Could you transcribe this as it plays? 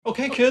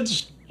Okay,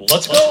 kids,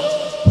 let's go.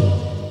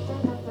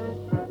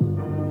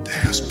 There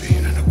has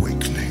been an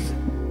awakening.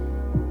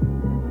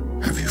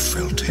 Have you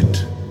felt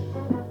it?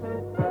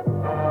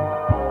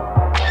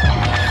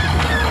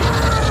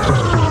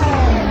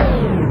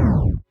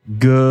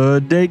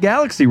 Good day,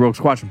 Galaxy Rogue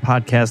Squadron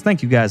podcast.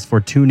 Thank you guys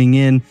for tuning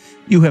in.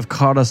 You have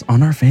caught us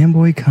on our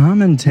fanboy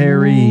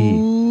commentary.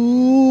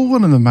 Ooh,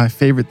 one of my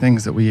favorite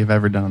things that we have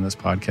ever done on this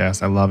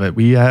podcast. I love it.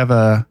 We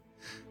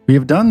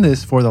have done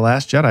this for The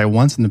Last Jedi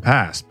once in the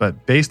past,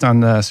 but based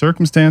on the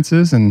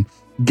circumstances and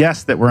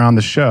guests that were on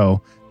the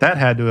show, that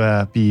had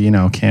to be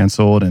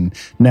canceled and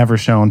never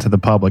shown to the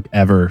public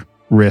ever.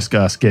 Risk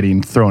us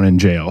getting thrown in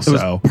jail. It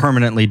was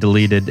permanently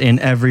deleted in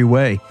every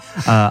way.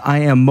 I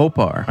am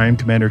Mopar. I am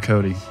Commander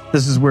Cody.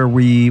 This is where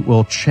we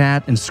will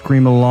chat and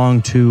scream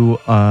along to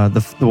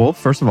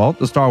first of all,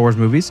 the Star Wars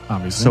movies.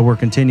 Obviously. So we're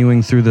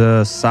continuing through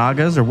the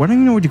sagas, or what do you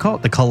know what you call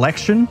it? The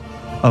collection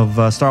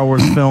of Star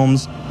Wars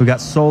films. We got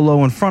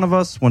Solo in front of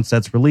us once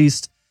that's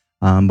released.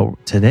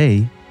 But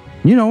today,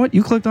 you know what?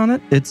 You clicked on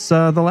it. It's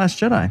The Last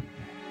Jedi,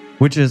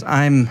 which is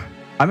I'm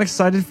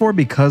excited for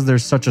because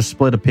there's such a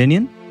split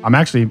opinion. I'm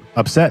actually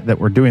upset that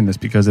we're doing this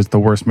because it's the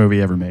worst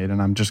movie ever made,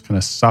 and I'm just going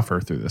to suffer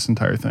through this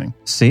entire thing.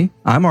 See,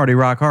 I'm already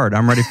rock hard.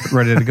 I'm ready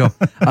to go.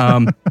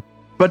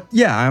 But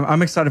yeah,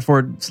 I'm excited for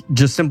it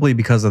just simply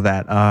because of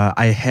that.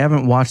 I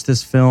haven't watched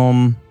this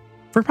film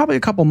for probably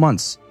a couple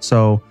months,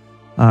 so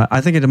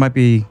I think it might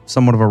be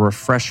somewhat of a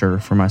refresher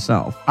for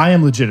myself. I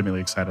am legitimately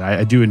excited.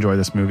 I do enjoy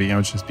this movie. I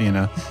was just being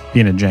a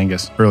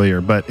Jengus earlier,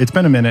 but it's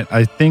been a minute.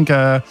 I think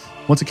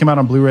once it came out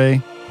on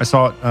Blu-ray, I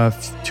saw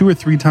it 2 or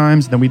 3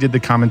 times. Then we did the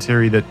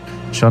commentary that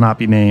shall not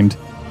be named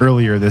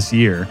earlier this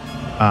year.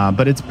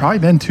 But it's probably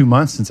been 2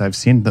 months since I've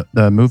seen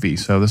the movie.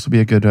 So this will be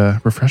a good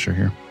refresher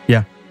here.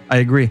 Yeah, I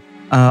agree.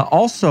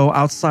 Also,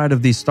 outside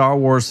of the Star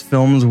Wars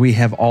films, we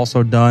have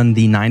also done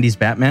the 90s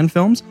Batman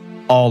films,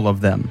 all of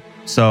them.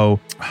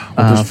 So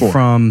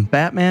from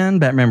Batman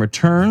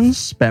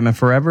Returns, Batman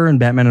Forever, and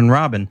Batman and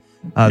Robin.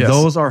 Yes.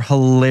 Those are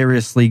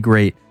hilariously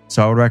great.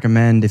 So I would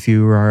recommend if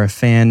you are a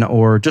fan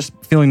or just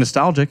feeling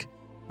nostalgic,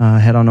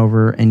 head on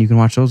over and you can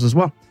watch those as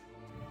well.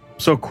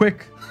 So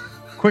quick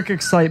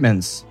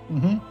excitements.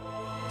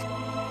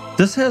 Mm-hmm.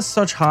 This has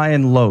such high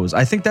and lows.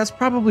 I think that's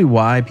probably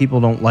why people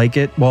don't like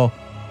it. Well,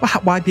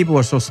 why people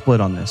are so split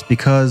on this,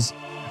 because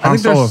I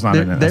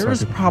think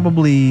there's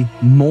probably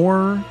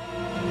more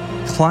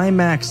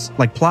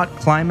plot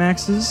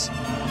climaxes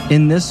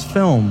in this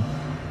film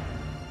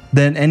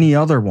than any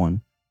other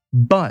one.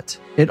 But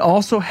it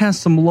also has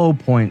some low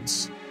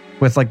points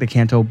with like the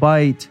Canto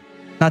Bight.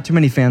 Not too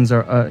many fans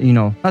are,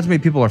 not too many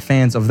people are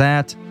fans of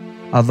that,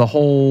 of the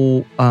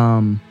whole.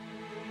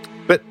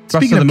 But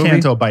speaking of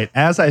Canto Bight,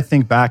 as I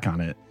think back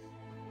on it,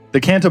 the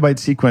Canto Bight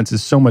sequence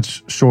is so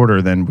much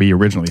shorter than we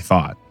originally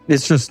thought.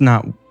 It's just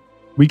not.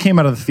 We came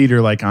out of the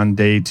theater like on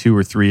day 2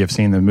 or 3 of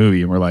seeing the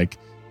movie, and we're like,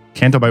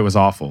 Canto Bight was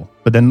awful.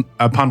 But then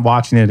upon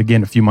watching it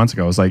again a few months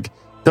ago, I was like,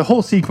 the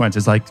whole sequence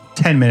is like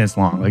 10 minutes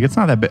long. Like, it's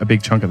not a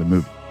big chunk of the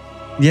movie.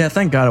 Yeah,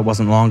 thank God it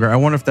wasn't longer. I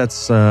wonder if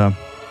that's. Well,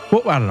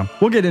 I don't know.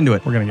 We'll get into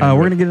it. We're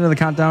gonna get into the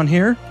countdown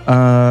here.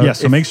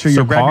 So make sure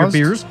you're grab paused.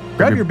 your beers.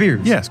 Grab your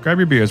beers. Yes, grab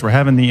your beers. We're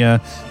having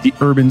the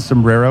Urban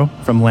Sombrero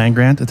from Land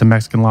Grant. It's a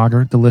Mexican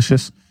lager,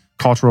 delicious,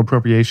 cultural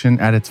appropriation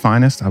at its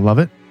finest. I love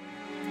it.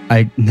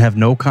 I have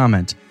no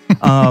comment.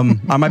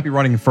 I might be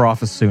running for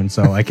office soon,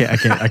 so I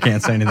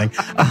can't say anything.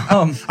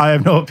 I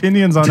have no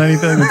opinions on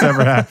anything that's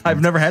ever happened.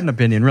 I've never had an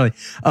opinion, really.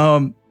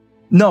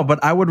 No,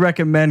 but I would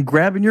recommend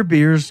grabbing your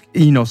beers.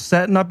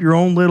 Setting up your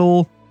own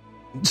little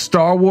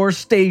Star Wars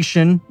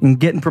station and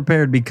getting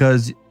prepared,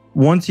 because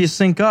once you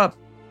sync up,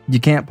 you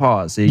can't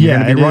pause. You're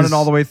going to be running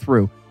all the way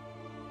through.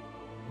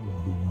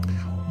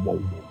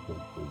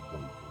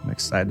 I'm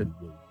excited.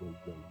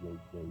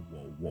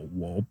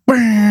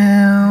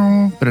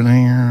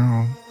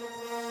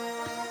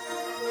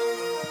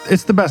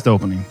 It's the best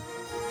opening.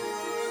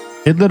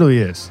 It literally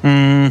is.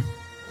 Maybe.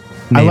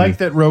 I like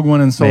that Rogue One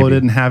and Solo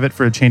didn't have it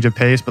for a change of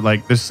pace, but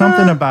like there's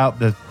something about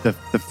the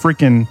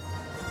freaking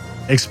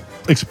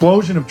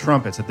explosion of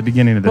trumpets at the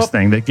beginning of this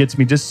thing that gets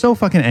me just so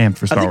fucking amped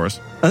for Star Wars.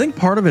 I think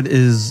part of it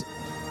is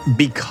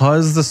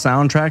because the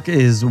soundtrack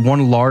is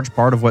one large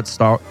part of what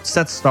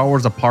sets Star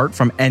Wars apart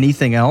from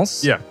anything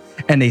else. Yeah.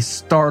 And they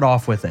start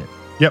off with it.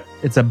 Yep.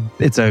 It's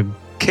a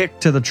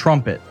kick to the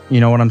trumpet. You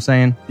know what I'm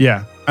saying?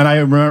 Yeah. And I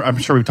remember, I'm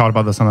sure we've talked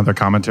about this on other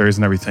commentaries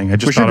and everything. I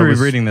just thought be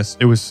reading this.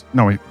 It was,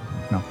 no.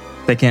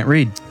 They can't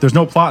read. There's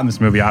no plot in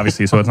this movie,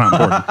 obviously, so it's not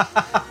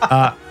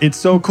important. It's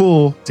so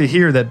cool to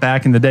hear that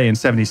back in the day in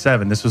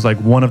 77, this was like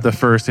one of the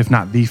first, if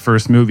not the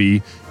first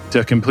movie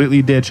to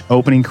completely ditch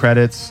opening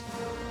credits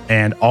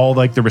and all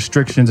like the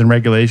restrictions and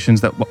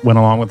regulations that went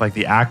along with like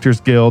the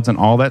Actors Guilds and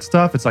all that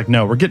stuff. It's like,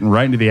 no, we're getting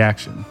right into the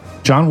action.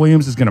 John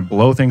Williams is going to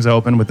blow things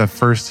open with the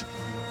first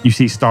you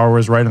see Star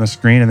Wars right on the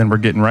screen, and then we're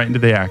getting right into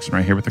the action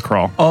right here with the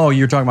crawl. Oh,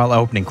 you're talking about the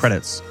opening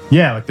credits.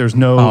 Yeah, like there's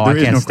no. Oh, there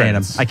I can't is no stand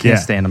credits. them. I can't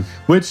stand them.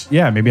 Which,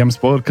 yeah, maybe I'm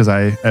spoiled because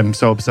I am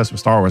so obsessed with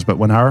Star Wars. But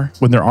when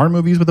there are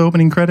movies with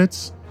opening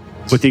credits,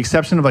 with the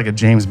exception of like a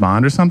James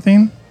Bond or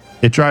something,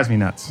 It drives me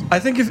nuts. I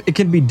think if it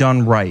can be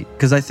done right,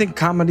 because I think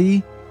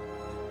comedy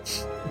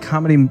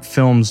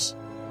films.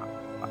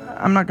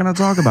 I'm not going to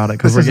talk about it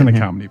because This isn't a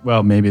comedy.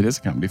 Well, maybe it is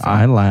a comedy film.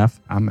 I laugh.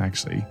 I'm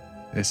actually.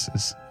 This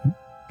is.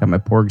 Got my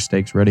porg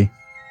steaks ready.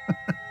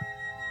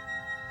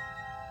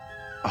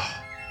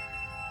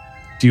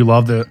 Do you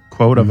love the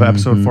quote of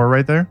episode 4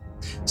 right there?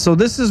 So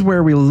this is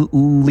where we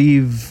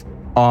leave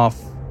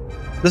off.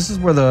 This is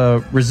where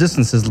the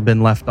resistance has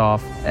been left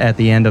off at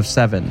the end of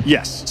 7.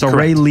 Yes. So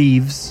Rey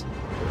leaves,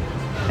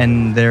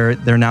 and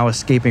they're now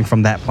escaping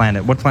from that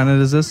planet. What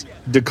planet is this?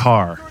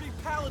 Dakar.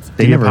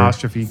 They never-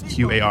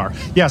 D'*QAR.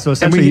 Yeah. So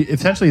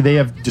essentially, they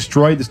have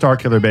destroyed the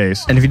Starkiller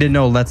base. And if you didn't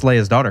know, that's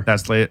Leia's daughter.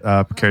 That's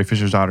Carrie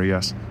Fisher's daughter.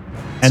 Yes.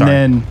 And Sorry.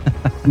 then,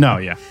 no,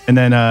 yeah. And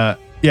then,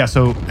 yeah.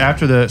 So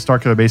after the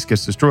Starkiller base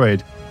gets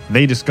destroyed,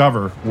 they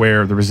discover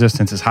where the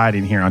Resistance is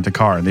hiding here on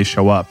Dakar, and they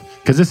show up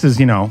because this is,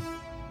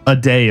 a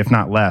day, if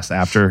not less,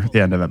 after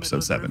the end of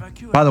episode 7.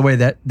 By the way,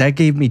 that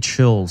gave me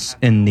chills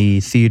in the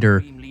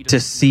theater to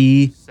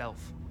see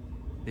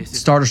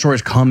Star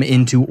Destroyers come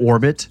into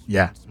orbit.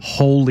 Yeah.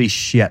 Holy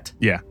shit.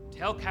 Yeah.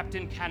 Tell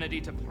Captain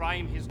Kennedy to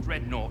prime his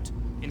dreadnought,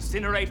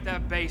 incinerate their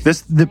base,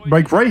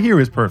 Like right here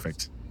is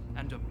perfect.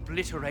 and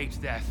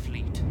obliterate their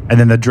fleet. And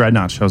then the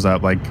dreadnought shows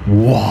up. Like,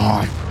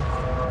 what?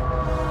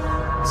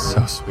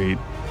 So sweet.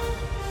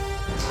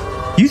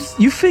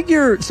 You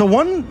figure, so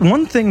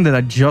one thing that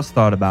I just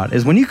thought about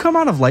is when you come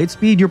out of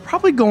Lightspeed, you're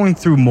probably going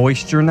through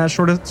moisture and that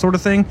sort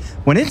of thing.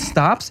 When it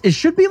stops, it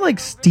should be like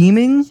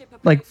steaming,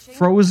 like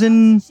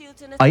frozen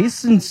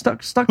ice and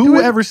stuck to it.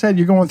 Whoever said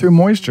you're going through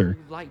moisture?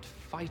 Light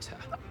fighter.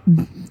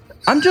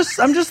 I'm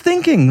just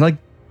thinking, like,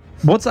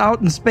 what's out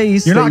in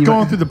space? You're that not you-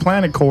 going through the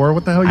planet core.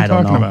 What the hell are you I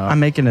don't talking know. about? I'm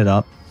making it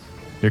up.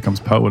 Here comes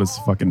Poe with his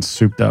fucking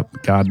souped up.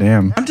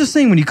 Goddamn. I'm just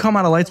saying, when you come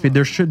out of Lightspeed,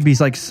 there should be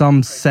like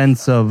some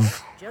sense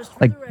of,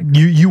 like,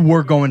 you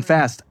were going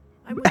fast,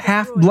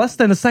 less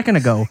than a second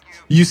ago.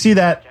 You see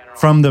that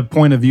from the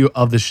point of view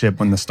of the ship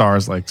when the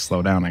stars like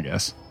slow down, I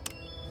guess.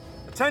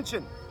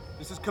 Attention!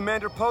 This is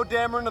Commander Poe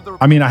Dameron of the...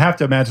 I mean, I have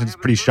to imagine it's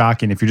pretty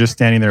shocking if you're just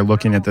standing there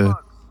looking at the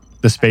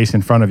space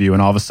in front of you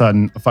and all of a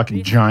sudden a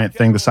fucking giant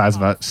thing the size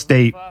of a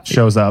state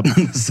shows up.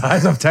 The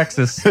size of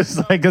Texas. It's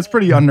like, that's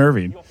pretty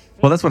unnerving.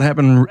 Well, that's what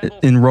happened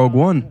in Rogue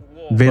One.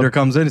 Vader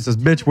comes in and says,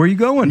 "Bitch, where you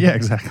going?" Yeah,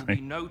 exactly.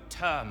 No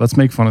term. Let's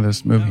make fun of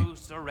this movie. No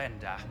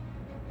surrender.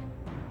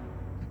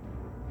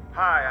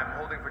 Hi, I'm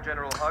holding for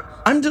General Hux.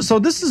 I'm just, so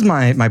this is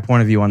my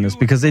point of view on this,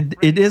 because it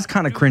is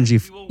kind of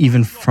cringy,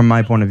 even from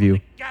my point of view.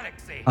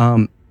 Galaxy.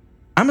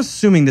 I'm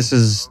assuming this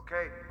is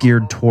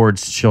geared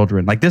towards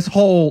children. Like this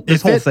whole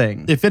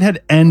thing. If it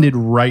had ended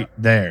right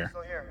there,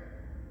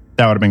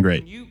 that would have been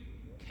great.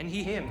 Can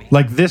he hear me?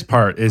 Like this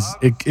part is,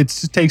 it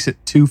just takes it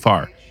too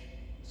far.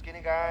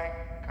 Skinny guy,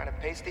 kind of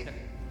pasty.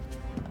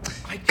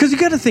 Because you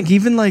got to think,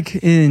 even like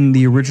in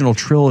the original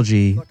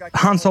trilogy,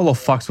 Han Solo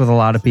fucks with a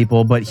lot of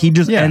people, but he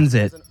just Yeah. ends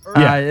it.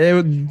 Yeah.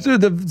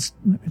 The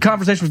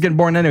conversation was getting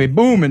boring anyway.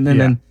 Boom, and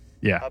then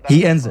Yeah.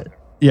 he ends it.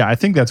 Yeah, I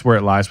think that's where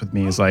it lies with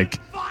me is like,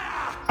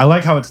 I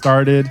like how it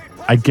started.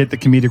 I get the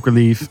comedic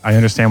relief. I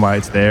understand why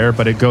it's there,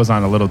 but it goes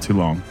on a little too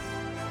long.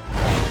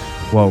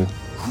 Whoa.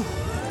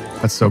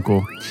 That's so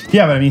cool.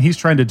 Yeah, but I mean, he's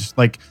trying to just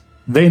like,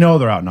 they know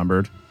they're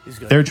outnumbered.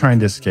 They're trying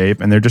to escape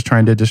and they're just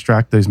trying to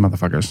distract these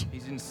motherfuckers.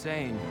 He's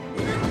insane.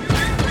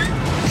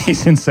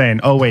 He's insane.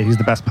 Oh, wait, he's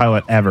the best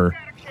pilot ever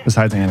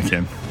besides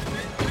Anakin.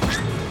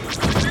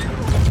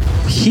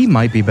 He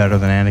might be better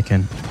than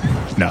Anakin,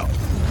 No,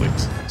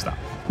 please stop.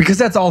 because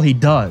that's all he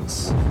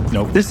does.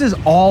 Nope. This is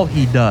all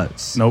he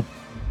does. Nope.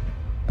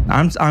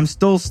 I'm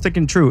still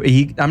sticking true.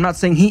 I'm not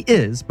saying he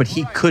is, but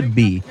he could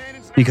be,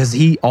 because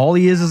all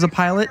he is a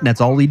pilot, and that's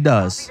all he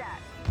does.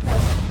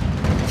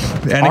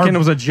 Anakin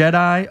was a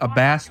Jedi, a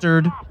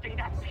bastard.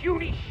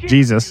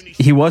 Jesus.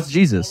 He was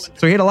Jesus,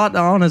 so he had a lot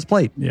on his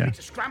plate. Yeah.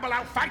 Scramble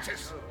out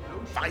fighters.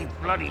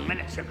 5 bloody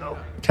minutes ago.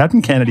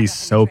 Captain Kennedy's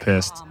so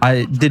pissed.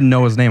 I didn't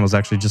know his name. I was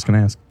actually just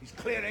gonna ask.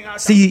 Clearing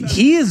out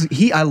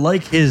See, I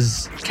like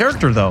his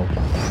character though.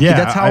 Yeah,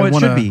 that's how it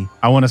should be.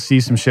 I want to see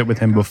some shit with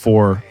him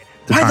before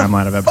the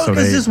timeline of episode 8.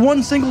 Why is this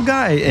one single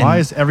guy? And- Why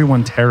is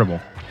everyone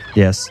terrible?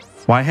 Yes.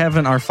 Why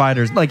haven't our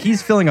fighters, like,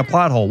 he's filling a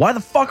plot hole? Why the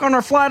fuck aren't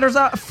our flighters?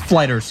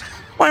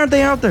 Why aren't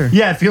they out there?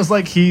 Yeah, it feels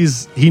like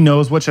he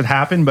knows what should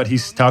happen, but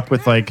he's stuck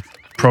with like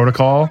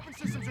protocol.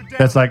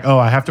 That's like, oh,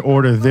 I have to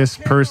order this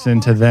person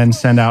to then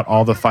send out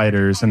all the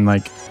fighters, and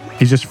like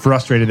he's just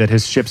frustrated that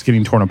his ship's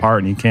getting torn apart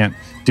and he can't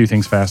do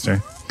things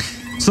faster.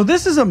 So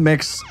this is a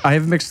mix. I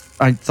have mixed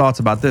thoughts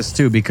about this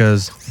too,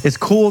 because it's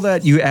cool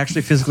that you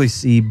actually physically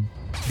see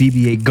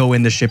BB-8 go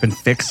in the ship and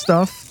fix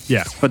stuff.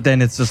 Yeah. But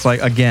then it's just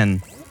like,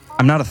 again,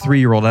 I'm not a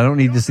 3-year-old. I don't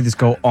need to see this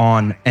go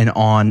on and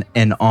on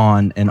and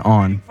on and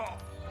on.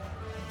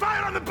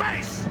 fire on the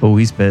base. Oh,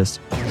 he's pissed.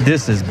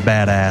 This is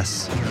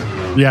badass.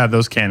 Yeah,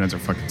 those cannons are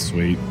fucking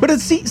sweet. But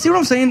it's, see what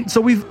I'm saying? So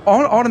we've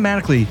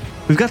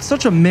got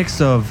such a mix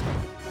of,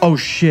 oh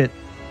shit,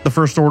 the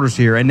First Order's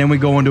here, and then we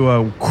go into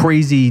a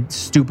crazy,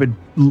 stupid,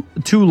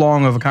 too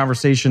long of a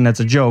conversation that's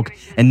a joke,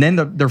 and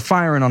then they're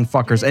firing on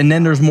fuckers, and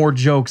then there's more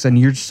jokes, and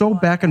you're so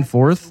back and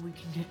forth.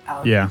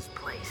 Yeah.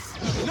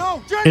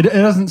 No, It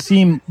doesn't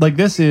seem like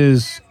this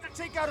is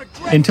take out a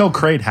dread. until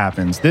Crate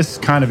happens. This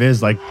kind of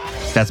is like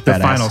That's the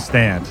badass. final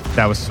stand.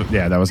 That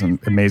was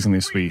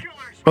amazingly sweet.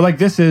 But like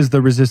this is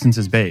the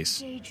Resistance's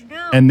base,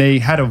 and they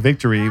had a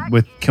victory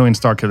with killing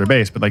Starkiller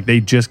Base, but like they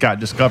just got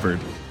discovered.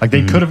 Like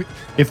they could have,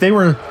 if they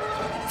were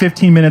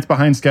 15 minutes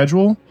behind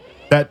schedule,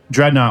 that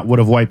Dreadnought would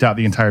have wiped out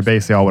the entire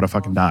base. They all would have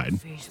fucking died.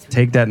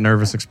 Take that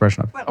nervous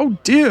expression off. Oh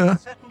dear,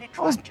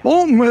 I was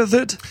born with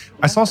it.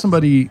 I saw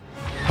somebody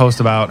post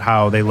about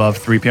how they love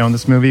 3PO in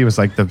this movie. It was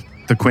like the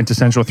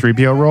quintessential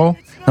 3PO role.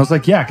 And I was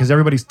like, yeah, because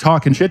everybody's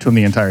talking shit to him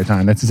the entire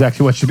time. That's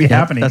exactly what should be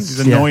happening. that's- He's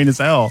annoying as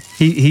hell.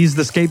 He's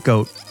the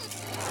scapegoat.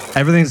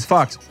 Everything's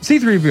fucked.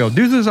 C-3PO,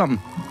 do something.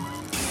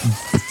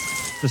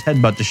 Just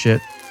headbutt the shit.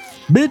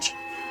 Bitch,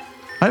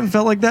 I haven't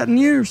felt like that in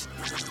years.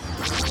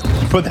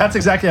 But that's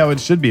exactly how it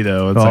should be,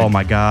 though. It's Oh like,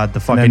 my god, the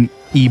fucking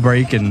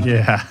e-brake and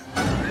yeah.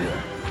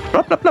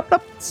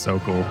 So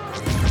cool.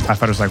 TIE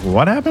Fighter's like,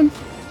 what happened?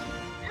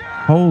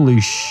 holy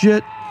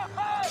shit.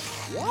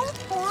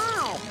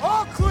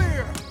 All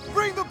clear.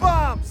 Bring the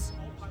bombs.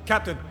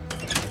 Captain,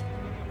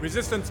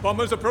 resistance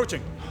bombers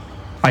approaching.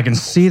 I can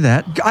see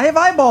that. I have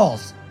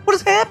eyeballs. What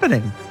is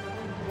happening?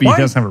 But Why-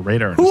 he doesn't have a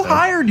radar. Who instead.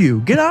 hired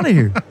you? Get out of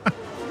here.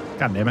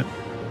 God damn it.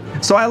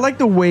 So I like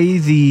the way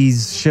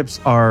these ships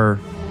are,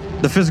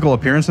 the physical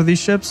appearance of these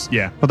ships.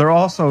 Yeah. But they're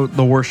also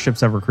the worst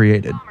ships ever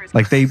created.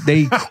 Like they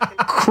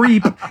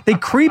creep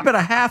at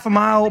a half a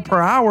mile per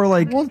hour.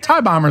 Like Well,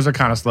 TIE bombers are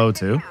kind of slow,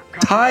 too.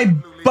 TIE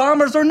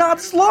bombers are not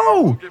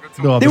slow.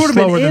 Well, They they're would've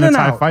been slower in than the and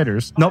TIE out.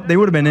 fighters. Nope, they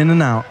would have been in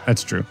and out.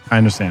 That's true. I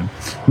understand.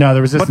 No,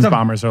 the resistance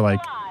bombers are like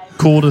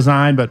cool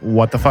design, but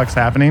what the fuck's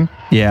happening?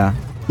 Yeah.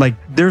 Like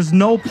there's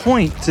no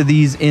point to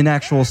these in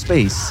actual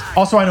space.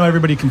 Also, I know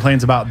everybody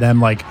complains about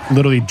them like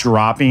literally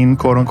dropping,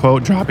 quote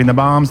unquote, dropping the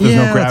bombs. There's Yeah,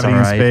 no that's gravity in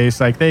all right.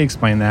 space. Like they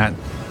explain that.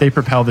 They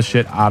propel the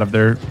shit out of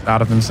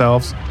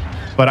themselves.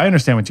 But I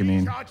understand what you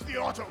mean.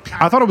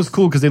 I thought it was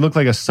cool because they look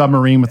like a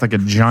submarine with like a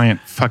giant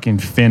fucking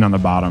fin on the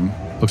bottom.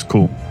 Looks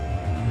cool.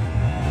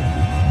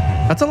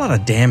 That's a lot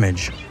of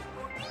damage.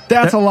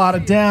 That's a lot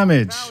of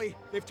damage.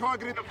 They've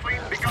targeted the fleet.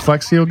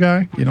 Flex Seal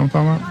guy? You know what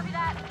I'm talking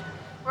about?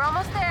 We're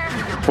almost there.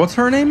 What's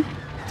her name?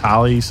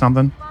 Tali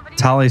something?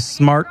 Tali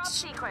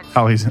Smarts.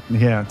 Tali's,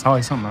 yeah,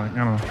 Tali something. I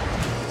don't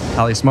know.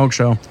 Tali Smoke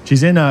Show. She's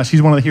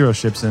she's one of the hero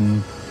ships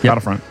in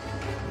Battlefront.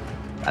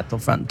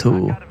 Battlefront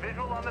 2.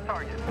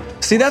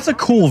 See, that's a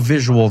cool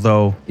visual,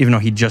 though, even though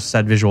he just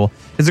said visual.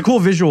 It's a cool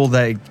visual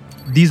that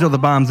these are the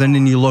bombs, and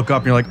then you look up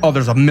and you're like, oh,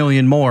 there's a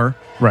million more.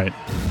 Right.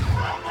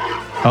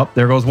 Oh,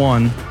 there goes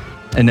one.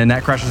 And then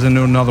that crashes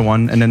into another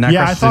one, and then that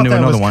Yeah, I crashes thought into that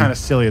another was one. kind of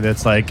silly.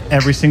 That's like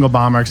every single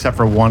bomber except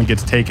for one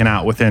gets taken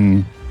out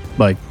within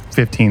like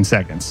 15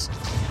 seconds.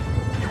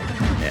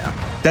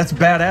 Yeah. That's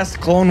badass.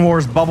 Clone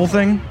Wars bubble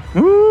thing.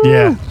 Woo!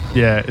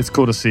 Yeah, it's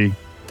cool to see.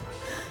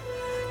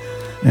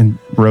 And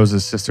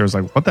Rose's sister was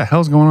like, what the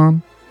hell's going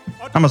on?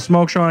 I'm a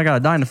smoke show, and I got to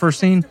die in the first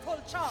scene.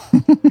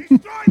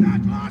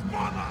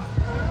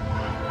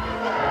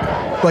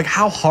 Like,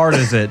 how hard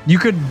is it? You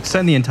could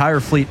send the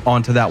entire fleet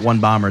onto that one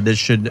bomber. This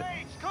should...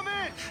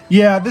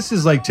 Yeah, this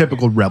is like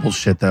typical rebel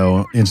shit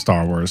though in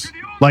Star Wars.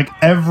 Like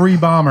every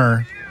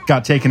bomber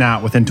got taken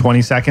out within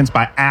 20 seconds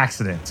by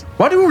accident.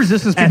 Why do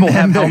Resistance people And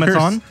have then helmets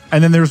there's- on?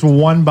 And then there's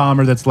one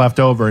bomber that's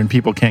left over and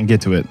people can't get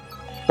to it.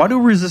 Why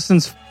do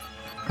Resistance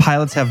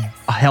pilots have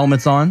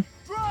helmets on?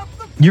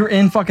 You're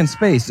in fucking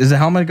space. Is a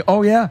helmet...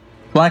 Oh, yeah.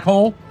 Black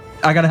hole.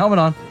 I got a helmet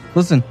on.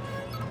 Listen.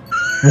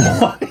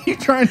 What are you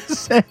trying to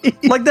say?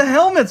 Like the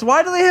helmets.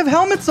 Why do they have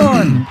helmets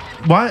on?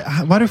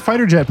 Why do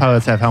fighter jet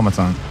pilots have helmets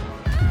on?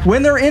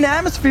 When they're in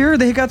atmosphere,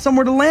 they got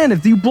somewhere to land.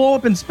 If you blow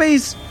up in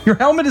space, your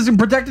helmet isn't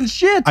protecting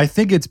shit. I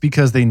think it's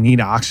because they need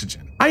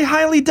oxygen. I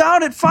highly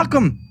doubt it. Fuck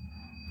them.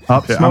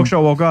 Up, Yeah, Smoke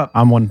Show woke up.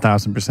 I'm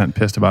 1000%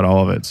 pissed about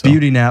all of it. So.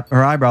 Beauty nap.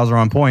 Her eyebrows are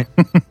on point.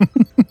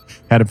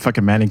 Had a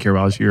fucking manicure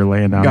while you were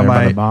laying down Got there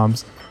by my- the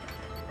bombs.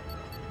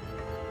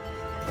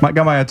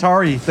 Got my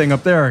Atari thing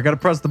up there. Got to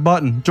press the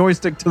button.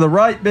 Joystick to the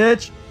right,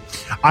 bitch.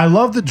 I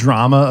love the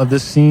drama of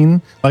this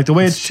scene, like the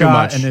way it's too shot,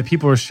 much. and the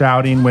people are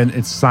shouting when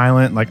it's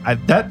silent. Like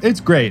that, it's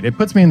great. It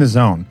puts me in the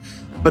zone.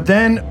 But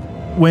then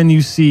when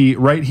you see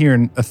right here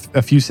in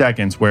a few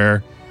seconds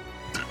where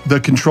the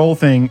control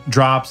thing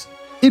drops,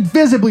 it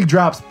visibly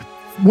drops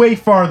way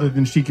farther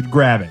than she could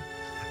grab it,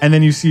 and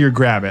then you see her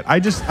grab it. I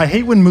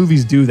hate when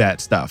movies do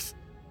that stuff.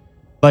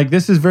 Like,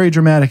 this is very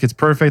dramatic. It's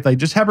perfect. Like,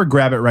 just have her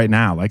grab it right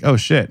now. Like, oh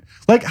shit.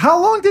 Like,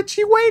 how long did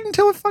she wait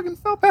until it fucking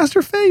fell past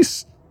her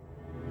face?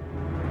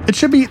 That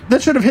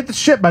should have hit the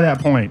ship by that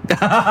point.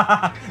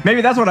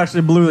 Maybe that's what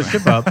actually blew the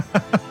ship up.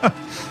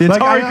 The Like,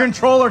 Atari I-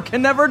 controller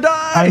can never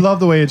die. I love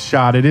the way it's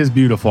shot. It is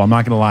beautiful. I'm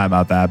not going to lie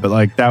about that. But,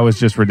 like, that was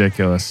just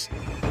ridiculous.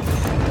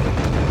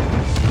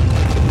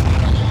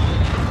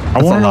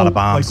 That's a lot of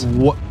bombs.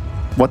 Like,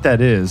 what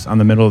that is on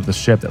the middle of the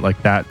ship that,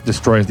 like, that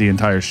destroys the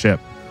entire ship.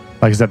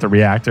 Like, is that the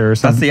reactor or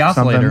something? the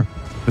oscillator.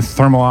 The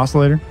thermal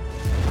oscillator?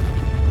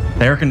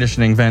 The air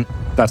conditioning vent.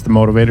 That's the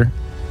motivator.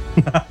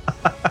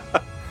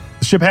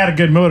 The ship had a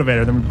good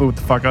motivator, then we blew it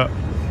the fuck up.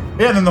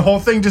 Yeah, then the whole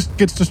thing just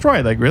gets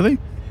destroyed. Like, really?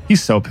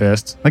 He's so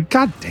pissed. Like,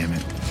 God damn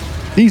it.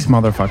 These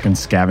motherfucking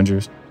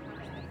scavengers.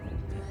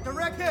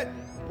 Direct hit!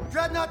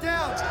 Dreadnought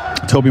down!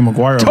 Tobey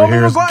Maguire over Tobey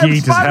here is Maguire, geeked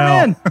as hell.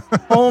 Spider-Man.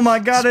 Oh my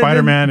God.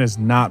 Spider-Man is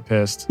not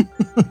pissed.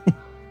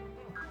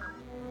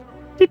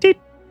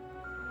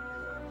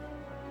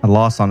 I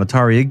lost on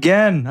Atari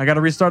again. I got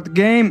to restart the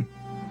game.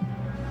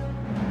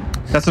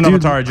 That's enough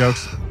Dude. Atari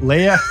jokes.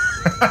 Leia.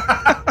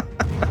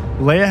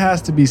 Leia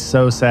has to be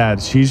so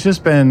sad. She's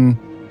just been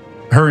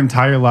her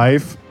entire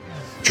life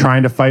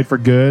trying to fight for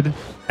good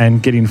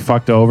and getting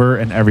fucked over,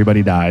 and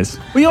everybody dies.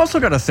 We also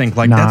got to think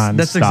like that's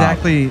Non-stop.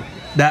 exactly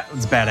that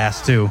was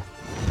badass too.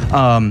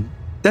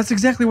 That's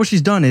exactly what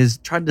she's done is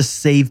tried to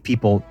save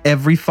people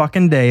every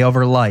fucking day of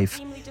her life,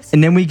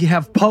 and then we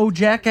have Poe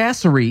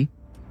jackassery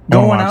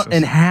going watch out this.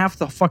 and half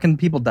the fucking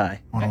people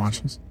die. Want to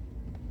watch this?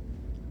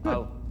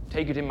 I'll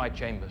take it in my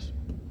chambers.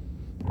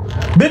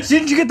 Bitch,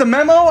 didn't you get the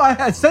memo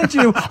I sent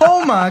you?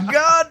 Oh my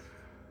God.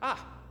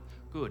 Ah,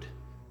 good.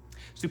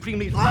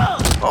 Supremely.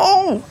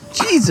 Oh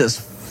Jesus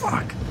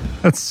fuck.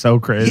 That's so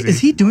crazy. Is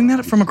he doing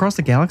that from across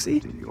the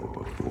galaxy? Your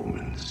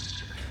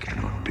performance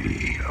cannot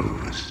be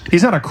overstated.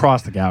 He's not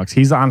across the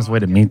galaxy. He's on his way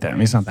to meet them.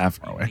 He's not that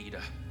far away.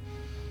 Leader.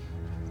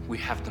 We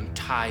have them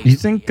tied. Do you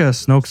think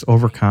Snoke's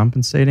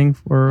overcompensating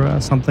for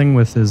something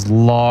with his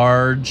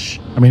large?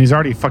 I mean, he's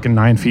already fucking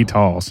 9 feet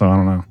tall, so I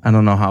don't know. I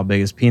don't know how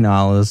big his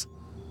penile is.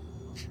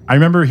 I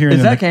remember hearing.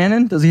 Is that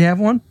canon? Does he have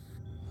one?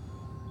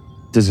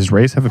 Does his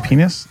race have a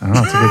penis? I don't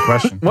know. It's a good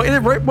question.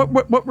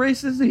 What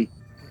race is he?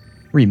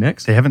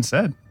 Remix? They haven't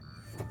said.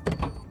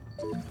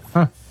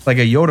 Huh? Like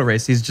a Yoda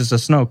race. He's just a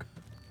Snoke.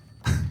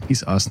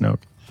 He's a Snoke.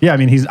 Yeah, I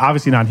mean, he's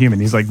obviously not human.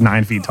 He's like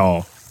 9 feet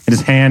tall. And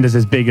his hand is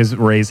as big as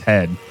Rey's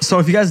head. So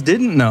if you guys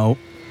didn't know,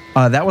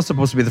 that was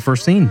supposed to be the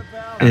first scene.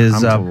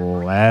 Is I'm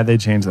glad they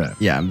changed that.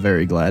 yeah, I'm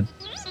very glad.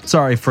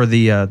 Sorry for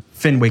the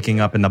Finn waking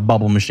up in the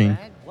bubble machine.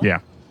 Yeah.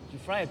 You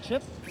fry a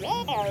chip?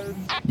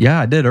 Yeah,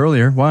 I did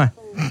earlier. Why?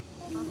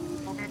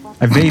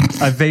 I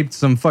vaped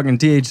some fucking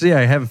THC.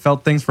 I haven't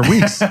felt things for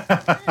weeks.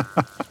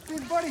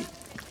 Big buddy!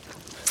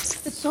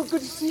 It's so good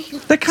to see you.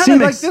 That kind See, of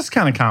like makes. this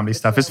kind of comedy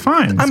stuff is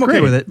fine. I'm It's okay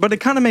great. with it, but it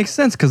kind of makes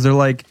sense because they're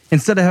like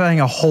instead of having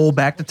a whole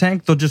back to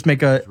tank, they'll just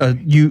make a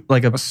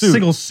suit.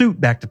 single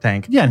suit back to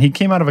tank. Yeah, and he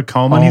came out of a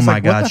coma. Oh and he's my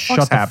like, God! what the Shut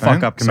fuck's the happening?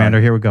 fuck up, Commander.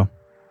 Sorry. Here we go.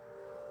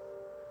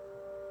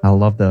 I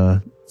love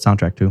the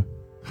soundtrack too.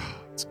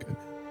 It's good.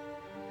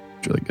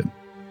 It's really good.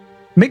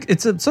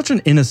 It's such an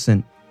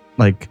innocent,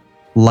 like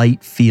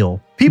light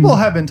feel. People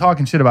have been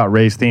talking shit about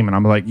Rey's theme, and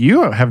I'm like,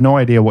 you have no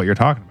idea what you're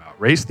talking about.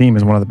 Rey's theme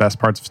is one of the best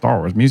parts of Star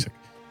Wars music.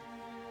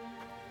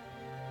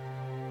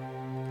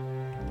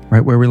 Right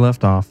where we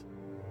left off,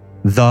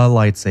 the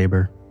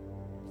lightsaber.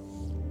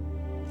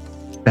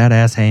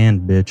 Badass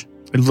hand, bitch.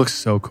 It looks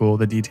so cool.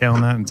 The detail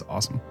in that, it's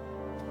awesome.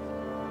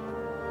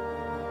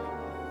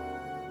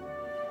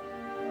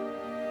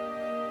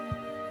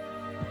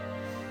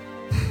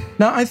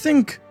 Now I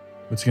think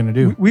What's he gonna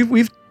do?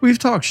 we've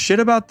talked shit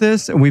about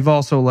this, and we've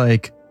also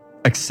like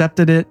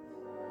accepted it.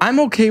 I'm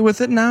okay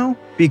with it now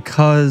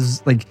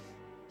because like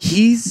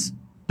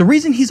the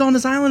reason he's on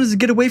this island is to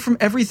get away from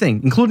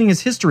everything, including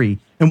his history.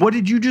 And what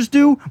did you just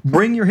do?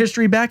 Bring your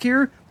history back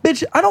here?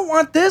 Bitch, I don't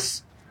want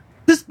this.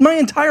 My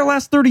entire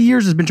last 30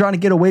 years has been trying to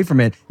get away from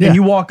it. Yeah. And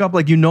you walk up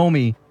like you know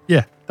me.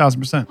 Yeah,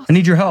 1000%. I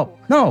need your help.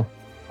 No,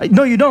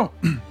 no, you don't.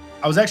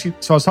 I was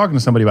talking to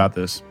somebody about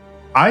this.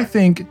 I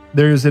think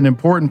there's an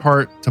important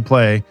part to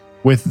play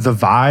with the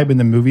vibe in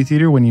the movie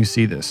theater when you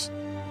see this.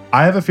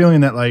 I have a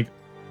feeling that like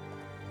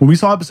when we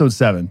saw episode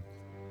 7,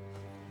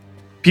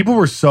 people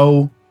were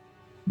so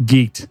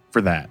geeked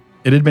for that.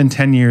 It had been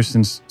 10 years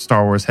since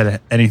Star Wars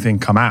had anything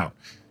come out.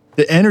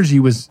 The energy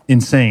was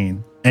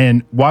insane,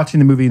 and watching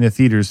the movie in the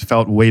theaters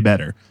felt way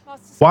better.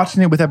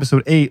 Watching it with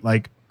episode 8,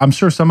 like I'm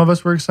sure some of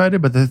us were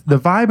excited, but the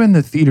vibe in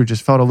the theater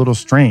just felt a little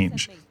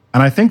strange.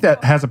 And I think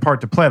that has a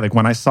part to play. Like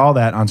when I saw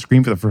that on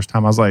screen for the first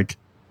time, I was like,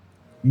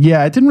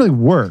 yeah, it didn't really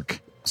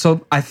work.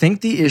 So I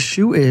think the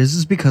issue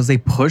is because they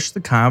pushed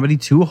the comedy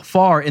too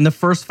far in the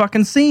first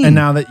fucking scene. And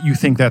now that you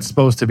think that's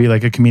supposed to be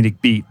like a comedic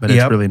beat, but it's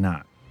Yep. really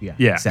not. Yeah,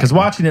 Yeah. Because exactly.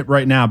 watching it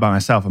right now by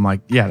myself, I'm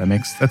like, yeah,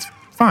 that's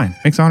fine.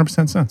 Makes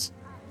 100% sense.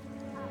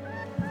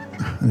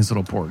 And these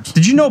little porgs.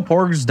 Did you know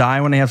porgs die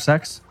when they have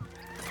sex?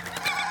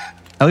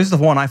 At least the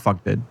one I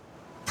fucked did.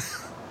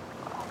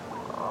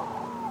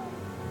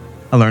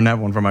 I learned that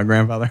one from my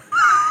grandfather.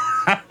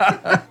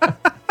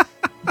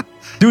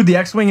 Dude, the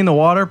X-Wing in the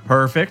water,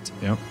 perfect.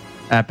 Yep.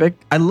 Epic.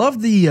 I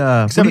love the...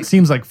 Except it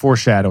seems like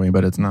foreshadowing,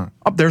 but it's not.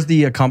 up there's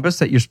the compass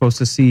that you're supposed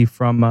to see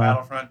from...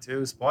 Battlefront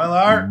 2,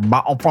 spoiler.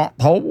 Battlefront.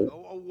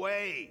 Go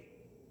away.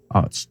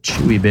 Oh, it's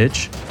Chewie,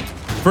 bitch.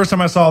 First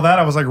time I saw that,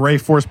 I was like, Ray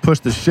Force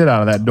pushed the shit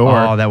out of that door.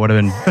 Oh, that would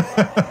have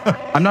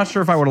been... I'm not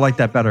sure if I would have liked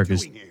that better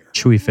because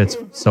Chewie fits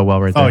so well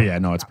right there. Oh, yeah,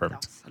 no, it's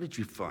perfect. How did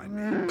you find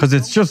me? Because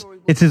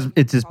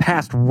it's his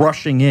past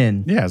rushing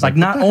in. Yeah, it's like like,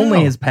 not what the only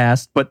hell? his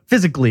past, but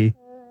physically.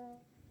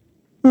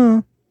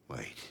 Wait.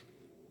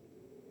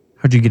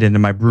 How'd you get into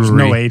my brewery? There's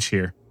no H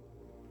here.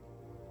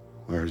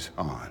 Where's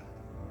On?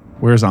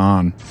 Where's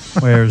On?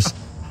 Where's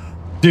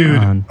Dude,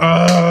 on.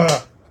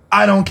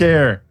 I don't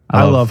care.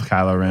 I love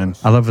Kylo Ren.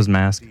 I love his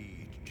mask.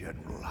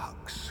 General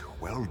Hux.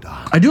 Well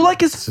done. I do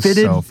like his is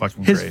fitted, so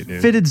fucking his great,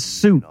 dude. fitted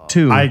suit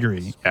too. I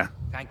agree. Yeah.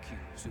 Thank you,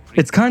 Supreme.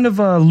 It's kind of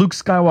Luke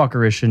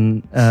Skywalker-ish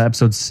in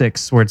episode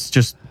 6, where it's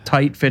just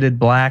tight fitted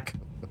black,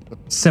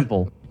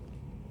 simple.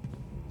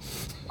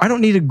 I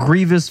don't need a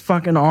Grievous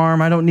fucking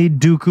arm. I don't need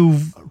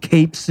Dooku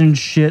capes and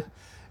shit.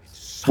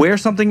 Wear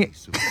something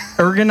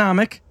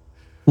ergonomic,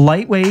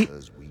 lightweight,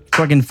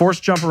 so I can force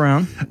jump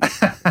around.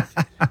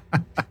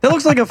 That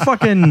looks like a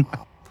fucking...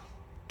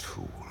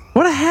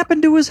 What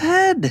happened to his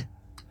head?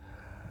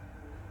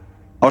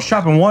 I was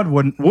chopping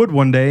wood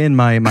one day, and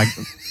my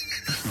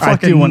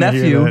fucking wanna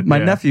hear nephew, that, my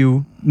yeah.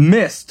 nephew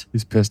missed.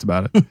 He's pissed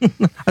about it.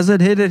 I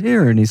said, hit it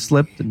here, and he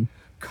slipped. And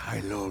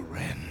Kylo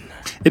Ren.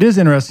 It is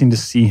interesting to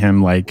see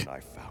him like I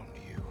found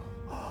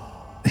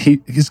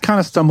you. he's kind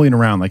of stumbling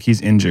around, like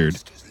he's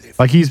injured.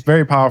 Like he's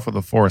very powerful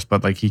with the Force,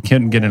 but like he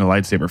couldn't get in a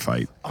lightsaber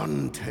fight,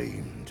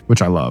 Untamed.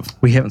 which I love.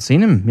 we haven't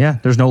seen him. Yeah,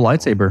 there's no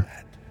lightsaber.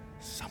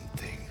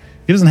 Something.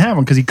 He doesn't have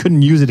one because he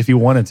couldn't use it if he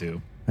wanted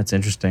to. That's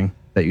interesting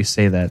that you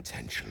say that.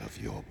 Potential of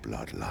your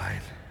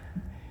bloodline.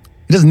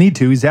 He doesn't need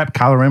to. He zapped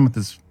Kylo Ren with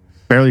his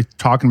barely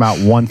talking about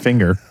one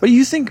finger. But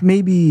you think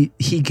maybe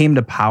he came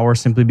to power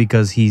simply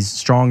because he's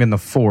strong in the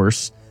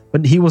Force,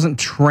 but he wasn't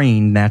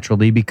trained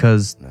naturally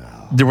because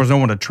there was no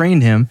one to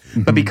train him.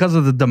 But because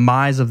of the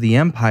demise of the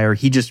Empire,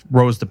 he just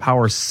rose to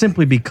power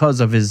simply because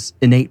of his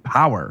innate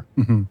power.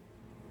 No,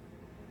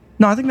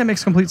 I think that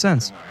makes complete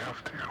sense.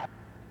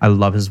 I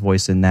love his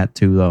voice in that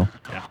too, though.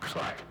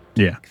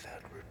 Yeah.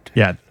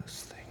 Yeah.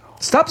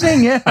 Stop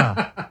saying yeah.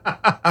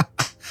 I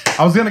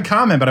was going to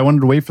comment, but I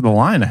wanted to wait for the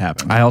line to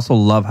happen. I also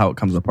love how it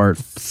comes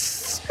apart.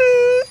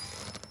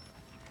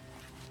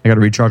 I got to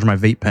recharge my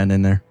vape pen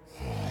in there.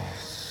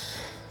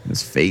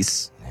 His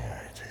face.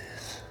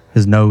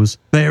 His nose.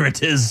 There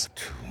it is.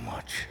 Too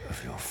much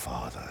of your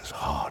father's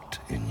heart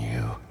in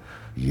you,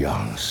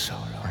 young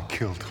Solo. I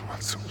killed Han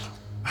Solo.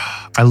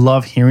 I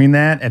love hearing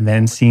that and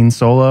then seeing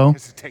Solo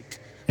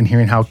and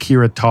hearing how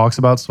Kira talks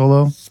about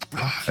Solo.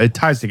 It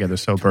ties together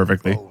so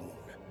perfectly. All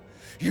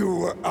You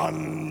were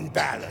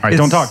unbalanced. right,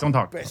 don't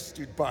talk.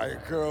 Bested by a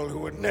girl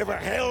who had never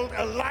held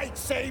a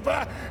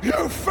lightsaber.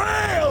 You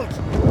failed.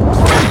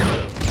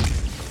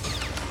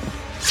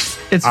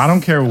 I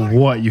don't care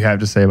what you have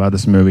to say about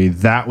this movie.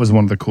 That was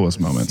one of the coolest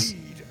moments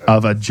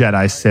of a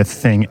Jedi Sith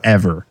thing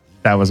ever.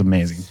 That was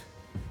amazing.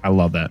 I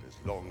love that.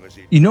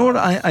 You know what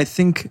I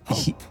think?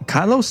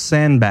 Kylo's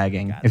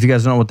sandbagging. If you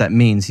guys don't know what that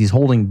means, he's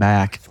holding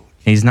back.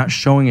 And he's not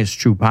showing his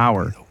true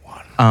power.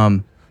 I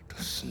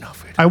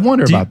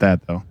wonder about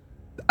that, though.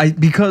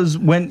 Because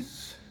when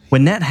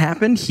that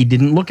happened, he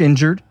didn't look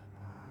injured.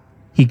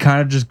 He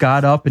kind of just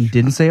got up and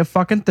didn't say a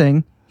fucking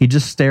thing. He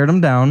just stared him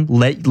down.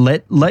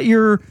 Let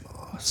your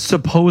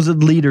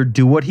supposed leader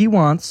do what he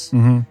wants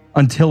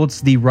until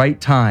it's the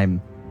right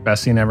time.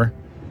 Best scene ever.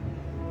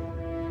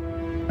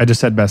 I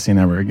just said best scene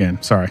ever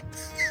again. Sorry.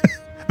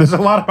 There's a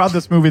lot about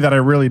this movie that I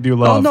really do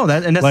love. Oh no,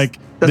 that's like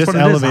that's this what it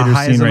is, elevator the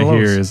highs scene and the right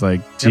here lows. is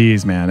like,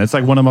 geez, man, it's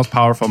like one of the most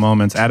powerful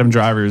moments. Adam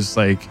Driver's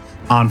like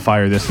on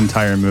fire this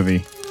entire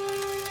movie,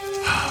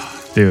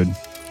 dude.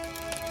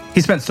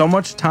 He spent so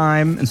much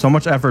time and so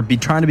much effort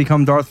trying to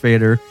become Darth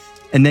Vader,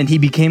 and then he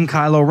became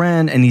Kylo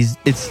Ren, and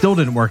it still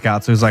didn't work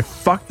out. So he's like,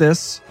 "Fuck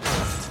this."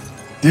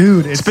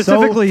 Dude, it's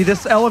Specifically,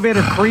 this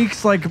elevator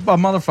creaks like a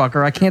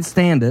motherfucker. I can't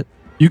stand it.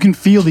 you can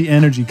feel the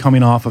energy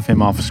coming off of him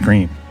off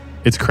screen.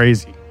 It's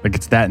crazy. Like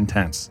it's that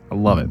intense. I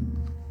love it.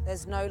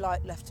 There's no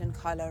light left in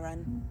Kylo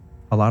Ren.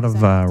 A lot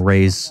of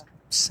Rey's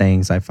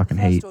sayings I fucking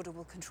hate.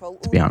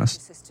 To be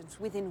honest.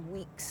 Within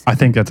weeks. I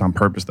think that's on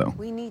purpose, though.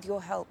 We need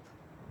your help.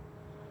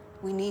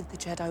 We need the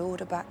Jedi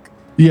Order back.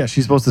 Yeah,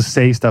 she's supposed to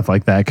say stuff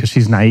like that because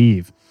she's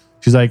naive.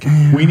 She's like,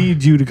 we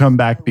need you to come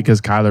back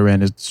because Kylo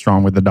Ren is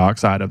strong with the dark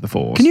side of the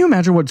Force. Can you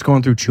imagine what's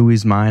going through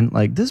Chewie's mind?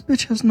 Like, this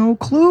bitch has no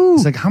clue.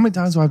 It's like, how many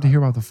times do I have to hear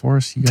about the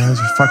Force? You guys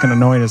are fucking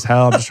annoying as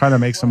hell. I'm just trying to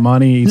make some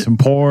money, eat some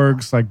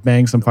porgs, like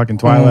bang some fucking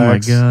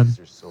Twi'leks. Oh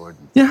my god.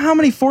 You know how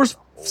many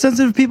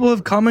Force-sensitive people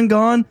have come and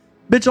gone?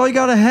 Bitch, all you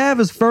gotta have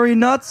is furry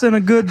nuts and a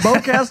good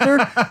bowcaster.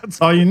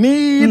 That's all you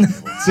need.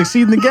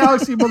 Succeed in the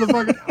galaxy,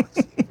 motherfucker.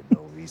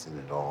 No reason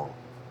at all.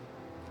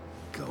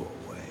 Go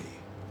away.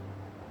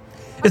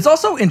 It's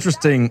also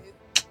interesting.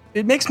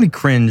 It makes me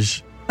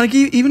cringe. Like,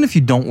 even if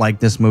you don't like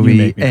this movie,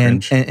 make me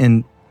cringe.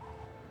 and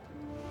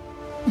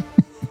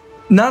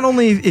not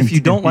only if you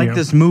don't like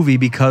this movie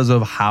because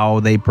of how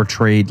they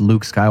portrayed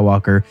Luke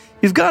Skywalker,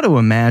 you've got to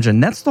imagine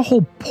that's the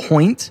whole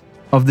point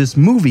of this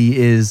movie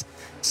is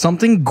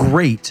something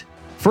great.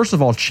 First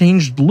of all,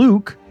 changed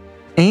Luke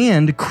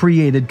and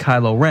created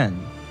Kylo Ren.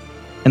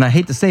 And I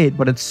hate to say it,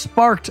 but it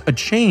sparked a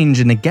change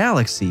in the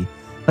galaxy.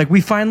 Like,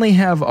 we finally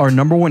have our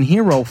number one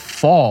hero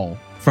fall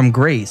from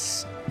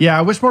grace. Yeah,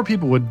 I wish more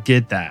people would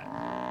get that.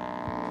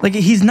 Like,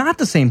 he's not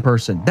the same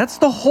person. That's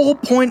the whole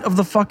point of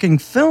the fucking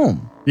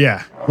film.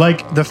 Yeah,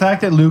 like the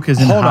fact that Luke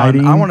is in Hold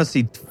hiding. on, I want to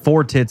see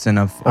 4 tits in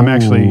a...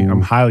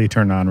 I'm highly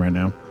turned on right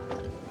now.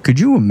 Could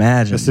you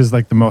imagine? This is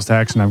like the most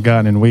action I've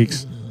gotten in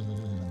weeks.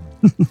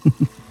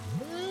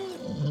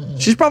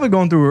 She's probably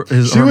going through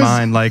her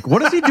mind like,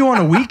 what does he do on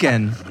a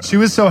weekend? She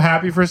was so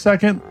happy for a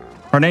second.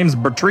 Her name's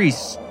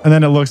Beatrice. And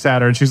then it looks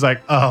at her and she's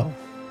like, oh,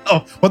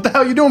 what the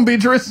hell you doing,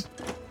 Beatrice?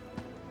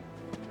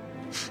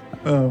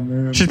 Oh,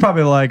 man. She's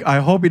probably like, I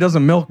hope he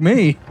doesn't milk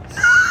me.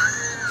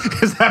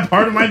 Is that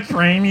part of my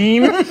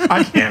training?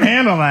 I can't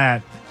handle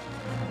that.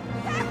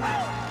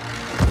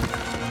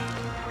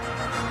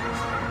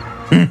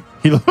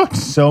 He looked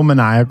so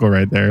maniacal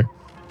right there.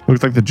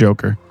 Looked like the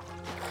Joker.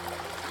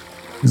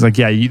 He's like,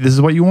 yeah, this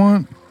is what you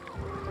want?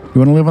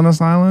 You want to live on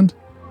this island?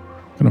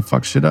 Gonna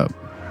fuck shit up.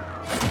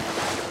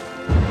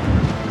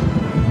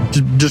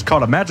 Just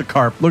caught a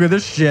Magikarp. Look at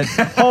this shit.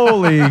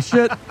 Holy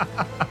shit.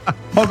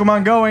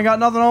 Pokemon Go ain't got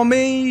nothing on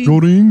me. Go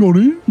in.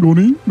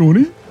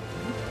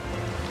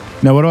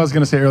 Now, what I was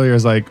gonna say earlier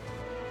is like,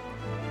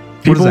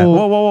 What is that?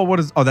 Whoa. What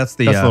is? Oh, that's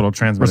the little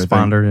transmitter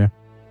responder. thing. Yeah.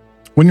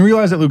 When you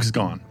realize that Luke is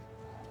gone,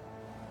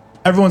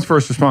 everyone's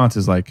first response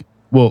is like,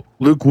 well,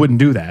 Luke wouldn't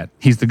do that.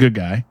 He's the good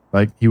guy.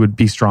 Like, he would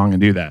be strong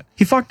and do that.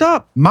 He fucked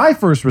up. My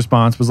first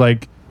response was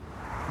like,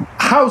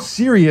 how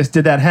serious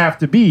did that have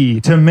to be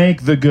to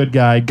make the good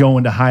guy go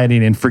into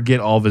hiding and forget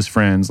all of his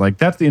friends? Like,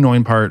 that's the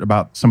annoying part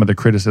about some of the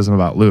criticism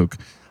about Luke.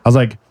 I was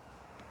like,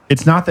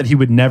 it's not that he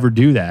would never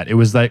do that. It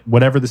was like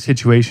whatever the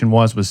situation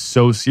was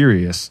so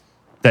serious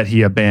that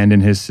he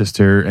abandoned his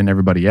sister and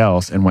everybody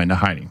else and went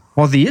into hiding.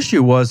 Well, the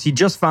issue was he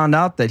just found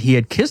out that he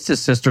had kissed his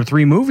sister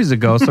 3 movies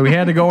ago, so he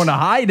had to go into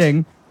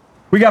hiding.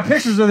 We got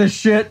pictures of this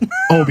shit.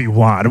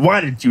 Obi-Wan, why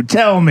didn't you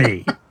tell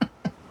me?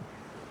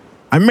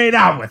 I made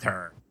out with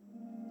her.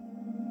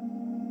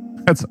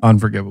 That's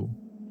unforgivable.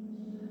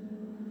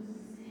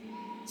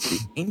 The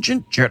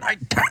ancient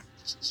Jedi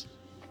texts.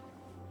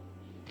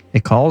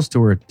 It calls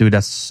to her. Dude,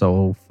 that's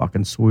so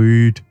fucking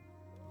sweet.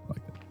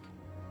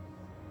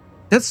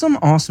 That's some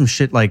awesome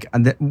shit. Like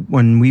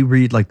when we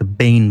read like the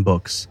Bane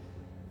books,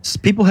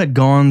 people had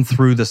gone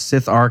through the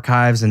Sith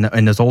archives and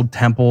those old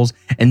temples,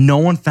 and no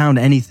one found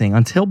anything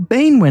until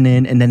Bane went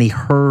in, and then he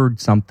heard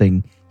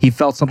something. He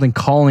felt something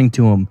calling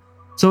to him.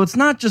 So it's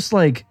not just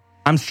like,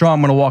 I'm strong,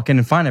 I'm gonna walk in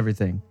and find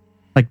everything.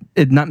 Like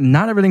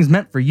not everything's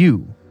meant for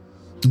you.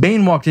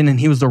 Bane walked in and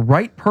he was the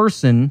right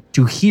person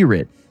to hear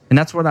it. And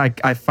that's what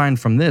I find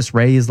from this.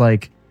 Rey is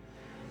like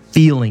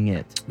feeling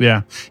it.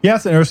 Yeah. Yeah,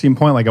 that's an interesting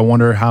point. Like, I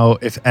wonder how,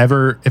 if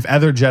other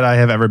Jedi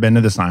have ever been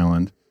to this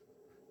island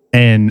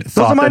and Those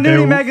thought are my that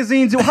nudie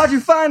magazines. How'd you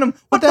find them?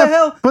 What the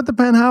hell? Put the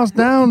penthouse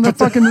down. That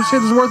fucking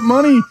shit is worth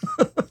money.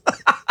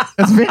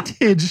 That's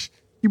vintage.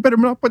 You better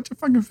not put your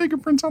fucking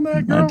fingerprints on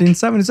that, girl.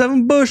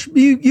 1977 Bush.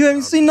 You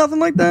haven't seen nothing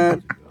like that.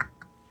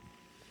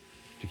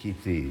 To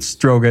keep these,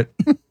 Stroke it.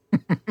 the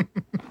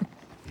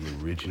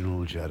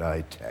original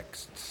Jedi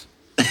texts.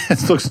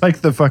 It looks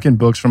like the fucking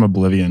books from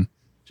Oblivion.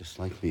 Just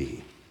like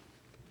me,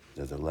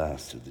 they're the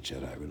last of the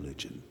Jedi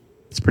religion.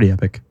 It's pretty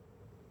epic.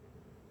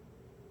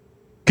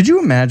 Could you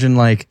imagine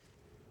like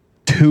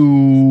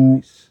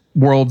 2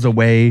 worlds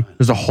away,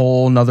 there's a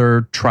whole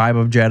nother tribe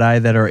of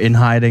Jedi that are in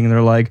hiding and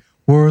they're like,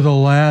 we're the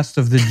last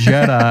of the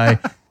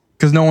Jedi.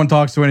 Because no one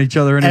talks to each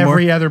other anymore.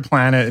 Every other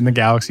planet in the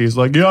galaxy is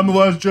like, yeah, I'm the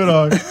last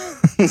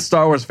Jedi.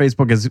 Star Wars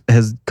Facebook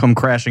has come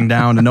crashing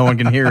down and no one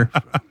can hear.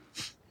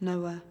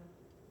 Nowhere.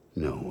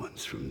 No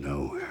one's from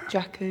nowhere.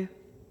 Jakku.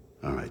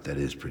 All right, that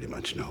is pretty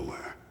much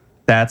nowhere.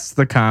 That's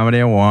the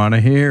comedy I want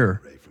to hear.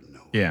 Ray from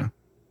nowhere. Yeah.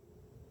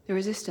 The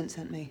Resistance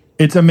sent me.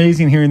 It's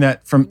amazing hearing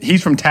that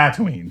he's from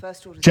Tatooine.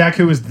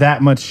 Jakku is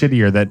that much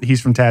shittier that he's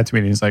from Tatooine.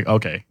 And he's like,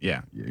 okay,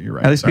 yeah, you're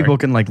right. At least people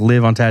can like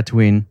live on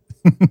Tatooine.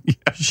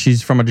 Yeah.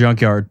 She's from a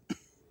junkyard.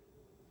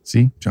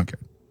 See?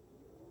 Junkyard.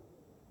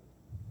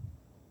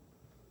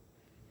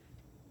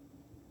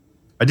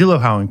 I do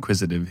love how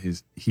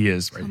inquisitive he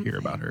is right here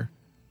about her.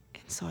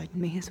 Inside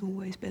me has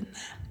always been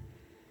there.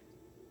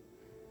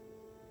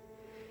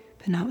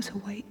 But now it's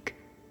awake.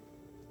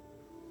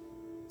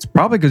 It's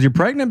probably because you're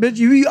pregnant, bitch.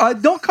 You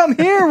don't come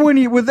here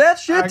with that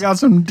shit. I got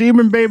some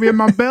demon baby in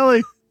my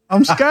belly.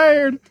 I'm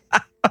scared.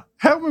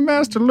 Help me,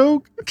 Master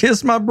Luke.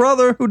 Kiss my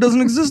brother who doesn't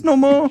exist no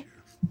more.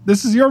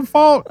 This is your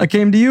fault. I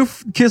came to you,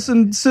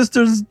 kissing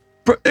sisters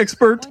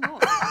expert. Why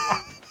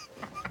not?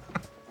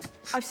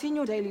 I've seen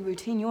your daily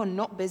routine. You're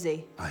not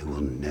busy. I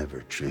will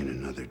never train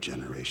another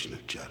generation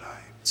of Jedi.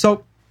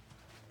 So,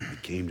 I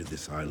came to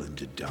this island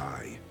to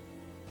die.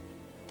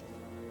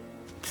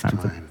 It's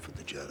time for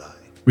the Jedi.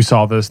 We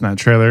saw this in that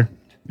trailer.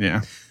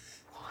 Yeah.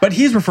 but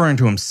he's referring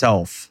to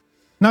himself.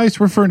 No, he's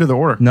referring to the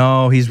Order.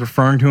 No, he's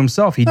referring to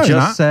himself. He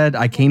just said,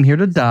 I came here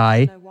to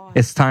die.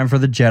 It's time for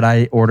the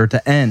Jedi Order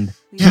to end.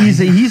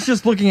 He's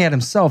just looking at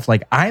himself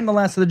like, I'm the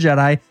last of the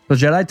Jedi. The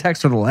Jedi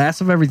texts are the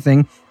last of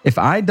everything. If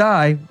I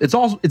die,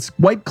 it's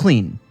wiped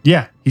clean.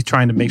 Yeah, he's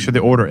trying to make sure the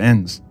Order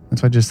ends.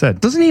 That's what I just said.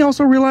 Doesn't he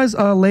also realize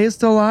Leia's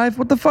still alive?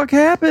 What the fuck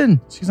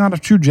happened? She's not a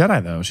true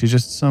Jedi, though. She's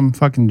just some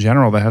fucking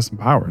general that has some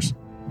powers.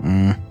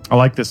 I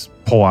like this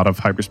pull out of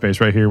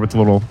hyperspace right here with the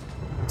little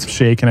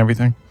shake and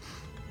everything.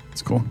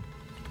 It's cool.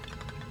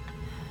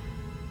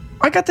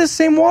 I got this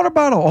same water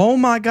bottle. Oh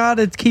my God,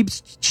 it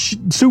keeps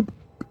soup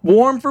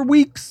warm for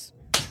weeks.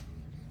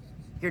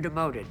 You're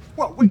demoted.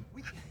 Well, wait.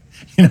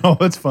 You know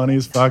what's funny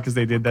as fuck is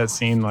they did that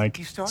scene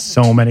like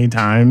so many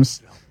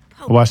times.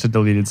 I watched the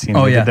deleted scene.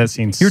 Oh, They yeah. did that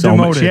scene You're so much.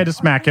 demoted. She had to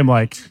smack him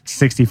like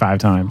 65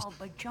 times.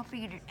 By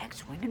jumping in an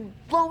X-wing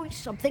and blowing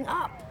something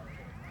up.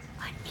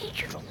 I need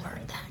you to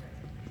learn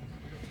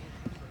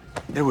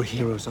that. There were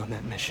heroes on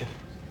that mission.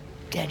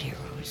 Dead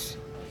heroes.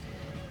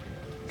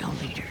 No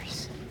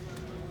leaders.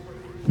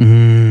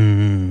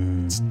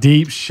 It's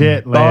deep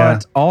shit, Leia.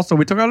 But also,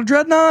 we took out a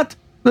dreadnought,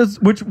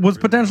 which was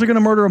potentially going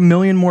to murder 1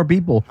 million more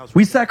people.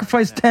 We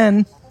sacrificed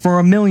 10 for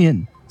 1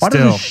 million. Why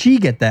Still. doesn't she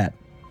get that?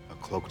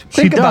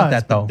 She Think about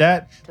does,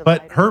 that, though.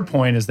 But her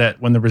point is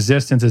that when the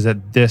resistance is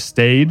at this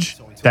stage,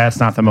 that's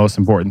not the most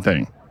important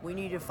thing. We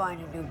need to find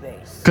a new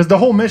base. Because the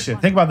whole mission,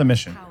 think about the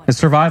mission. It's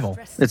survival.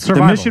 It's The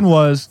survival. mission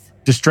was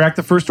distract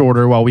the First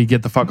Order while we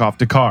get the fuck off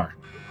Dakar.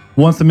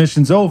 Once the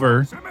mission's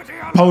over,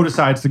 Poe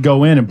decides to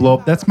go in and blow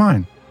up. That's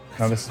mine.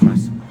 No, this is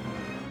mine.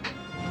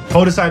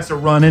 Poe decides to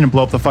run in and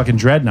blow up the fucking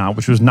dreadnought,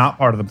 which was not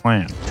part of the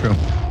plan. True.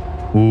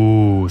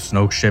 Ooh,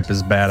 Snoke ship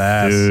is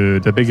badass.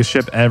 Dude, the biggest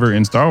ship ever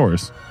in Star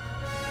Wars.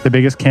 The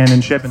biggest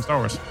canon ship in Star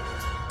Wars.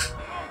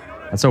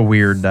 That's a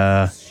weird.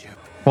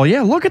 Well,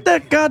 yeah, look at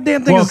that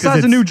goddamn thing. Well, It's the 'cause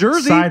size of it's New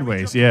Jersey.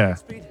 Sideways, yeah.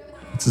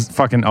 It's just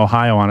fucking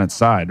Ohio on its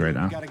side right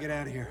now. Gotta get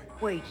out of here.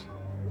 Wait.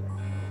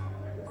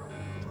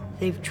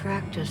 They've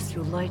tracked us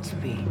through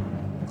Lightspeed.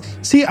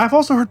 See, I've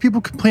also heard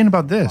people complain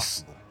about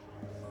this.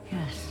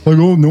 Yes. Like,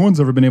 oh, no one's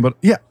ever been able to.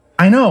 Yeah,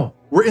 I know.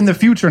 We're in the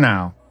future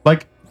now.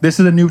 Like, this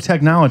is a new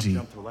technology.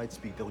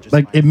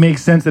 Like, it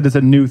makes sense that it's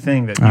a new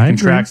thing that you I can agree.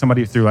 track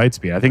somebody through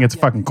Lightspeed. I think it's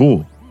fucking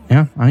cool.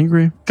 Yeah, I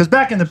agree. Because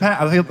back in the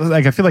past,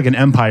 I feel like an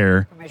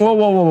Empire.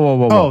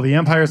 Whoa. Oh, the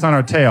Empire's on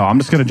our tail. I'm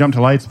just going to jump to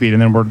Lightspeed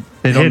and then we're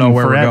They don't hidden know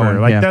where we're forever.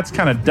 going, Like, yeah. that's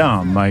kind of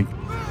dumb. Like,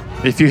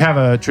 if you have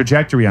a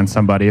trajectory on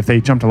somebody, if they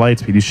jump to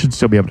Lightspeed, you should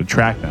still be able to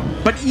track them.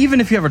 But even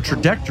if you have a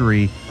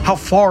trajectory, how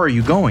far are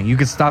you going? You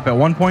could stop at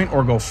one point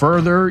or go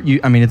further.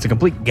 I mean, it's a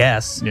complete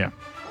guess. Yeah.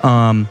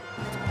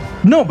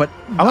 No, but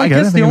I like I it.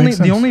 I guess think it makes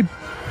sense.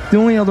 the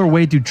only other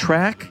way to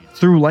track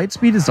through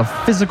Lightspeed is a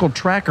physical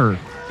tracker.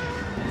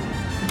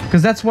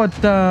 Because that's what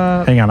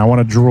Hang on, I want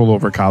to drool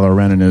over Kylo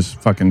Ren and his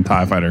fucking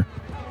TIE fighter.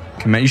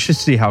 You should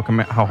see how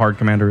hard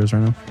Commander is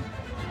right now.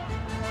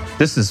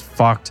 This is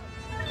fucked.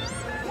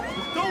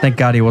 Thank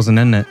God he wasn't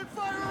in it.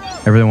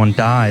 Everyone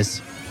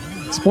dies.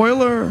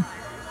 Spoiler.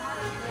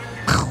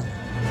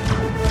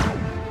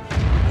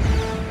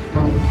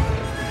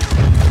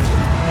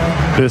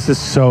 This is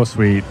so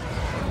sweet.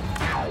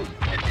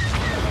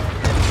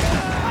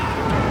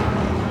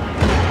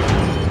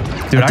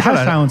 Dude, The I TIE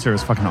gotta, silencer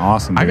is fucking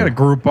awesome. I dude. gotta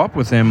group up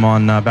with him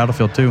on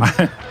Battlefield 2.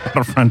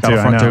 Battlefront 2. I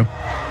Battlefront know.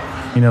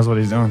 2. He knows what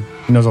he's doing.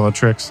 He knows all the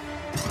tricks.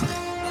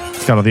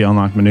 He's got all the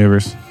unlocked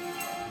maneuvers.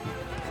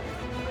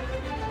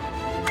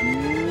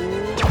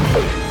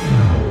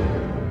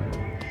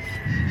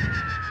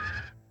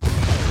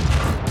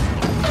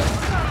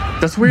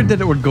 That's weird that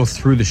it would go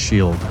through the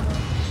shield.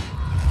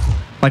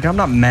 Like, I'm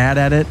not mad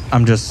at it.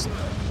 I'm just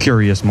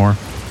curious more.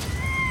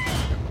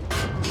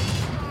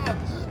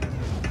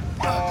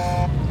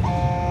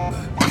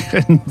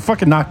 And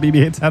fucking knock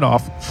BB-8's head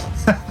off.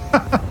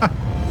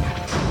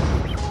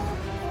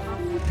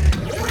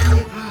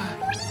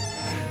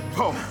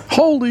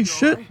 Holy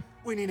shit.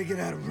 We need to get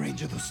out of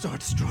range of those Star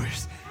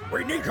Destroyers.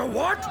 We need to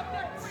what?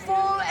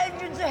 Full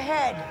engines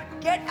ahead.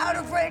 Get out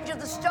of range of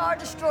the Star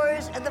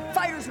Destroyers and the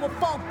fighters will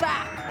fall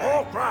back.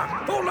 All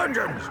craft, full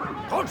engines.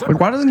 Like,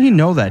 why doesn't he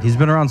know that? He's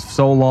been around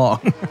so long.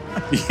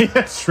 Yeah,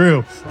 it's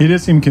true. He did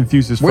seem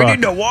confused as fuck.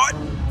 what?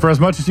 For as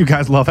much as you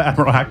guys love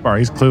Admiral Akbar,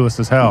 he's clueless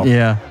as hell.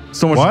 Yeah.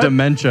 So much What?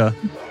 dementia.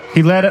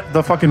 He led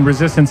the fucking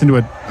resistance into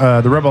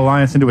the Rebel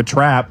Alliance into a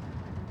trap.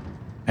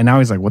 And now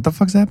he's like, what the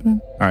fuck's happening?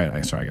 All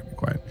right, sorry, I gotta be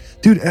quiet.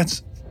 Dude,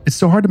 it's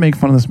so hard to make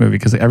fun of this movie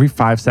because every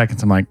 5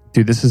 seconds I'm like,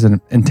 dude, this is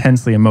an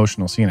intensely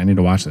emotional scene. I need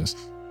to watch this.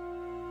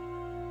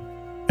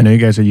 I know you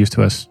guys are used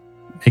to us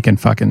making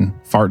fucking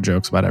fart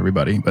jokes about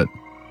everybody, but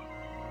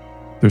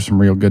there's some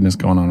real goodness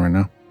going on right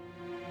now.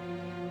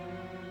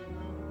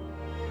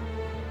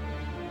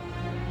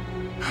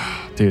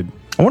 Dude.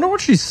 I wonder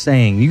what she's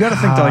saying. You got to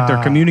think that like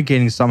they're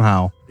communicating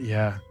somehow.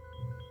 Yeah.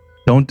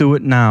 Don't do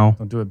it now.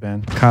 Don't do it,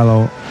 Ben.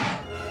 Kylo,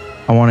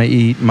 I want to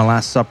eat my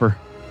last supper.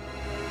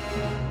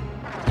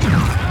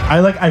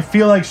 I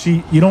feel like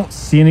you don't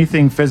see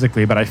anything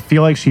physically, but I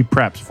feel like she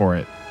preps for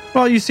it.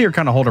 Well, you see her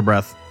kind of hold her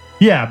breath.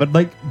 Yeah,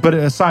 but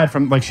aside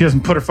from like she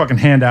doesn't put her fucking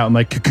hand out and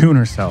like cocoon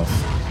herself.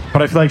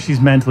 But I feel like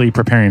she's mentally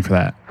preparing for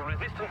that. The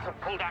resistance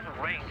have pulled out of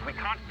range. We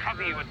can't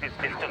cover you at this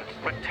distance.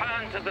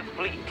 Return to the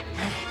fleet.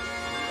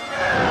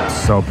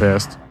 So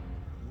pissed.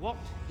 What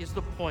is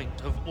the point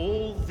of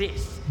all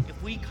this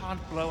if we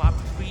can't blow up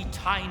 3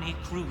 tiny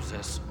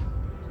cruisers?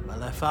 Well,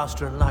 they're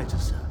faster and lighter,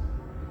 sir.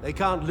 They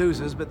can't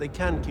lose us, but they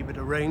can keep at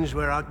a range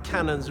where our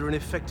cannons are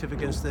ineffective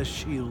against their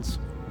shields.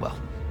 Well,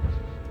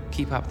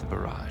 keep up the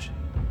barrage.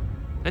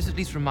 Let's at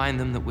least remind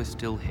them that we're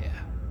still here.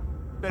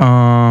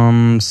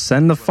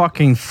 Send the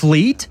fucking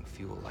fleet?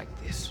 Fuel like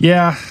this.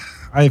 Yeah,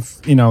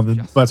 that's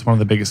one of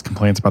the biggest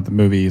complaints about the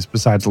movies.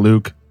 Besides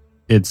Luke,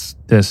 this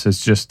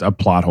is just a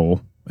plot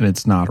hole. and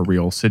it's not a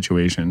real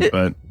situation.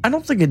 But I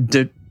don't think it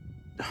did.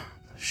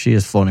 She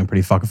is floating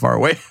pretty fucking far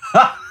away.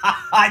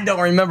 I don't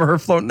remember her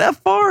floating that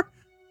far.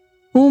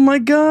 Oh my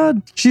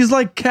God. She's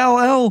like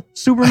Kal-El,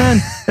 Superman,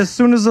 as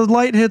soon as the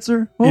light hits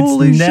her.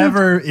 Holy shit.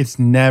 It's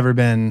never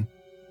been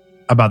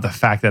about the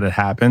fact that it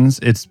happens.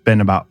 It's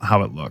been about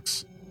how it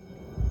looks.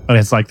 But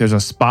it's like there's a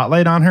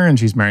spotlight on her and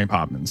she's Mary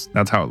Poppins.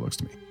 That's how it looks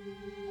to me.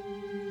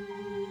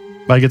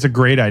 Like, it's a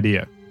great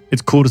idea.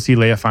 It's cool to see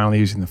Leia finally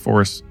using the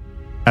Force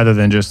other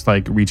than just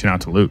like reaching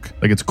out to Luke.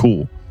 Like, it's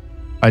cool.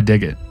 I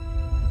dig it.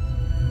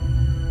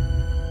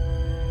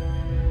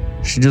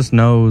 She just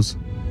knows.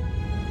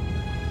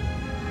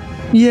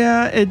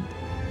 Yeah,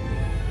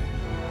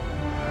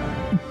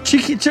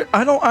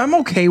 I'm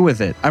okay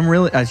with it. I'm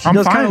really. She I'm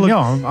does fine. kind of look. No,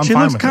 I'm she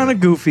fine looks with kind of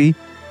goofy.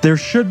 There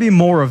should be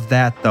more of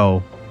that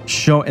though.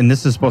 And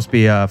this is supposed to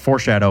be a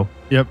foreshadow.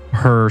 Yep.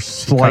 Her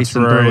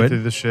slicing right through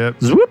through the ship.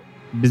 Zoop.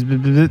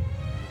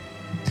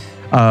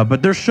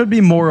 But there should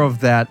be more of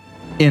that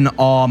in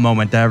awe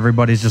moment that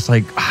everybody's just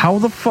like, how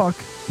the fuck?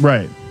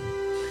 Right.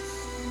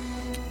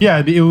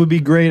 Yeah, it would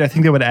be great. I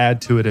think they would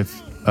add to it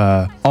if.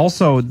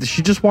 Also,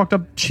 she just walked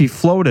up. She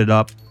floated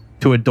up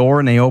to a door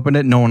and they opened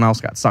it. No one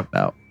else got sucked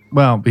out.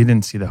 Well, we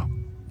didn't see though.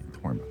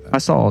 Don't worry about that. I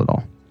saw it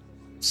all.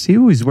 See,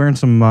 he's wearing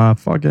some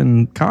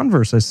fucking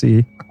Converse. I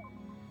see.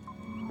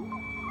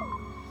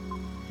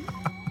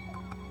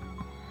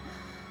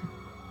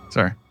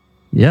 Sorry.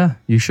 Yeah,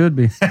 you should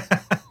be.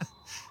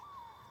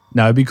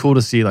 No, it'd be cool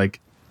to see like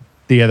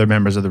the other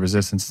members of the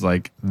Resistance.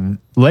 Like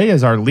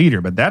Leia's our leader,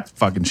 but that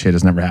fucking shit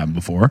has never happened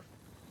before.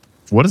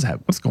 What is that?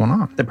 What's going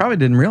on? They probably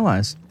didn't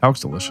realize. That looks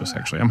delicious,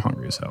 actually. I'm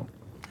hungry as hell.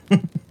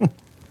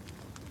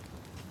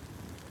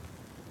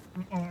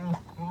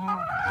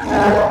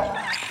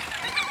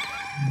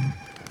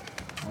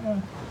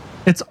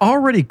 It's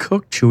already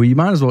cooked, Chewie. You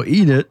might as well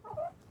eat it.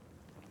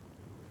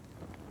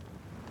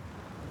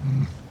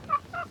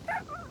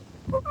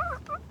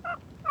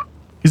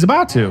 He's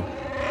about to.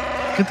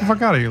 Get the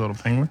fuck out of here, little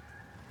penguin.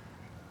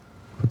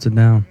 Puts it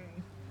down.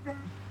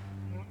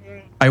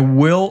 I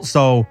will.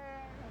 So,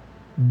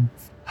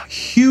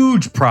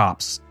 huge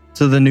props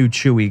to the new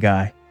Chewie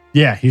guy.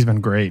 Yeah, he's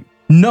been great.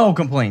 No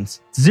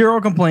complaints.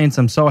 Zero complaints.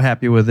 I'm so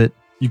happy with it.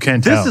 You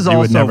can't tell. This is You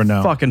would also never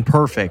know. fucking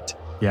perfect.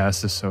 Yeah,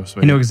 this is so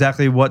sweet. You know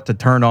exactly what to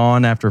turn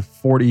on after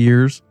 40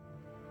 years.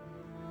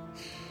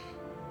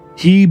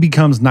 He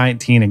becomes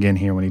 19 again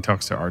here when he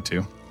talks to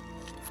R2.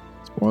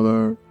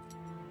 Spoiler.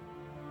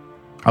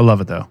 I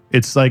love it though.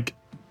 It's like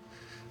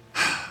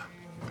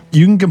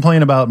you can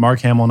complain about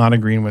Mark Hamill not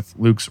agreeing with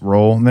Luke's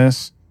role in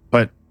this,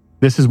 but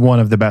this is one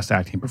of the best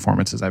acting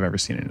performances I've ever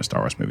seen in a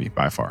Star Wars movie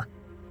by far.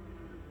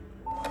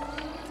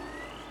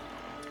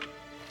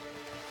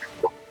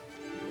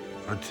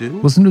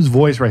 R2? Listen to his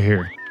voice right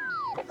here.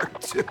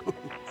 R2.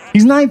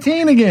 He's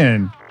 19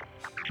 again.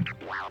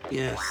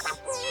 Yes.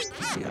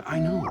 Yeah, I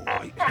know.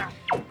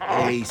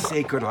 Hey,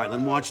 Sacred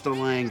Island, watch the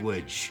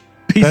language.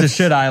 Piece of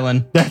shit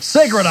island. That's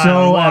Sacred so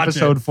Island. Watch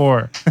episode it.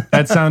 4.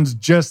 That sounds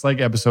just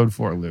like episode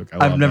 4, Luke.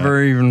 I've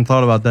never even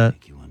thought about that.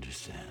 You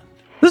understand?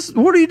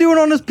 What are you doing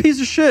on this piece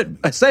of shit?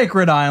 A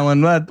Sacred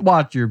Island.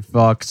 Watch your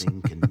fucks.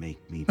 Thing can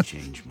make me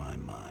change my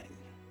mind.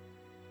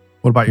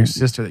 What about your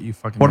sister that you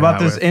fucking What made about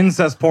out this with?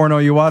 incest porno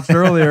you watched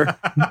earlier?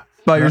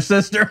 About your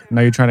sister?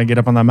 Now you're trying to get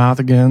up on that mouth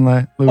again,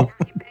 like Luke.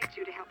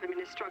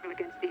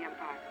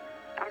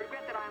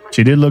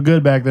 She did look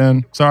good back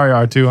then. Sorry,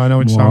 R2. I know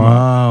what you're talking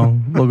about. Wow.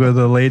 Look at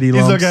the lady He's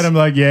lumps. looking at him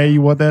like, yeah,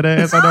 you want that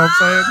ass? I know what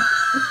I'm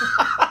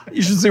saying.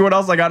 You should see what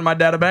else I got in my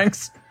data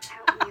banks.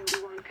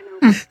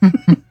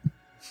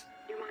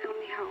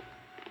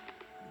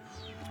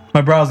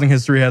 My browsing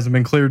history hasn't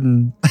been cleared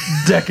in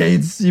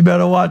decades. You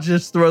better watch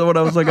this. Throw what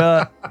else I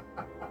got.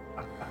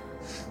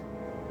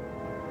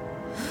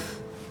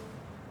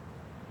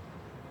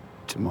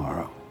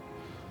 Tomorrow,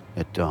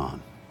 at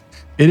dawn.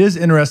 It is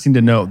interesting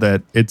to note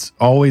that it's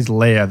always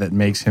Leia that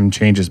makes him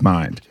change his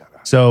mind.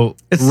 So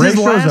It's Ray his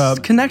shows last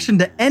up. connection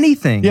to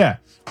anything. Yeah.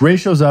 Ray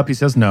shows up. He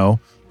says no.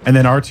 And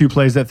then R2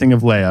 plays that thing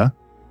of Leia.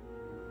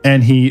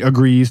 And he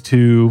agrees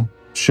to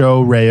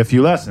show Ray a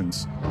few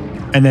lessons.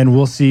 And then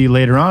we'll see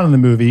later on in the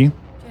movie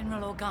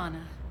General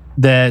Organa,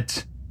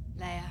 that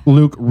Leia.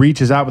 Luke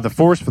reaches out with the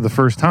Force for the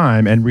first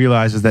time and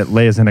realizes that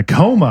Leia's in a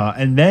coma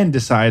and then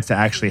decides to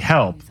actually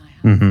help.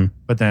 Mm-hmm.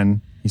 But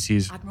then he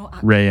sees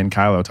Ray and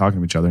Kylo talking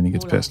to each other and he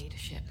gets pissed.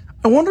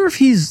 I wonder if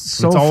he's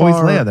so It's always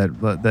far.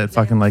 Leia that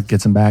fucking like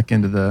gets him back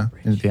into the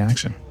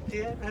action.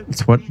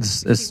 It's what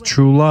it's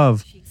true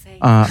love.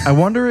 I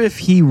wonder if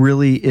he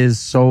really is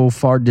so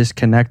far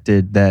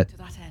disconnected that,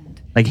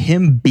 like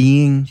him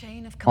being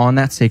on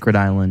that sacred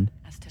island,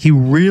 he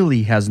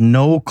really has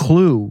no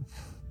clue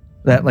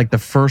that like the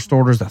First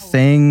Order's a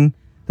thing,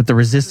 that the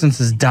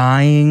Resistance is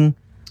dying.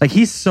 Like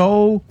he's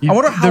so. I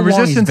wonder how the long he's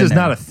Resistance been is there.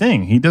 not a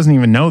thing. He doesn't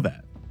even know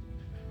that.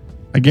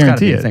 I It's gotta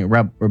guarantee be a it. thing.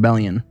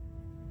 Rebellion.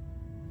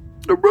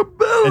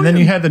 And then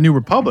you had the New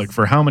Republic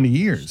for how many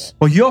years?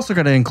 Well, you also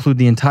got to include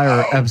the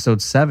entire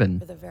episode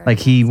 7. Like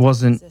he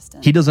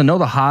doesn't know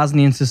the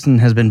Hosnian system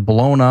has been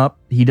blown up.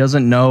 He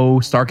doesn't know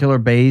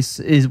Starkiller Base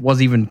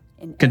was even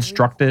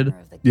constructed.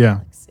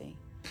 Yeah.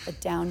 A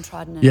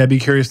downtrodden. Yeah, I'd be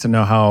curious to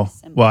know how.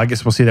 Well, I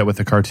guess we'll see that with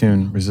the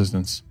cartoon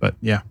Resistance, but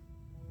yeah.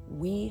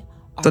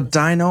 The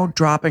dino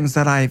droppings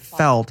that I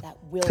felt,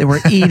 they were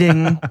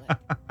eating.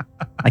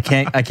 I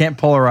can't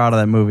pull her out of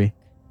that movie.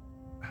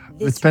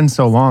 It's been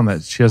so long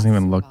that she doesn't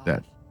even look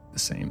that the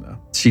same though.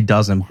 She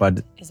doesn't,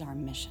 but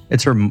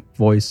it's her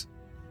voice.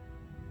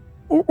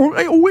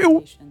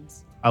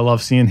 I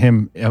love seeing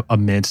him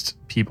amidst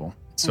people.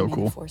 It's so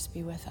cool.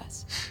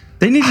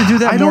 They need to do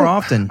that more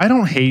often. I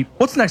don't hate.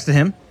 What's next to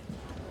him?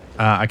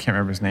 I can't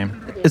remember his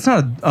name. It's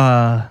not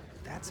a.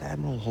 That's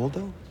Admiral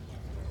Holdo?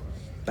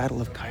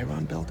 Battle of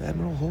Chiron Belt,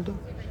 Admiral Holdo?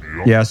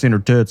 Yeah, I seen her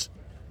tits.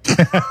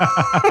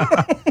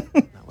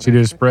 She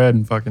did a spread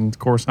and fucking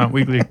Coruscant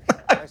Weekly.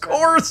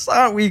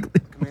 Coruscant Weekly.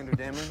 Commander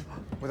Dameron,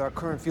 with our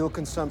current fuel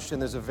consumption,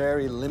 there's a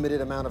very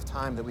limited amount of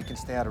time that we can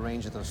stay out of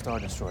range of those Star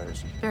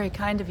Destroyers. Very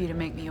kind of you to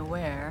make me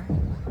aware.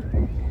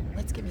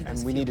 Let's get me those.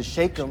 And we need to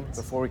shake them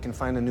before we can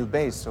find a new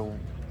base, so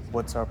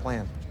what's our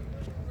plan?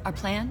 Our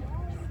plan,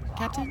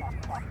 Captain?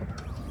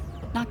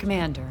 Not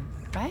Commander,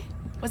 right?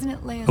 Wasn't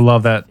it Leia's I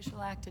love that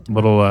official act to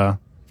little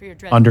for your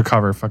dread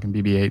undercover fucking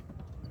BB-8.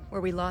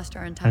 where we lost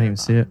our I entire didn't even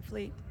see it.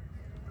 fleet?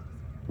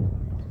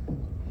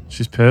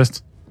 She's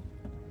pissed.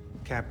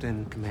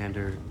 Captain,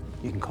 Commander,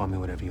 you can call me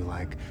whatever you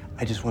like.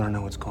 I just want to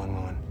know what's going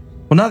on.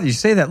 Well, now that you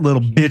say that,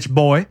 little bitch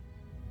boy,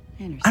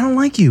 I don't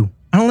like you.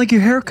 I don't like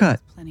your haircut.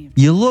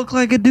 You look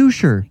like a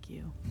doucher.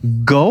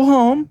 Go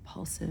home.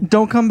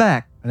 Don't come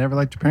back. I never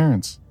liked your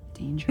parents.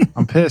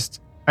 I'm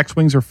pissed.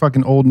 X-Wings are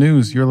fucking old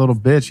news. You're a little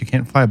bitch. You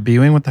can't fly a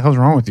B-Wing. What the hell's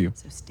wrong with you?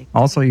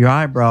 Also, your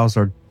eyebrows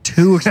are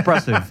too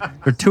expressive.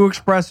 They're too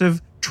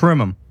expressive. Trim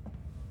them.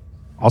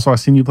 Also, I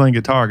seen you playing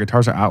guitar.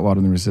 Guitars are outlawed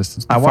in the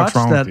Resistance. What I the fuck's watched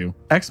wrong that with you?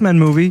 X-Men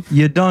movie.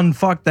 You done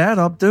fucked that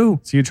up too.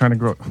 So you're trying to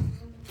grow.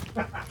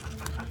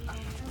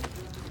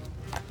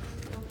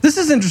 This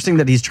is interesting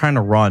that he's trying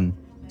to run.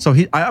 So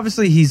he's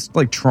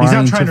like trying. He's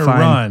not trying to find,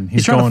 run.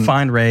 He's trying to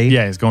find Rey.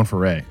 Yeah, he's going for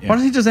Rey. Yeah. Why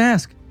doesn't he just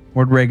ask?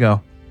 Where'd Rey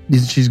go?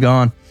 She's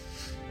gone.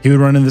 He would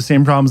run into the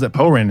same problems that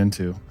Poe ran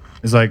into.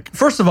 It's like,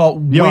 first of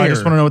all, yo, where? I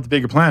just want to know what the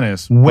bigger plan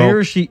is. Where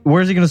is he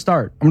going to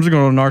start? I'm just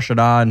going to go to Nar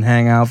Shaddaa and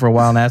hang out for a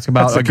while and ask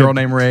about a girl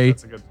named Rey.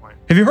 That's a good point.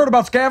 Have you heard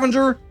about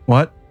Scavenger?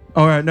 What?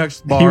 All right,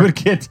 next bar. He would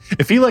get,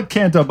 if he like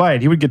Canto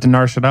Bight, he would get to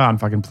Nar Shaddaa and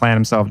fucking plan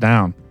himself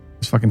down.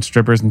 There's fucking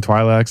strippers and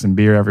Twi'leks and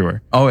beer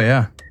everywhere. Oh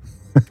yeah,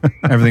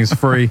 everything's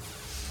free.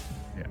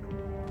 Yeah.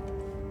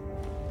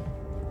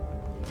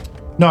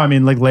 No, I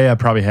mean, like Leia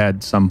probably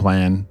had some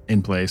plan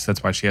in place.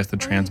 That's why she has the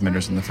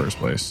transmitters in the first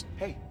place.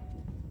 Hey.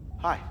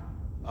 Hi.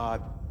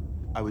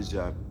 I was,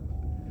 You're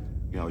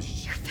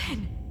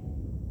Finn.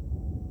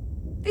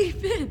 Hey,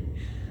 Finn.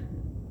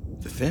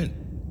 The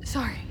Finn?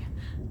 Sorry.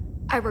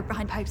 I work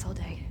behind pipes all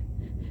day.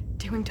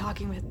 Doing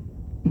talking with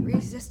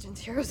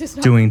Resistance heroes is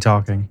not... Doing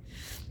talking.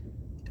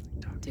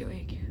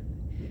 Doing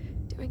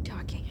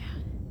talking.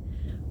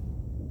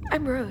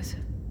 I'm Rose.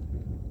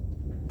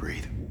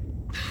 Breathe.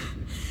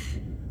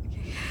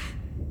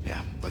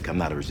 Yeah, like I'm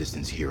not a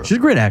Resistance hero. She's a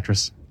great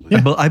actress.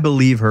 Yeah. I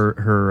believe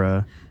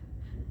her.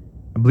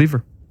 I believe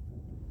her.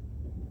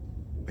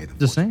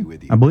 Just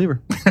saying. I believe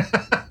her.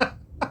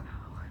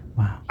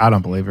 Wow. I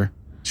don't believe her.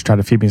 She tried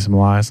to feed me some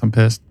lies. I'm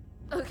pissed.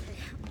 Okay,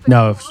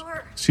 no,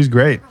 she's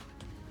great.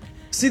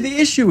 See, the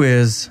issue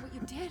is,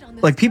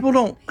 like, people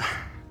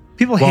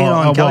hate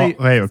on Kelly.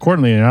 Hey,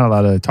 accordingly, you're not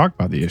allowed to talk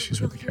about the issues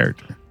with the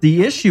character.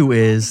 The issue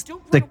is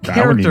the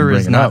character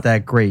is not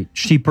that great.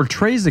 She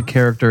portrays the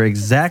character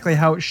exactly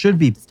how it should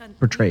be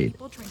portrayed,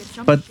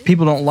 but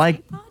people don't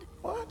like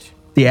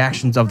the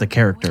actions of the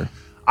character.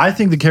 I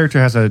think the character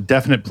has a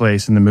definite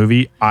place in the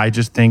movie. I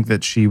just think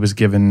that she was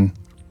given.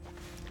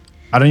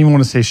 I don't even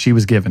want to say she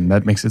was given.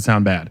 That makes it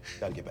sound bad.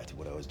 Gotta get back to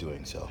what I was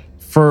doing, so.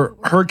 For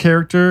her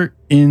character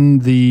in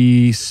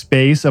the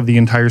space of the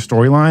entire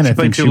storyline, I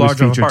think she was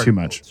featured too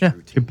much. Yeah,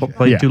 she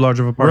played too large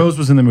of a part. Rose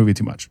was in the movie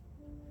too much.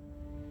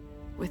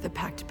 With a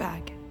packed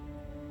bag.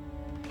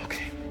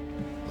 Okay,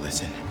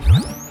 listen.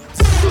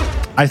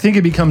 I think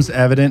it becomes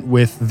evident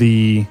with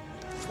the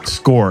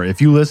score.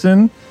 If you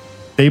listen,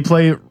 they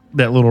play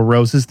that little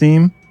Rose's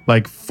theme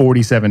like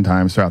 47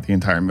 times throughout the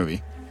entire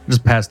movie.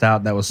 Just passed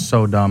out. That was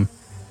so dumb.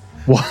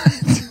 What?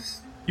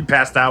 You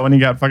passed out when you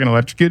got fucking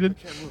electrocuted?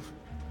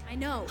 I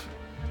know.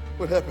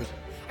 What happened?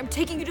 I'm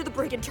taking you to the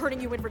brig and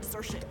turning you in for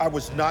desertion. I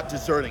was not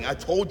deserting. I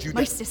told you that.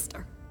 My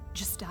sister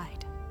just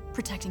died,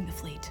 protecting the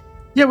fleet.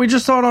 Yeah, we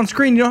just saw it on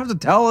screen. You don't have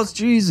to tell us.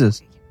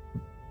 Jesus.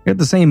 You got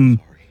the same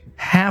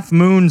half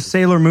moon,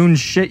 Sailor Moon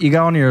shit you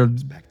got on your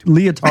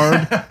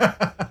leotard.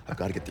 I've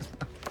got to get this.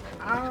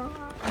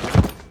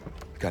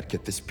 Got to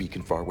get this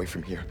beacon far away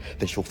from here.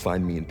 Then she'll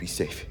find me and be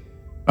safe.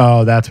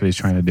 Oh, that's what he's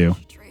trying to do.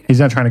 He's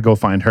not trying to go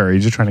find her.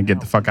 He's just trying to get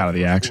the fuck out of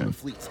the action.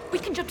 We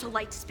can jump to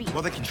light speed.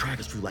 Well, they can track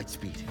us through light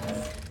speed.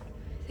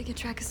 They can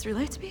track us through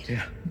light speed?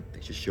 Yeah. They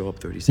just show up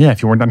 30 seconds. Yeah,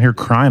 if you weren't down here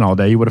crying all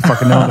day, you would have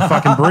fucking known the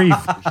fucking brief.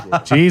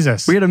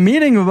 Jesus. We had a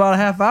meeting about a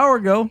half hour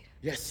ago.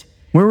 Yes.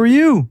 Where were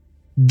you?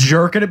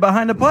 Jerking it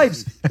behind the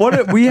pipes.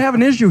 We have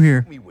an issue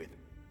here.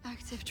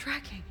 Passive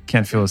tracking.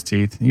 Can't feel his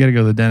teeth. You gotta go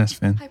to the dentist,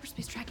 Finn.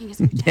 Hyperspace tracking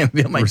isn't Can't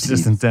feel my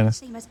Resistant teeth. dentist.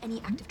 same as any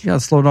active You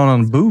gotta slow down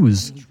on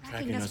booze.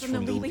 tracking us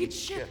from the lead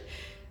ship.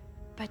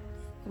 But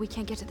we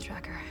can't get to the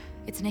tracker.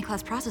 It's an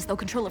A-class process. They'll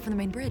control it from the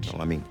main bridge.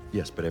 Well, I mean,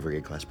 yes, but every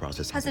A-class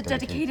process Has a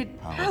dedicated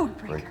power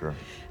breaker.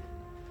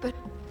 But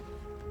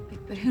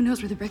who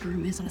knows where the breaker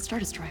room is on a Star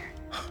Destroyer?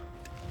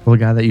 Well, the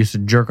guy that used to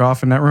jerk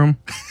off in that room.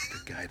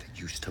 The guy that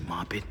used to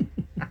mop it.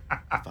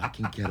 If I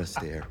can get us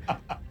there.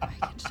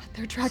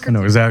 Their tracker. I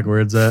know exactly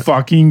where it's at.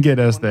 Fucking get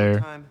us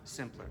there.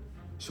 Simpler.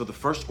 So the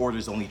first order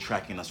is only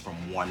tracking us from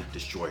one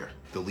destroyer,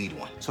 the lead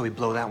one. So we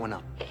blow that one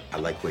up. I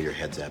like where your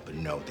head's at, but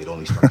no, they'd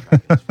only start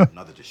tracking us from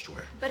another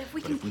destroyer. But if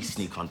we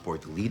sneak on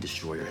board the lead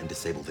destroyer and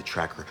disable the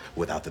tracker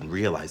without them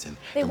realizing,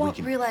 They then won't we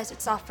can... realize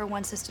it's off for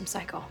one system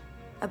cycle.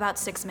 About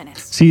 6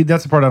 minutes. See,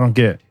 that's the part I don't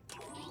get.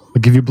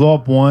 Like, if you blow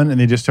up one and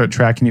they just start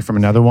tracking you from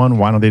another one,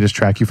 why don't they just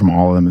track you from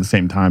all of them at the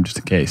same time, just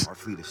in case? Our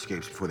fleet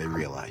escapes before they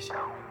realize.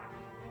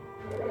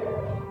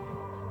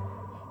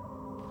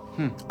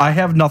 I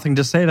have nothing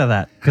to say to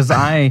that because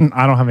I don't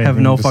have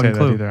anything no to fucking say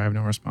clue. that either. I have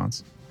no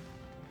response.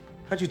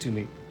 How'd you two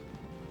meet?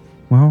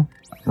 Well,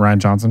 Ryan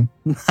Johnson.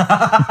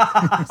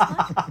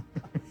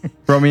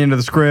 throw me into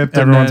the script.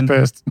 Everyone's and then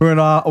pissed.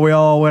 We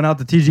all went out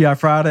to TGI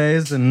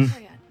Fridays, and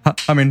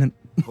I mean,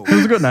 it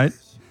was a good night.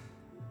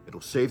 It'll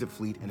save the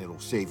fleet and it'll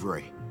save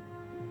Ray.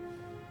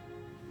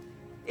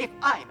 If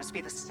I must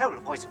be the sole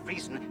voice of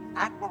reason,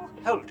 Admiral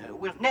Holdo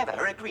will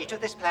never agree to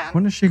this plan.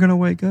 When is she gonna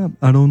wake up?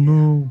 I don't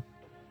know.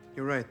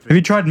 You're right. Have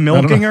you tried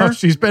milking her?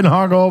 She's been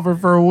hungover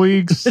for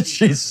weeks.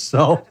 She's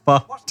so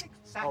fucked.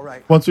 All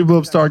right. Once we blew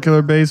up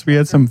Starkiller Base, we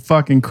had some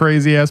fucking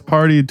crazy ass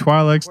party.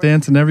 Twi'lek's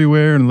dancing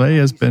everywhere, and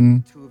Leia's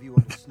been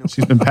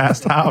she's been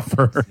passed out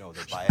for. No,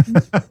 their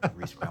biases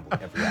re-scrambled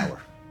every hour.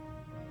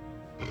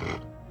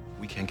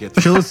 We can't get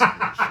the Shields.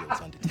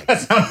 shields undetected.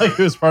 That sounded like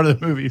it was part of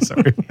the movie.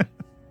 Sorry.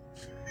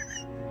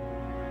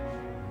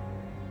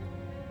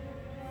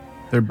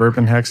 They're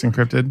burping hex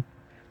encrypted.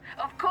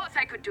 Of course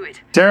I could do it.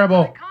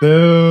 Terrible.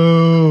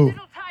 Boo.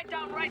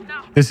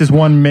 This is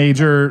one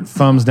major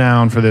thumbs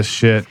down for this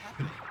shit.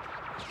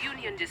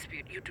 Union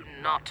dispute. You do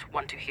not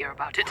want to hear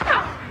about it.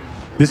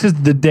 This is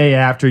the day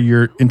after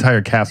your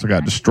entire castle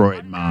got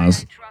destroyed,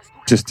 Maz.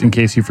 Just in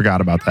case you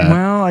forgot about that.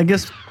 Well, I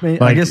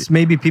guess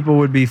maybe people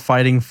would be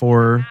fighting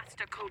for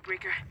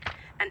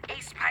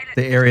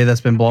the area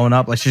that's been blown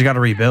up. Like she's got to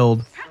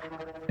rebuild,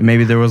 and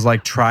maybe there was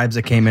like tribes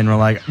that came in and were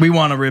like, we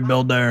want to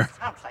rebuild there.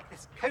 Sounds like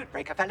this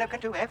codebreaker fellow can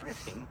do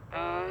everything.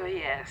 Oh,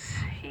 yes,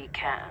 he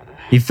can.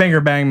 He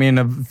finger banged me in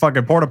a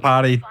fucking porta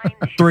potty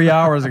 3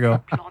 hours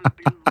ago.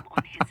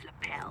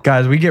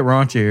 Guys, we get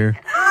raunchy here.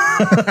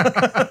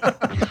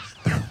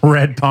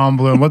 Red palm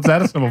bloom. What's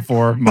that a symbol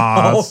for?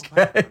 Maz.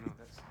 Okay.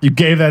 You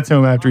gave that to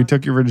him after he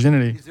took your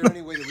virginity. Is there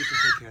any way that we can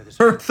take care of this?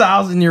 Her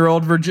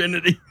 1,000-year-old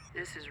virginity.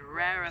 This is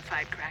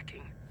rarefied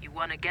cracking. You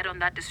want to get on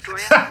that destroyer?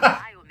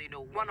 I only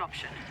know one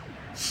option.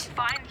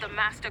 Find the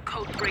master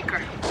code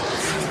breaker.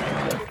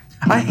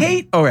 I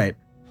hate. All right.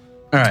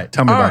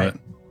 Tell me about it.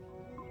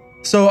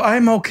 So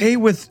I'm okay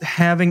with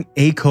having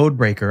a code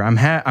breaker.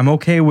 I'm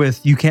okay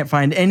with you can't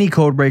find any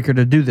code breaker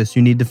to do this.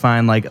 You need to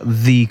find like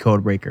the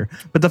code breaker.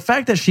 But the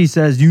fact that she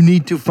says you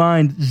need to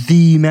find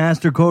the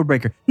master code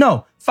breaker.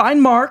 No,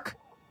 find Mark.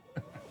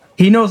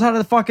 He knows how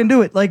to fucking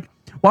do it. Like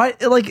why?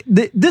 Like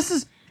this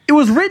is. It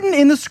was written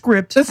in the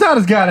script. That's not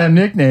his goddamn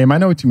nickname. I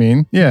know what you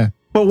mean. Yeah.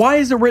 But why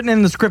is it written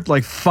in the script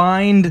like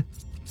find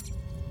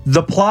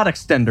the plot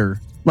extender?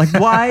 Like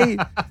why?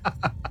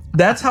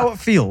 That's how it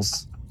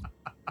feels.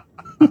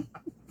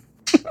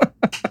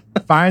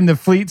 Find the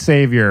fleet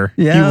savior.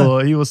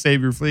 Yeah. He will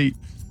save your fleet.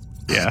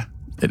 Yeah.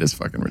 It is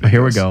fucking ridiculous.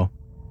 Here we go.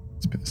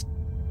 It's pissed.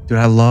 Dude,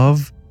 I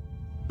love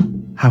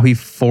how he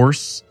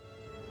moves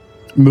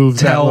that little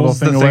tells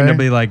thing the away. thing to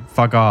be like,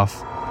 fuck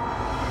off.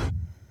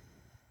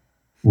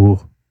 Ooh.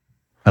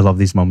 I love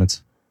these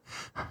moments.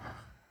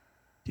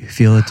 Do you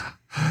feel it?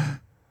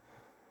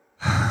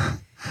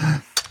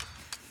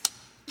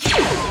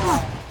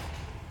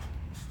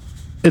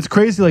 It's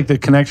crazy. Like the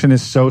connection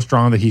is so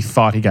strong that he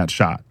thought he got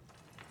shot.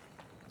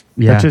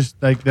 Yeah.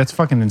 That's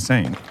fucking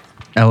insane.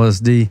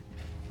 LSD.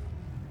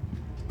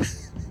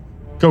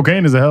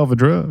 Cocaine is a hell of a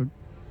drug.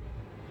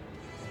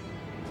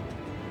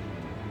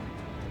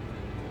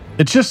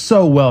 It's just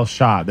so well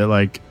shot that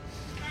like,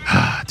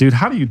 dude,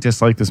 how do you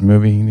dislike this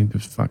movie? You need to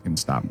fucking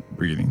stop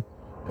breathing.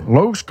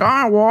 Luke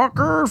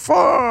Skywalker,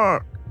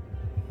 fuck.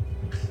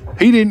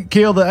 He didn't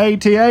kill the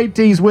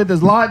AT-ATs with his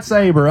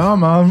lightsaber.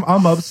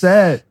 I'm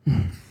upset.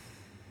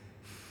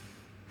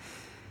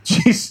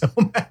 She's so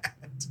mad.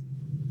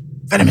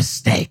 Venomous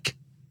snake.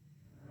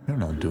 You're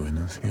not doing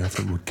this. Yes,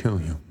 it would kill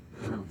you.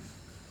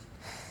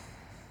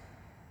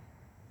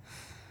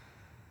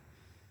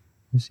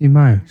 You see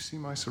mine? You see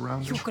my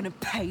surroundings? You're gonna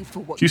pay for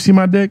what Do you see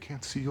my dick?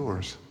 Can't see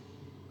yours.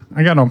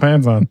 I got no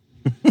pants on.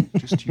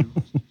 Just you.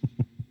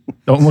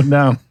 Don't look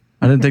down.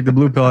 I didn't take the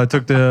blue pill. I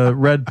took the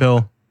red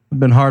pill. I've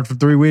been hard for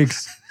 3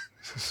 weeks.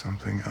 This is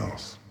something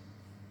else.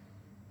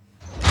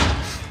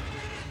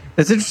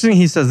 It's interesting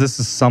he says this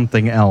is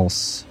something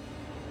else.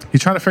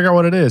 He's trying to figure out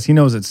what it is. He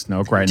knows it's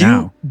Snoke right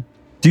now.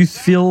 Do you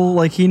feel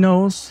like he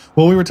knows?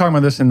 Well, we were talking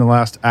about this in the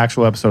last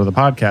actual episode of the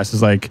podcast.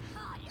 Is like,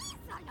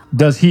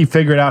 does he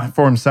figure it out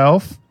for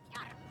himself,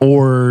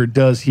 or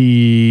is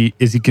he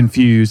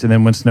confused? And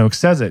then when Snoke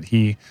says it,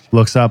 he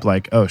looks up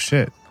like, oh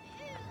shit.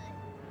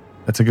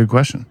 That's a good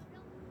question.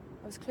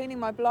 I was cleaning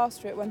my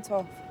blaster, it went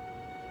off.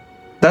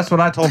 That's what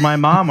I told my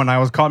mom when I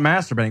was caught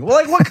masturbating. Well,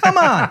 like, what? Come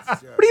on.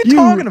 What are you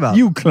talking about?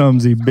 You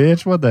clumsy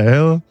bitch. What the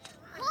hell?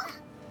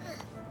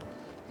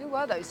 Who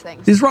were those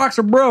things? These rocks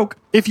are broke.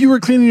 If you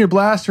were cleaning your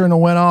blaster and it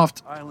went off,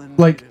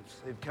 like,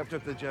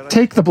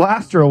 take the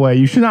blaster away.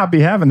 You should not be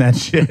having that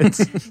shit.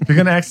 You're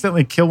going to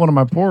accidentally kill one of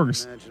my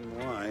porgs.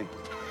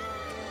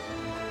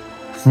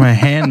 My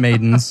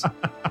handmaidens.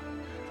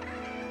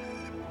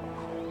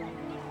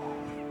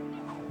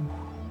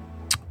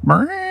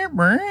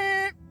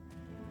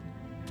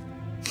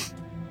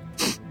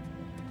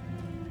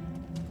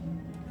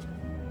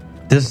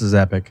 This is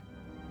epic.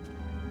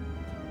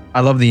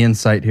 I love the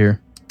insight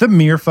here. The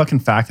mere fucking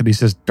fact that he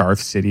says Darth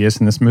Sidious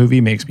in this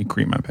movie makes me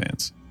cream my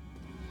pants.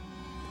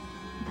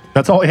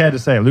 That's all he had to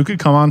say. Luke could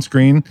come on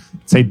screen,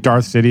 say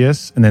Darth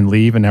Sidious, and then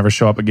leave and never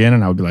show up again,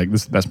 and I would be like,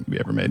 this is the best movie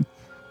ever made.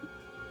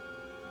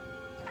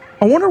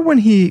 I wonder when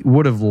he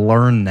would have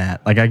learned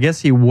that. Like, I guess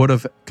he would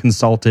have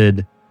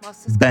consulted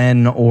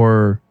Ben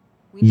or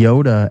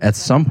Yoda at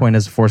some point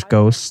as a Force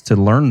Ghost to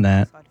learn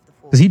that.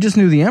 Because he just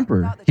knew the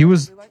Emperor. He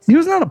was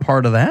not a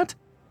part of that.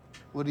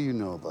 What do you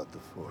know about the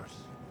Force?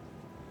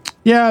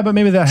 Yeah, but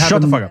maybe that happened.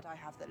 Shut the fuck up. I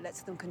have that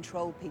lets them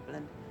control people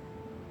and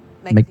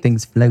Make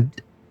things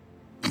float.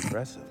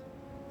 Impressive.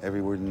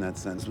 Every word in that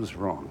sentence was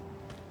wrong.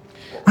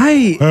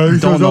 I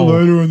don't know.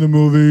 Later in the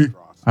movie.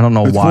 I don't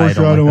know why I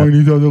don't like that.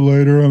 He does it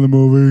later on the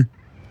movie.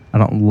 I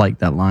don't like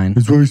that line.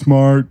 It's really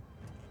smart.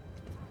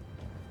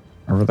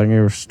 Everything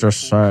you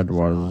just said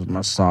was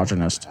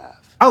misogynist.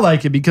 I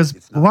like it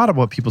because a lot of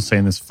what people say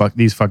in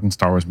these fucking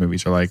Star Wars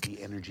movies are like,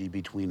 The energy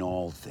between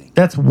all things.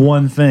 that's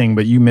one thing,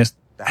 but you missed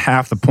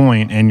half the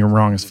point and you're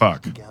wrong as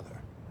fuck.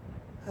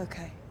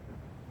 Okay.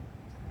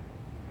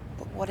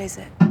 But what is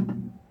it?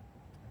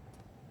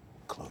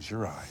 Close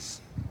your eyes.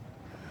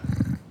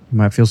 You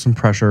might feel some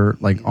pressure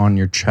like on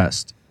your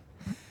chest.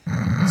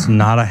 It's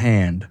not a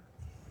hand.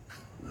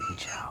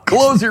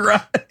 Close your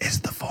eyes. It's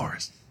the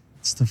Force.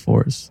 It's the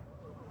Force.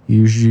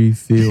 Usually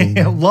feel.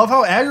 I love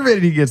how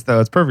aggravated he gets, though.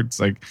 It's perfect. It's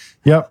like,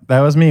 yep, that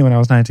was me when I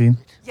was 19.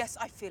 Yes,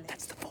 I feel it.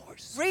 That's the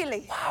Force.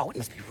 Really? Wow, it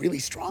must be really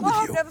strong Oh, with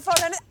I've you. never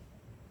felt any...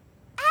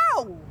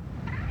 Ow!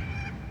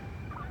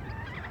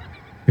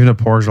 Even the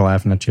porgs are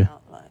laughing at you.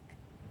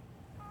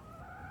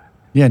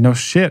 Yeah, no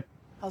shit.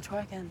 I'll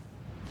try again.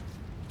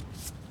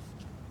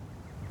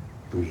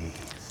 Breathe.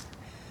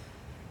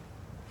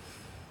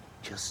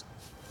 Just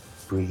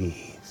breathe.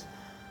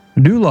 I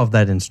do love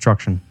that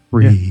instruction.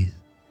 Breathe.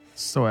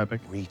 So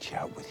epic. Reach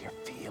out with your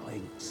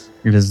feelings.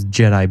 It is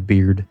Jedi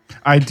beard.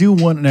 I do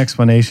want an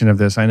explanation of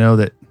this. I know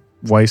that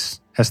Weiss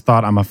has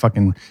thought I'm a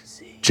fucking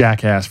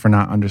jackass for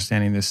not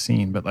understanding this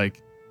scene, but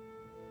like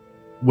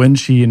when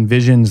she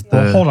envisions the...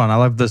 Well, hold on. I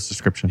love this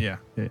description. Yeah.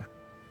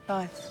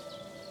 Life.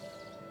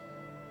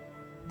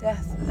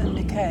 Death and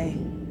decay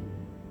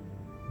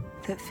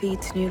that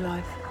feeds new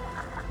life.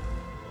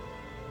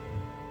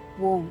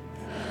 Warmth.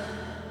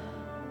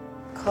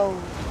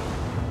 Cold.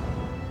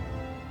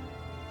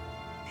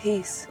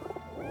 Peace.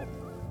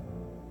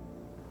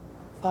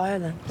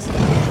 Violence.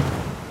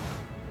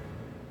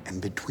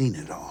 And between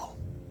it all.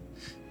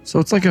 So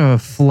it's like a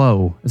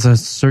flow. It's a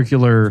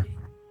circular...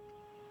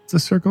 It's a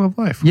circle of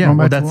life. Yeah, Going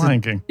well, back to that's the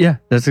Lion King. Yeah,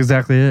 that's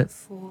exactly it.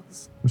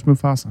 Where's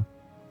Mufasa?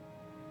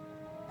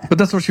 But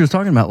that's what she was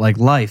talking about. Like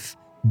life,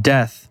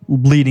 death,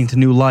 leading to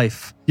new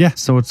life. Yeah.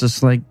 So it's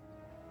just like,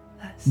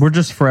 we're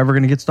just forever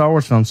going to get Star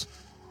Wars films.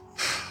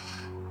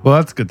 Well,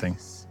 that's a good thing.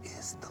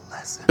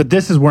 But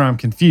this is where I'm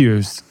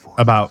confused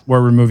about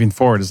where we're moving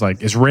forward. Is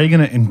like, is Rey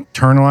going to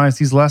internalize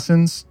these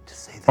lessons?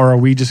 Or are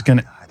we just going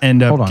to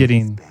end Hold up on.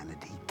 getting...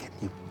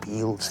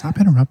 Stop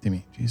interrupting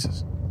me.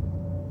 Jesus.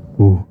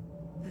 Ooh.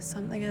 There's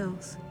something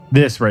else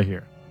This right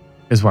here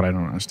is what I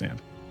don't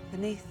understand.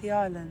 beneath the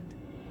island.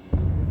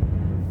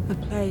 A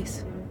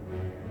place.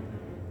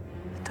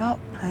 A dark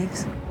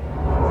place.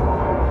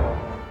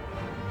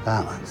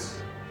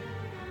 Balance.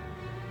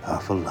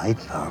 Powerful light,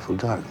 powerful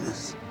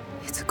darkness.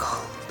 It's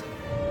cold.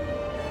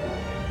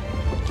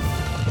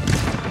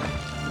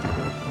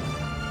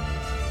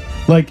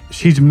 Like,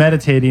 she's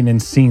meditating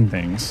and seeing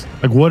things.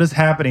 Like, what is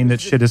happening that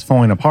shit is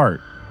falling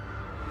apart?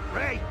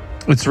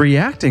 It's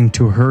reacting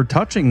to her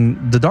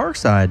touching the dark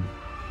side.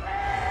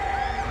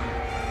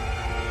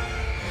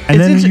 And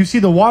then you see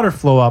the water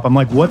flow up. I'm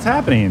like, what's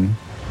happening?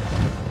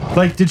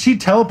 Like, did she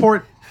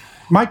teleport?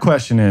 My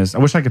question is, I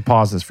wish I could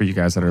pause this for you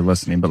guys that are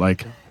listening, but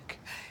like,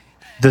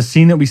 the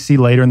scene that we see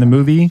later in the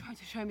movie,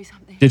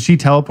 did she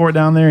teleport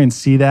down there and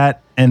see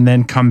that and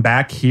then come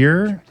back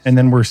here and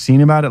then we're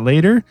seeing about it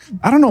later?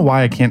 I don't know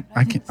why I can't,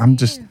 I'm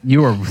just...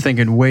 You are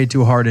thinking way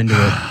too hard into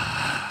it.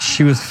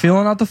 She was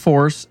feeling out the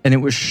Force and it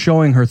was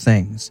showing her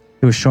things.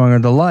 It was showing her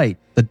the light,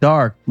 the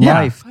dark,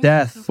 life,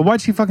 death. But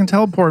why'd she fucking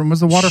teleport and was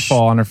the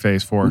waterfall on her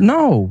face for?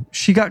 No,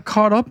 she got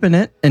caught up in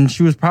it, and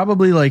she was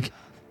probably like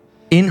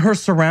in her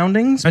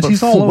surroundings. And but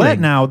she's all floating. wet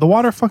now. The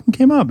water fucking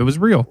came up. It was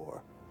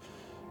real.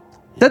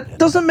 That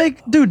doesn't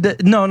make,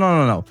 dude.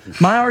 No.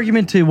 My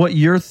argument to what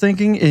you're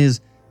thinking is,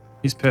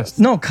 he's pissed.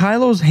 No,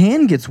 Kylo's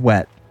hand gets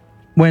wet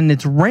when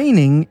it's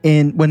raining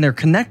and when they're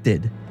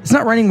connected. It's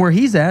not raining where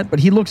he's at, but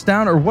he looks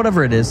down or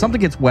whatever it is.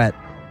 Something gets wet.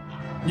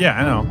 Yeah,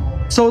 I know.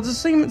 So it's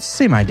the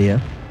same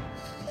idea.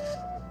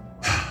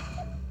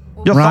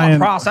 Your Ryan-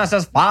 thought process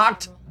is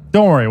fucked.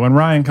 Don't worry. When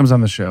Ryan comes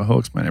on the show, he'll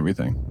explain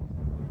everything.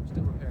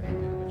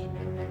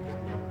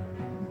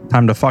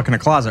 Time to fuck in a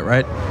closet,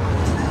 right?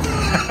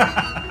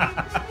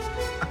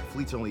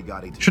 Fleet's only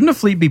got 18. Shouldn't a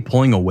fleet be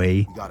pulling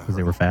away because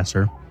they were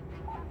faster?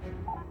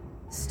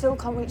 Still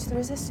can't reach the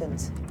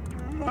resistance.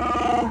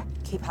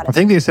 Keep at it. I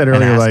think they said And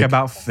earlier, ask like,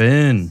 about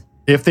Finn.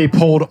 if they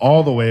pulled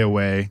all the way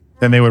away,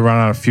 then they would run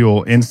out of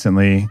fuel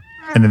instantly,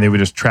 and then they would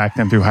just track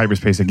them through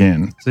hyperspace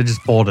again. So they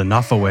just pulled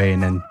enough away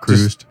and then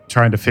cruised. Just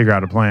trying to figure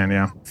out a plan,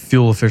 yeah.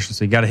 Fuel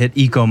efficiency. Got to hit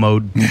eco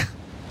mode.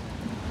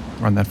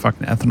 Run that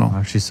fucking ethanol.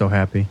 Oh, she's so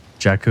happy.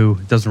 Jakku,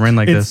 it doesn't rain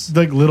like It's this.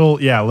 like little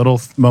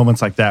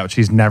moments like that.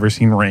 She's never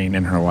seen rain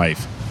in her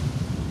life.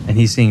 And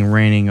he's seeing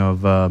raining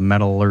of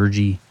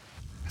metallurgy.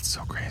 That's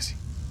so crazy.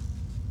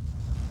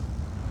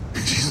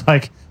 She's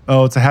like,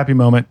 oh, it's a happy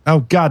moment.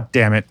 Oh, God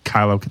damn it,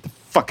 Kylo, get the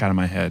fuck out of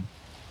my head.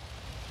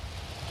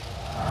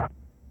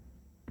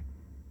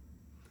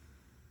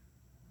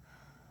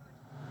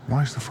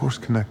 Why is the Force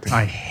connecting?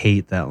 I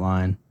hate that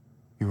line.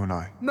 You and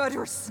I.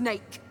 Murderous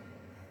snake.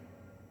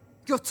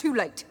 You're too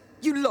late.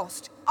 You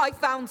lost. I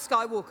found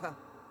Skywalker.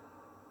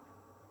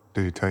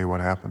 Did he tell you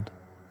what happened?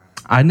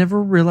 I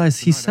never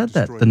realized he said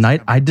that. The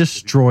night I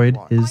destroyed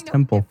his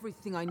temple.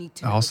 Everything I need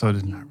to I know. also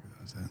did not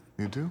realize that.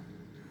 You do?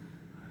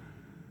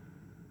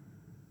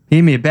 He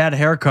gave me a bad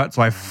haircut,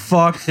 so I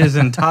fucked his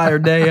entire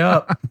day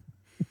up.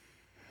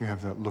 You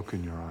have that look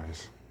in your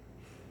eyes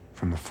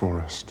from the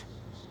forest.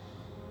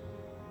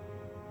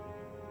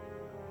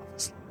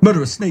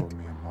 Murderous snake. Called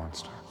me a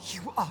monster.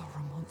 You are a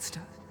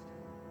monster.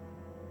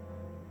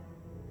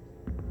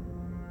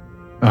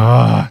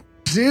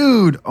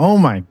 Dude, oh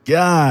my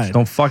God.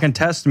 Don't fucking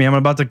test me. I'm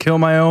about to kill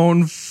my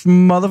own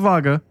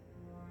motherfucker.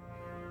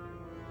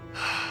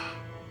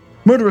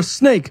 Murderous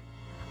snake.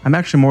 I'm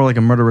actually more like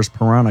a murderous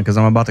piranha because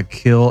I'm about to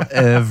kill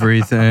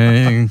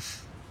everything.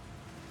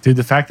 Dude,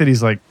 the fact that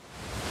he's like,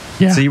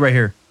 yeah. See right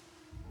here.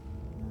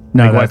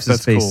 No, Like, wipes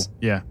that's his cool. face.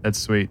 Yeah, that's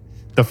sweet.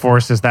 The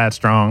Force is that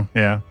strong.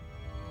 Yeah.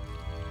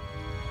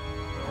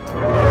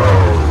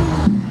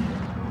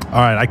 All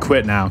right, I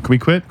quit now. Can we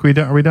quit?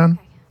 Are we done?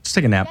 Just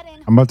take a nap.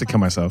 I'm about to kill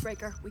myself.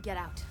 Breaker, we get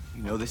out.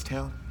 You know this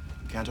town?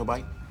 Canto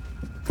Bite?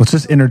 Let's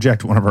just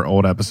interject one of our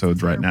old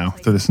episodes right now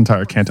through this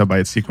entire Canto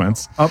Bite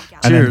sequence. Oh,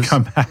 and cheers. then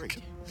come back.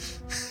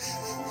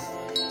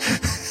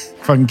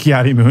 Fucking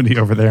Kiadi Mundi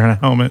over there in a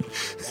helmet.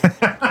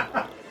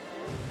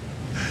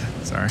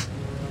 Sorry.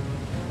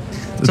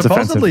 It's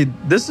Supposedly,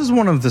 offensive. this is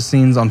one of the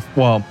scenes on,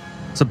 well,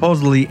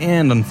 supposedly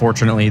and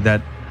unfortunately,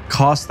 that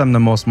cost them the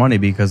most money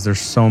because there's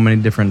so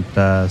many different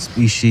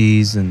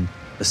species and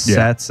the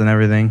sets and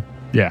everything.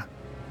 Yeah.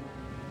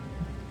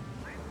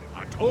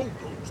 I told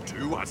those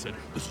two, I said,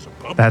 this is a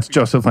public. That's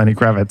Joseph Lenny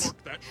Kravitz.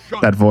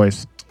 That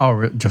voice.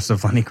 Oh,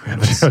 Joseph Lenny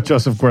Kravitz.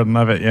 Joseph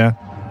Gordon-Levitt, yeah.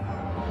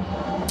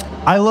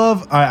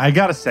 I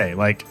gotta say,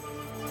 like,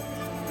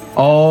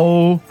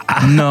 oh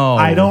no,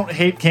 I don't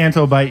hate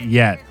Canto Bite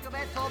yet.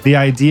 The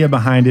idea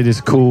behind it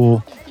is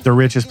cool. The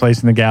richest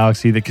place in the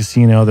galaxy, the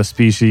casino, the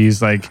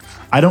species. Like,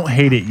 I don't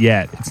hate it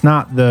yet. It's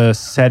not the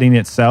setting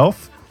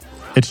itself.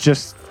 It's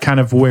just kind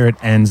of where it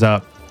ends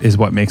up is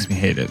what makes me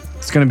hate it.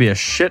 It's gonna be a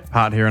shit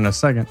pot here in a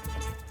second.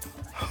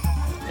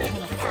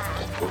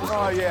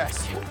 Oh,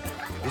 yes.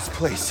 This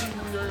place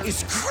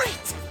is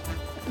great.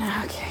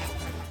 Okay.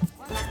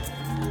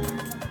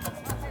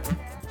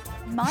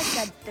 Ma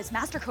said this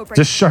master code breaker.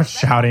 Just start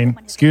shouting.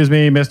 Excuse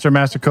me, Mr.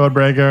 Master Code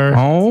Breaker.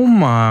 Oh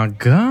my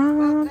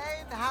god.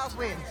 I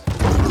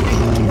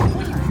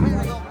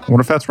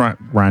wonder if that's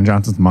Ryan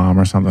Johnson's mom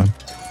or something.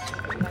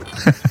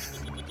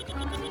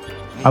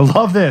 I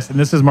love this. And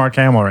this is Mark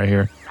Hamill right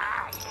here.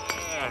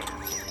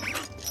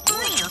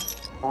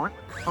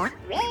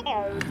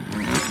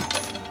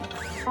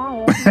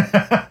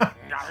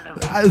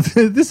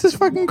 This is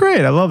fucking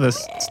great. I love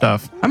this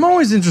stuff. I'm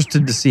always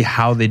interested to see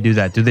how they do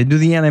that. Do they do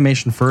the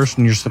animation first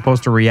and you're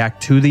supposed to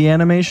react to the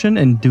animation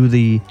and do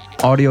the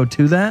audio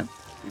to that?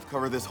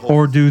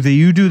 Or do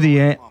you do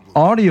the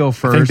audio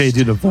first? I think they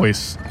do the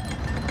voice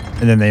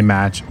and then they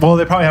match. Well,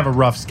 they probably have a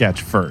rough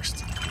sketch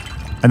first.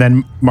 And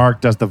then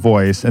Mark does the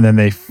voice and then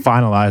they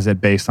finalize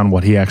it based on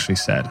what he actually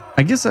said.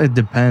 I guess it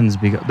depends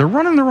because they're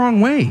running the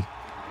wrong way.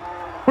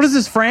 What is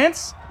this,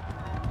 France?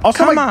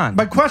 Also, Come on.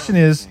 My question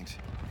is,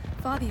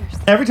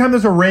 every time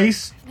there's a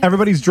race,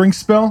 everybody's drinks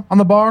spill on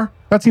the bar?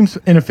 That seems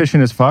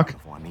inefficient as fuck.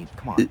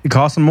 It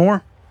costs them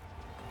more.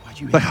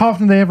 Like, how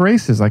often do they have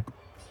races? Like,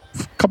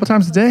 a couple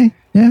times a day?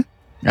 Yeah.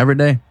 Every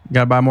day. You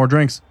gotta buy more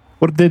drinks.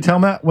 What did they tell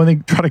them that when they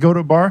try to go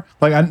to a bar?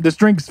 Like, this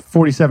drink's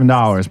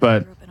 $47,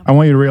 but I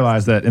want you to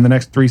realize that in the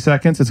next 3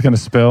 seconds, it's going to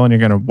spill and you're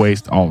going to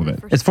waste all of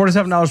it. It's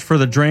 $47 for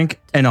the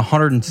drink and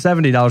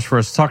 $170 for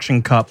a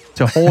suction cup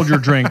to hold your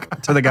drink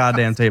to the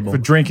goddamn table. For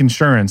drink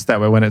insurance, that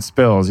way when it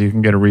spills, you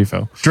can get a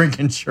refill. Drink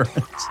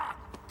insurance.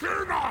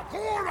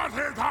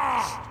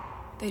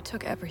 They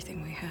took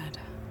everything we had.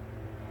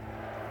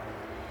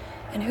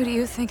 And who do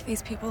you think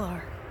these people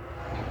are?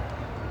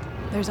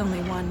 There's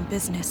only one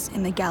business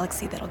in the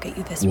galaxy that'll get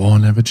you this. War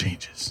never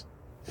changes.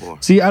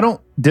 See, I don't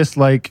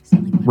dislike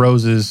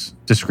Rose's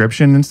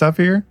description and stuff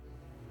here.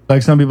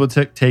 Like, some people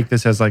take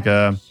this as like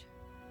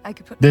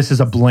this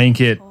is a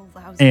blanket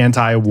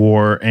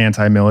anti-war,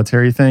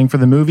 anti-military thing for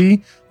the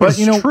movie. But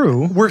you know,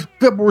 true.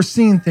 We're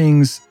seeing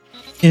things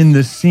in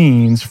the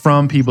scenes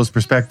from people's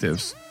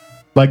perspectives.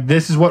 Like,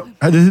 this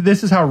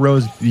is how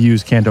Rose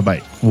views Canto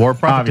Bight. War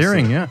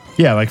profiteering, yeah.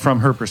 Yeah, like from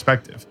her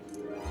perspective.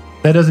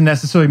 That doesn't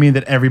necessarily mean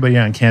that everybody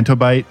on Canto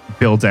Bight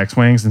builds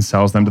X-Wings and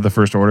sells them to the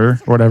First Order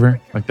or whatever.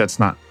 Like, that's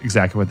not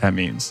exactly what that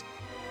means.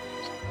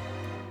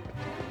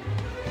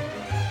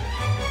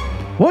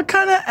 What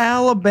kind of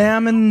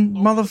Alabaman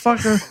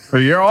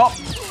motherfucker? You're up.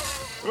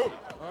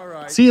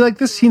 See, like,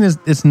 this scene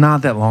it's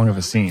not that long of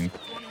a scene.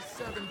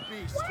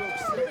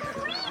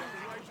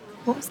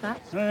 What was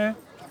that?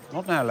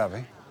 Not now,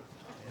 lovey.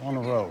 On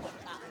the road.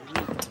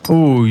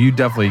 Ooh, you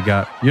definitely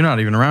got... You're not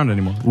even around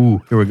anymore.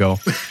 Ooh, here we go.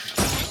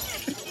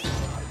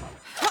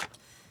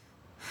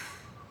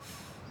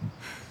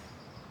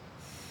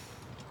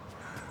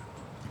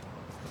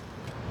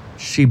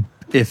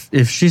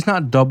 If she's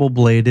not double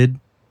bladed,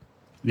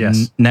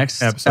 yes,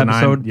 next episode,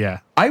 9, yeah,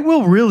 I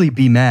will really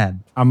be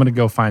mad. I'm gonna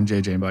go find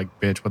JJ and be like,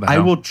 bitch, what the hell? I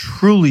will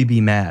truly be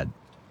mad.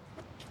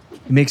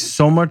 It makes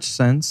so much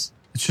sense.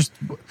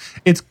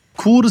 It's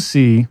cool to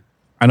see.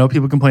 I know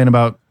people complain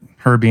about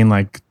her being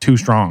like too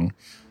strong,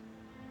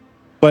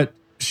 but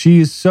she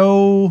is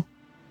so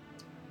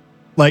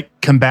like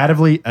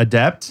combatively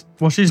adept.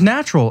 Well, she's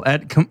natural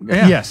at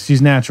Yes,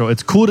 she's natural.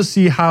 It's cool to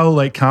see how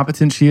like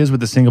competent she is with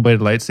the single-bladed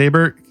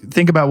lightsaber.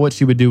 Think about what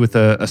she would do with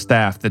a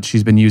staff that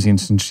she's been using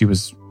since she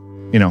was,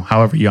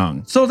 however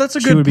young. So that's a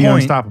good point. She would be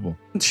unstoppable.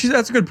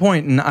 That's a good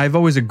point, and I've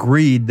always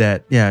agreed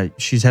that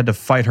she's had to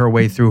fight her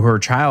way through her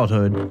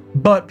childhood.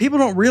 But people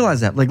don't realize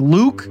that. Like,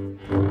 Luke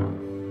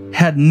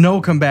had no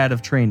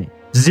combative training.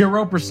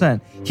 0%.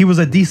 He was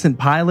a decent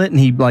pilot and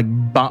he like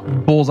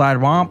bullseyed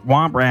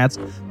womp rats,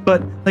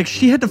 but like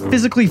she had to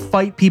physically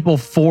fight people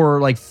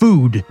for like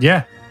food.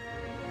 Yeah.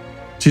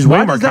 She's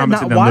way more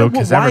competent than Luke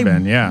has ever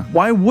been. Yeah.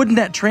 Why wouldn't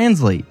that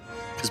translate?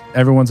 Because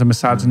everyone's a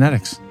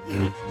misogynetics.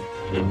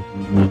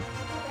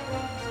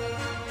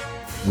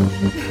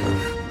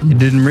 You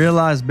didn't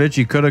realize, bitch,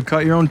 you could have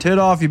cut your own tit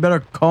off. You better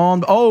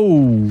calm.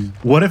 Oh,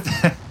 what if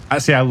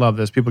I love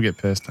this. People get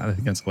pissed. I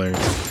think it's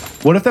hilarious.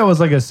 What if that was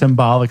like a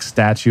symbolic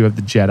statue of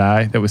the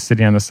Jedi that was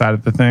sitting on the side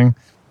of the thing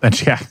that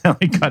she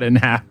accidentally cut in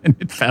half and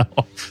it fell?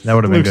 That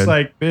would have been good. Looks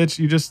like, bitch,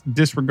 you just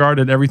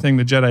disregarded everything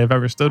the Jedi have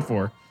ever stood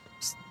for.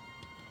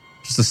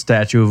 Just a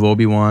statue of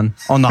Obi-Wan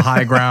on the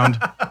high ground.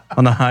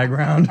 On the high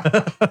ground.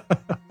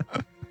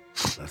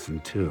 Lesson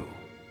 2.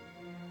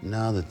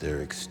 Now that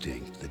they're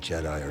extinct, the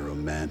Jedi are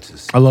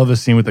romanticists. I love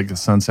this scene with like the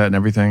sunset and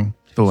everything.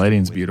 The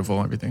lighting's beautiful,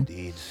 everything.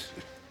 The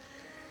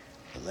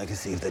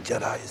legacy of the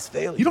Jedi is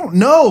failure. You don't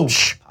know.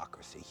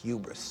 Hypocrisy,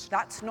 hubris.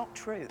 That's not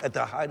true. At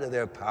the height of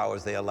their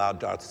powers, they allowed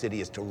Darth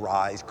Sidious to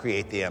rise,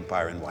 create the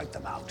Empire, and wipe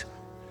them out.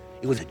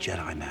 It was a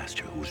Jedi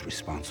Master who was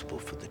responsible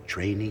for the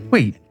training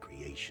and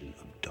creation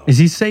of Darth. Is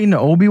he saying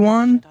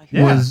Obi-Wan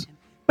Yeah.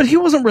 But he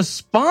wasn't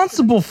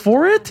responsible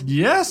for it?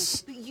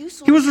 Yes.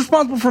 He was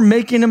responsible for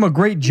making him a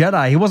great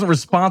Jedi. He wasn't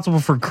responsible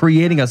for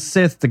creating a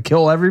Sith to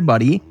kill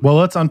everybody. Well,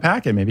 let's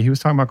unpack it. Maybe he was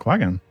talking about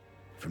Qui-Gon.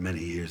 For many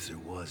years, there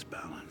was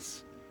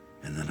balance.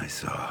 And then I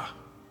saw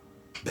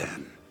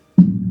Ben,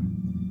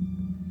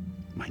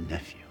 my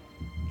nephew.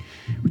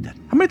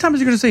 How many times are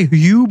you going to say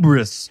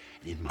hubris?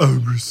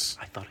 Hubris.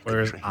 I thought I could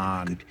Where's train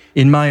Han?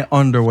 In my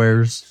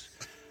underwears.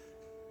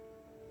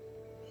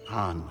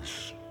 Han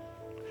was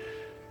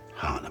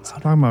Han about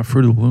Stop talking about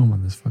Fruit of the Loom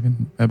on this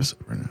fucking episode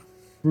right now.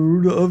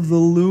 Fruit of the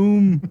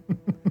Loom.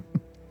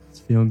 It's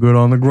feeling good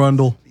on the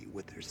grundle.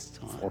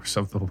 Force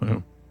of the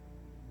Loom.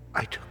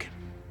 I took him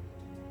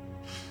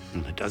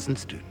and a dozen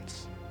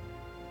students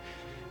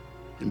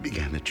and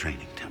began the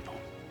training temple.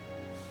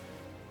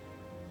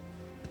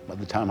 By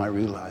the time I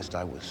realized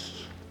I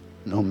was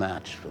no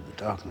match for the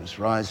darkness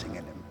rising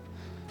in him,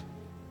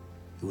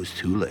 it was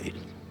too late.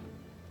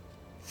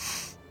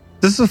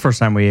 This is the first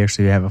time we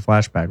actually have a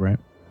flashback, right?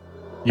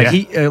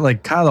 Yeah.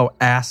 Like Kylo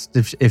asked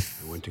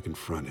if I went to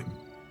confront him.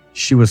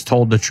 She was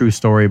told the true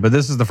story, but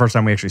this is the first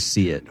time we actually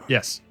see it.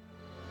 Yes.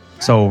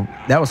 So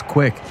that was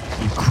quick.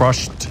 He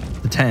crushed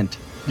the tent.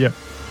 Yep.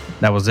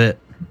 That was it.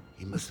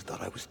 He must have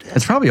thought I was dead.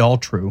 It's probably all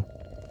true,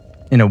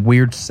 in a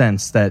weird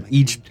sense that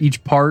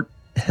each part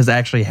has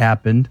actually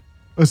happened.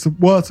 It's the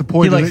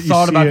point. He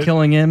thought about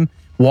killing him,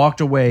 walked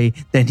away,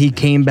 then he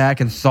came back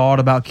and thought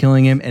about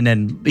killing him, and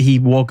then he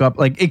woke up.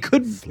 Like it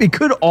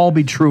could all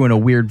be true in a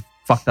weird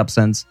fucked up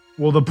sense.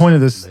 Well, the point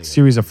of this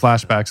series of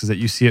flashbacks is that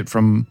you see it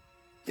from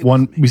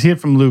we see it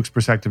from Luke's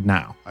perspective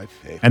now.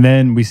 And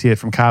then we see it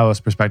from Kylo's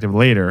perspective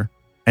later.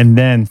 And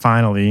then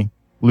finally,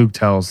 Luke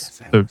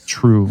tells the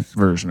true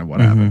version of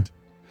what happened.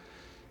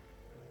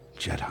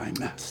 Jedi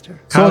Master.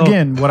 So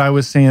again, what I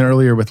was saying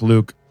earlier with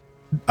Luke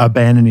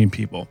abandoning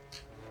people.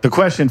 The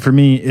question for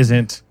me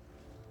isn't,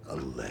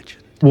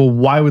 well,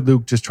 why would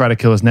Luke just try to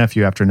kill his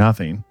nephew after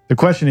nothing? The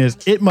question is,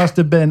 it must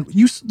have been,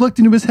 you looked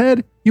into his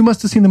head, you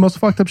must have seen the most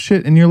fucked up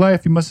shit in your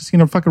life. You must have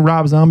seen a fucking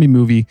Rob Zombie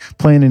movie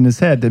playing in his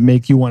head that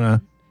make you want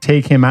to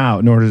take him out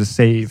in order to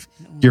save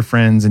your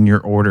friends and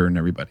your order and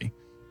everybody.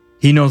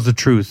 He knows the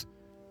truth.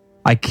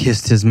 I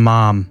kissed his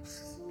mom.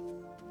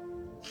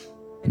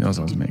 He knows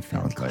I was making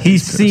out with Kylo.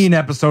 He's seen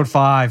episode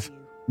 5.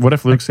 What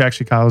if Luke's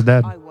actually Kylo's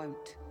dad?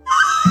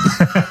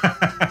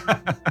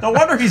 No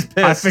wonder he's pissed.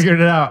 I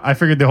figured it out. I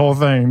figured the whole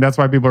thing. That's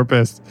why people are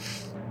pissed.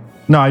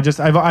 No,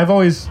 I've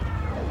always,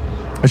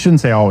 I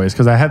shouldn't say always,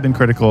 because I have been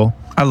critical.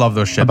 I love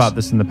those ships. About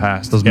this in the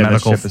past. Those yeah,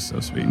 medical ship is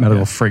so sweet.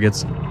 Medical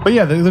frigates. But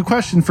yeah, the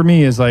question for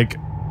me is like,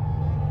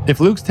 if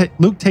Luke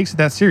takes it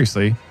that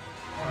seriously,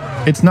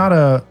 it's not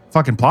a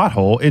fucking plot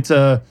hole. It's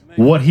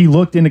what he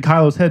looked into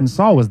Kylo's head and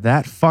saw was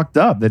that fucked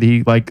up that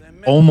he like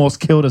almost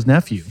killed his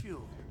nephew.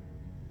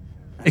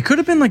 It could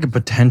have been like a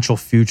potential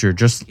future,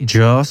 just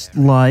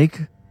like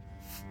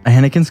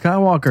Anakin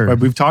Skywalker. Right,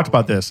 we've talked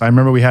about this. I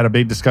remember we had a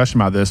big discussion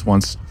about this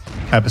once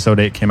episode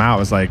 8 came out. It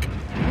was like,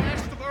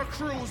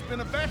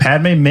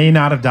 Padme may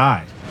not have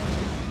died.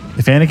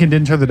 If Anakin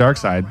didn't turn the dark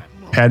side,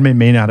 Padme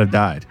may not have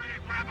died.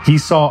 He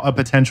saw a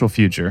potential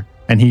future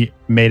and he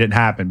made it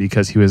happen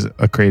because he was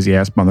a crazy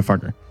ass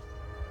motherfucker.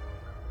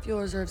 Fuel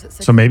reserves at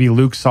 6. So maybe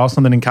Luke saw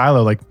something in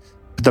Kylo, like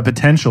the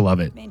potential of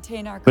it.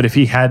 But if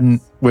he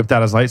hadn't whipped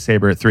out his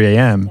lightsaber at 3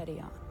 a.m.,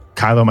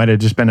 Kylo might have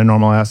just been a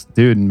normal ass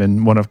dude and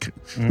been one of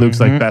Luke's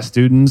like best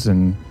students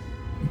and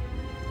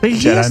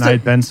Jedi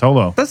Knight Ben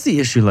Solo. That's the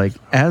issue. Like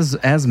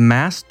as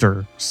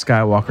Master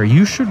Skywalker,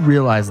 you should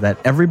realize that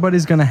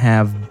everybody's gonna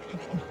have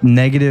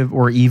negative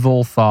or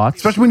evil thoughts,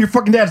 especially when your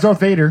fucking dad's Darth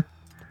Vader.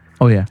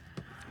 Oh yeah.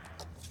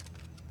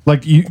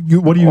 Like you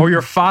what do you? Or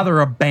your father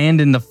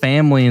abandoned the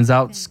family and's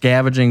out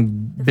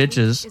scavenging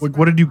bitches. Like,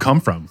 what did you come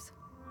from?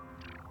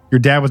 Your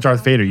dad was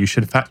Darth Vader. You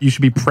should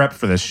be prepped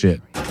for this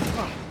shit.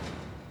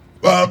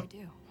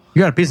 You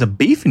got a piece of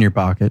beef in your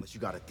pocket. You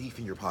got a thief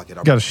in your pocket.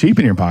 You got a sheep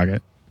in your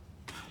pocket.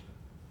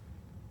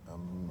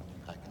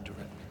 I can do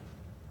it.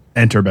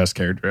 Enter best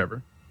character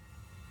ever.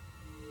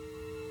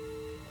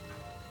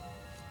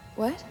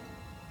 What?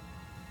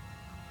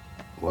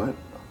 What?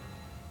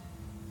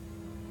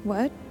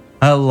 What?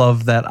 I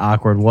love that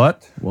awkward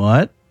what?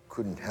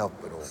 Couldn't help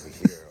but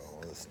overhear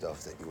all the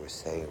stuff that you were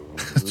saying.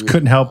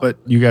 Couldn't help it.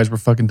 You guys were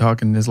fucking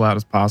talking as loud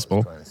as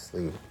possible. Trying to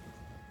sleep.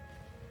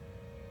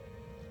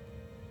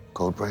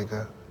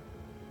 Codebreaker.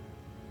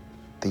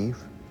 Thief.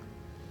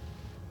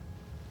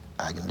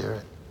 I can do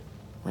it.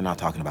 We're not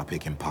talking about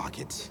picking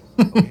pockets.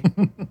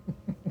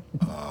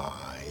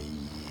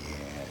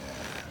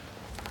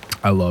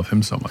 I love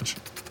him so much.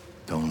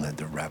 Don't let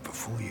the rapper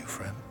fool you,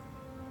 friend.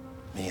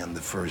 Me and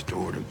the First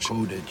Order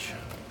codage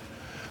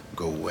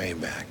go way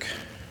back.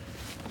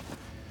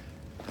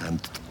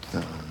 And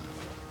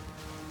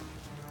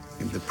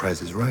if the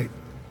price is right,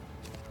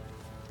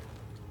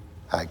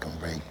 I can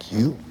break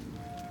you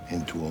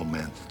into old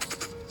man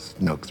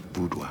Snook's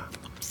boudoir.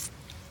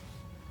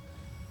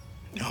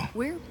 No.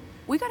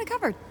 We got it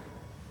covered.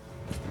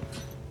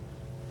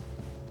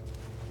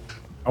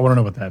 I want to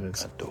know what that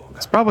is.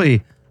 It's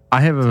probably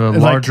I have a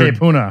It's larger. like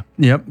Kepuna.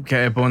 Yep,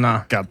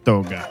 Kepuna.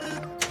 Gatoga.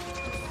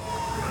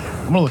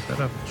 I'm gonna look that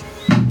up.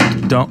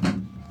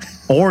 Don't.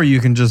 Or you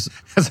can just,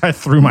 as I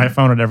threw my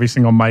phone at every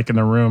single mic in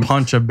the room,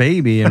 punch a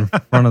baby in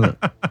front of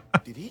the.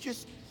 Did he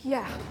just?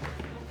 Yeah.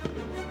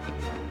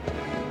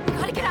 We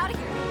gotta get out of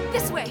here.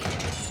 This way.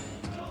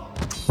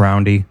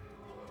 Roundy.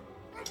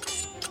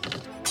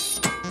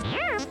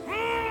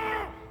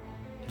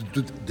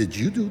 Did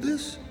you do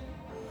this?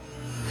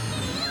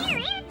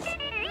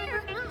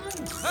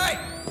 Hey,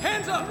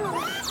 hands up!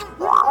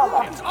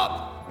 Hands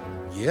up!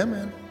 Yeah,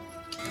 man.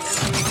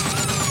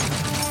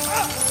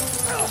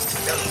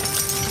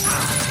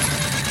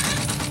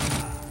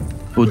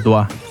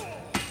 Boudoir.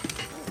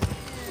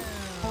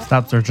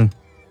 Stop searching.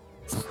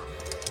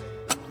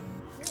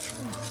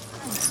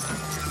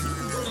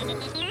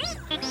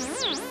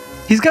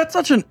 He's got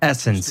such an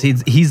essence.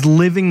 He's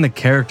living the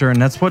character,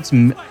 and that's what's.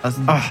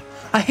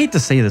 I hate to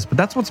say this, but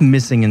that's what's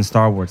missing in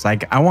Star Wars.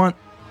 Like I want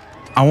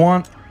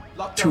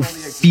to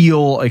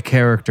feel a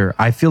character.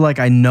 I feel like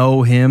I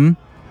know him.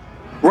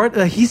 Right?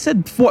 He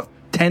said what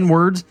 10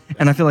 words,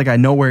 and I feel like I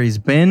know where he's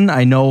been.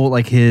 I know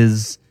like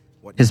his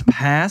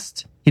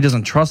past. He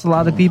doesn't trust a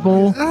lot of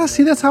people.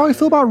 See, that's how I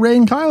feel about Rey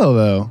and Kylo,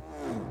 though.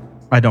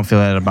 I don't feel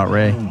that about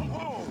Rey.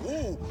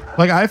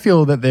 Like I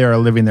feel that they are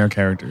living their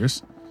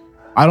characters.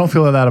 I don't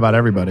feel that about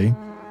everybody.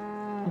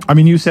 I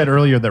mean, you said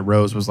earlier that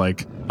Rose was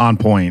like on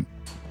point.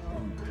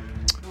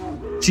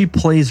 She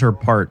plays her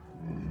part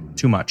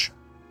too much.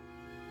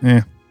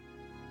 Yeah.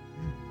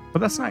 But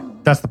that's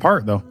not. That's the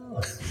part, though.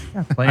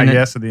 I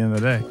guess at the end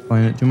of the day.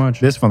 Playing it too much.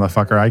 This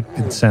motherfucker, I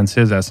could sense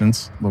his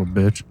essence. Little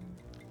bitch.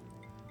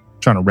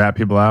 Trying to rat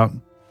people out.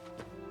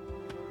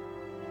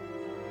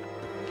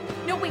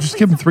 No, wait, Just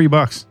give him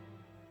 $3.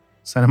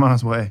 Send him on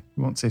his way.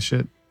 He won't say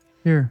shit.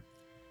 Here.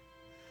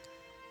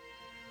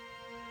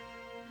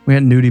 We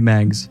had nudie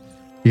mags.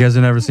 You guys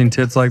have never seen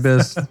tits like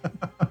this?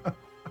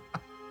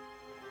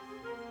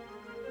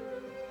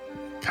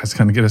 Guys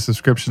gonna get a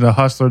subscription to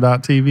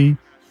hustler.tv.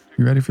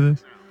 You ready for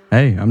this?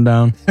 Hey, I'm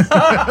down.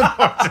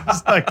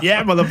 It's like,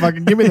 yeah,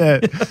 motherfucker, give me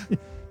that.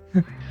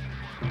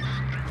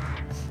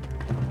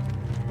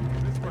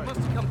 Must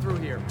have come through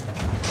here.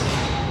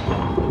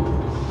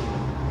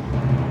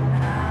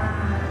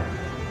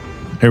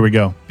 Here we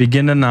go.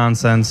 Begin the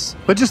nonsense.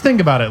 But just think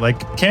about it.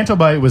 Like, Canto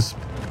Bight was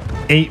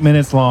 8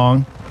 minutes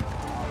long.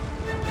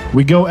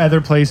 We go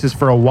other places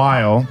for a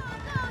while.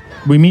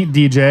 We meet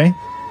DJ.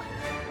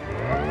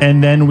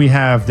 And then we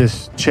have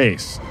this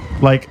chase.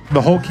 Like,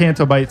 the whole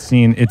Canto Bight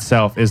scene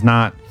itself is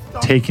not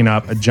taking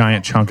up a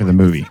giant chunk of the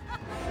movie.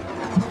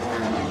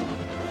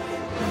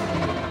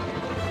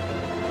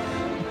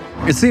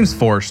 It seems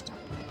forced.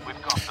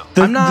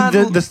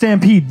 The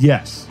stampede,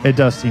 yes, it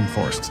does seem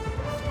forced.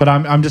 But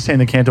I'm just saying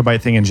the Canto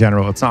Bight thing in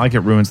general. It's not like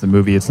it ruins the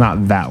movie. It's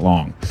not that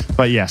long.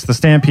 But yes, the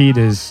stampede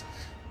is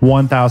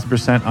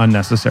 1,000%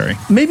 unnecessary.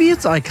 Maybe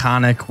it's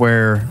iconic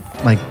where,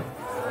 like,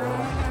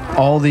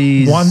 all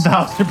these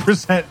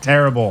 1,000%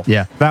 terrible.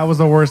 Yeah. That was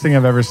the worst thing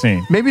I've ever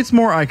seen. Maybe it's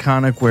more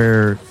iconic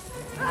where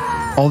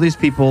all these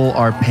people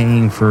are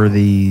paying for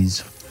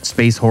these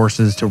space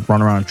horses to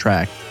run around a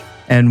track.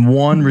 And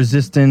one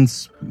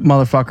resistance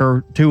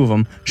motherfucker, 2 of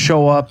them,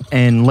 show up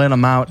and let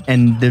them out.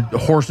 And the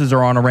horses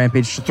are on a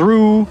rampage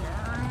through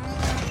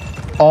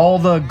all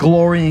the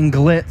glory and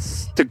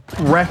glitz to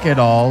wreck it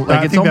all. Like,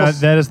 I it's think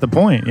almost, that is the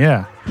point.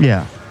 Yeah.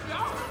 yeah.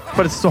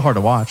 But it's still hard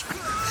to watch.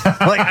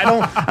 Like,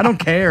 I don't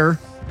care.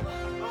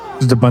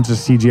 Just a bunch of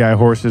CGI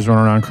horses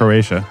running around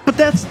Croatia. But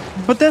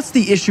that's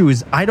the issue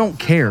is I don't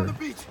care.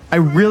 I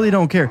really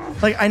don't care.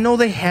 Like, I know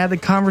they had a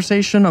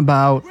conversation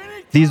about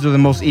these are the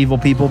most evil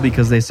people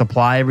because they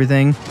supply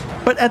everything.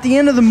 But at the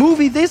end of the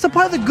movie, they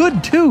supply the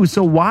good too.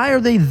 So why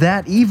are they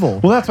that evil?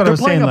 Well, that's what I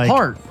was saying.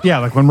 Like, yeah,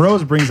 like when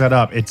Rose brings that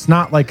up, it's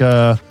not like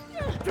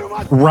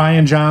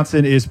Rian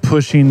Johnson is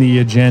pushing the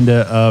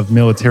agenda of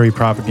military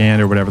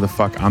propaganda or whatever the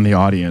fuck on the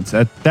audience.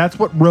 That's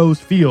what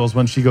Rose feels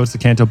when she goes to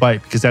Canto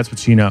Bight because that's what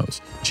she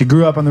knows. She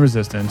grew up on the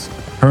resistance,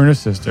 her and her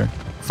sister,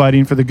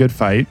 fighting for the good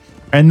fight.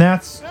 And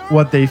that's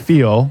what they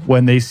feel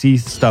when they see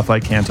stuff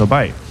like Canto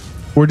Bight.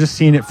 We're just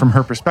seeing it from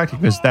her perspective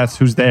because that's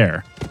who's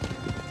there.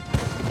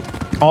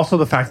 Also,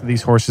 the fact that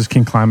these horses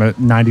can climb a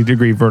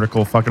 90-degree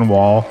vertical fucking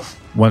wall,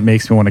 what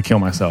makes me want to kill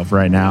myself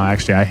right now.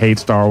 Actually, I hate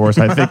Star Wars.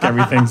 I think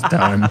everything's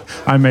done.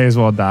 I may as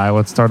well die.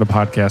 Let's start a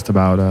podcast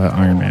about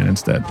Iron Man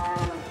instead.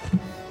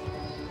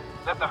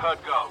 Let the herd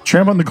go.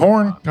 Tramp on the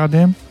corn.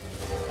 Goddamn.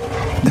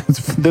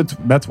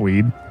 That's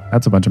weed.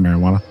 That's a bunch of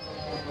marijuana.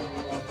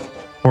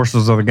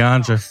 Horses are the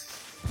ganja.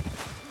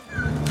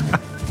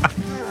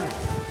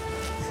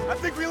 I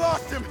think we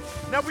lost him.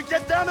 Now we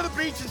get down to the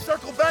beach and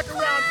circle back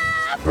around.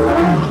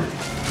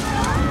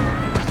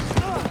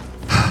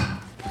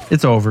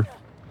 It's over.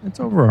 It's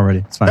over already.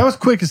 It's fine. That was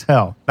quick as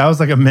hell. That was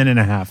like a minute and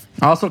a half.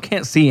 I also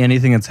can't see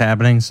anything that's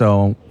happening,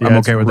 so Yeah, I'm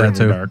it's okay with really that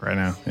too. dark right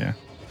now. Yeah.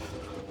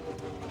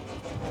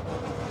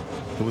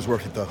 It was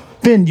worth it, though.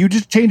 Finn, you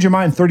just changed your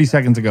mind 30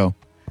 seconds ago.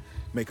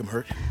 Make him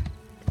hurt.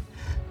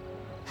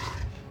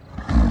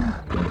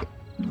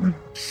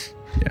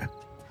 Yeah.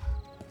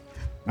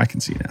 I can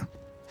see now.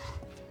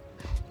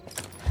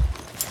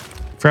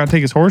 Forgot to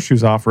take his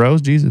horseshoes off,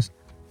 Rose. Jesus.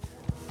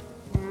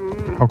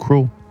 How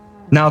cruel.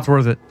 Now it's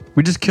worth it.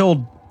 We just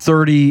killed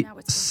 30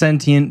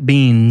 sentient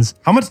beings.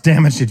 How much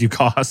damage did you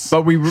cause?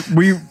 But we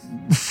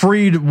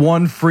freed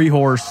one free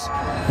horse,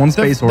 one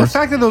space horse. The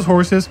fact that those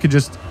horses could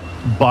just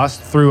bust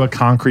through a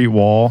concrete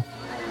wall,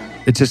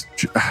 it just...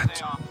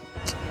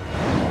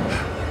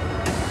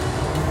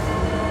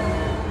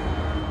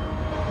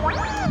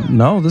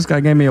 No, this guy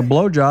gave me a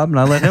blowjob and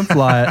I let him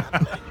fly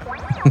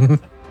it.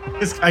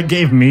 This guy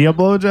gave me a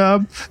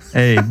blowjob?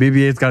 Hey,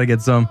 BB-8's got to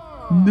get some.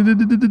 Need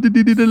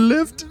a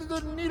lift?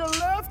 Need a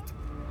left?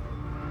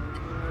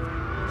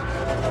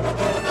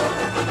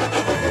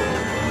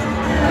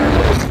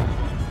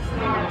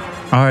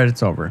 All right,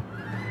 it's over.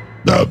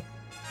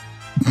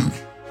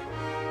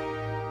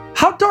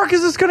 How dark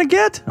is this going to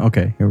get?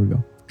 Okay, here we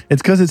go.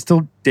 It's because it's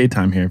still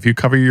daytime here. If you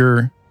cover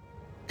your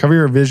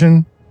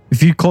vision,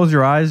 if you close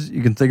your eyes,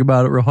 you can think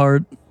about it real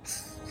hard.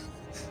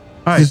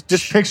 All right,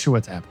 just picture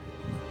what's happening.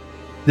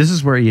 This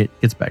is where he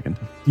gets back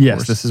into. Yes,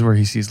 Force. this is where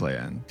he sees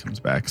Leia and comes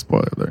back.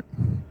 Spoiler alert.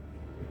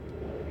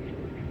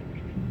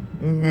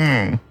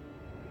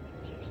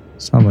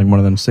 Sounds like one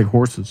of them sick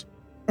horses.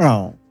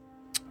 Oh.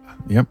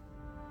 Yep.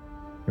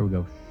 Here we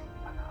go.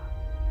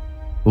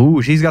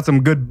 Ooh, she's got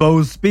some good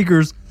Bose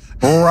speakers.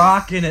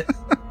 Rocking it.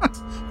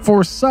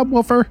 For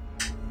subwoofer.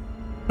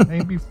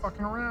 Ain't be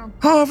fucking around.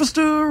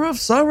 Harvester of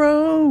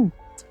sorrow.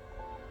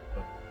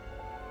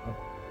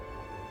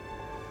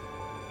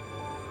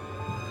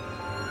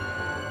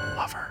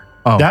 Lover.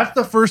 Oh. That's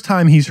the first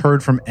time he's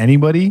heard from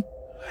anybody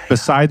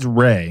besides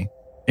Rey.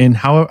 In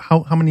how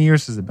many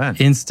years has it been?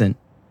 Instant.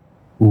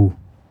 Ooh.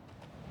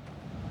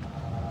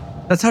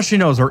 That's how she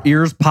knows. Her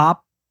ears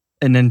pop,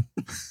 and then...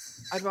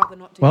 I'd rather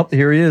not do Well,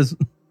 here he is.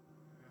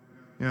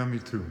 Yeah, me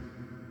too.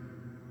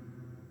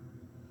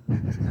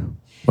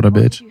 What a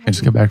bitch. I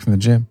just got back from the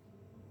gym.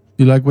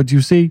 You like what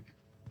you see?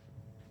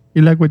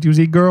 You like what you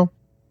see, girl?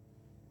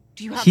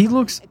 He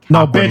looks...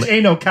 No, bitch,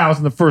 ain't no cows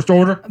in the First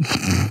Order.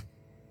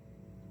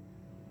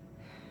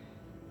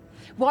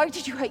 Why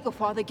did you hate your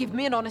father? Give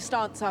me an honest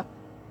answer.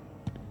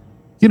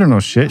 You don't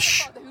know shit.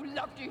 Shh. Father who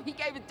loved you, he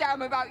gave a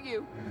damn about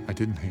you. I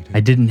didn't hate him. I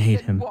didn't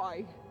hate him.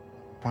 Why?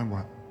 Why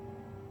what?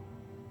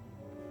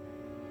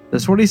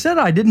 That's what he said.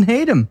 I didn't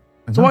hate him.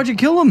 So why'd you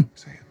kill him?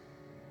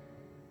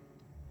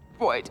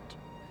 Why did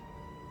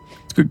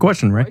It's a good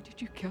question, right? Why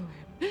did you kill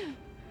him?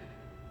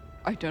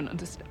 I don't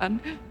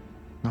understand.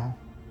 No.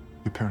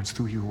 Your parents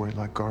threw you away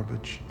like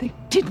garbage. They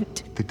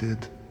didn't. They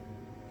did.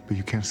 But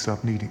you can't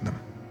stop needing them.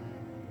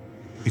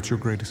 It's your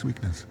greatest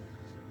weakness.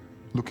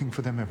 Looking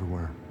for them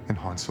everywhere. And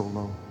Han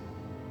Solo.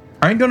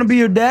 I ain't gonna be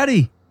your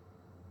daddy.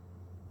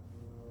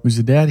 Who's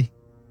your daddy?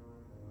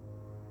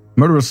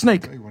 Murderous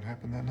snake. Tell you what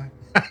happened that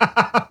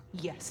night?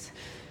 Yes.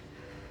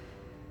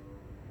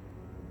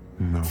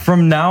 No.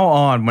 From now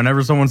on,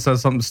 whenever someone says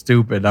something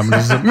stupid, I'm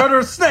gonna say,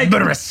 murderous snake!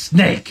 Murderous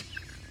snake!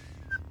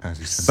 As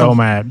he said. So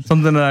mad.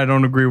 Something that I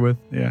don't agree with.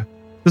 Yeah.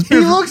 He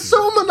looks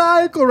so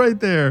maniacal right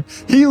there.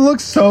 He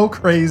looks so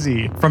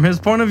crazy. From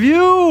his point of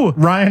view.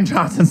 Ryan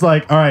Johnson's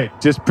like, all right,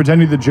 just pretend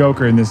you're the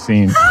Joker in this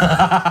scene.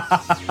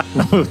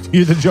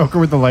 You're the Joker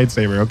with the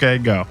lightsaber. Okay,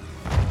 go.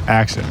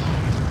 Action.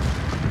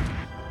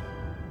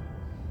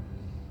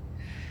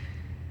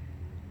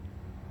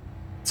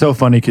 So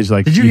funny because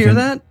like... Did you hear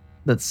that?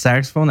 That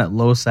saxophone, that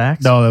low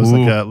sax? No, that was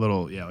like a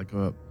little, like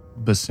a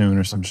bassoon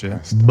or some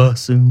shit.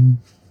 Bassoon.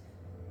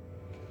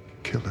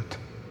 Kill it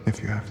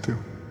if you have to.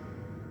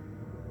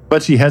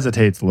 But she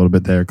hesitates a little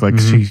bit there. Like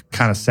she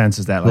kind of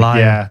senses that. Like, Liar.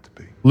 yeah,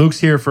 Luke's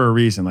here for a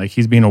reason. Like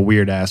he's being a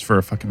weird ass for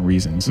a fucking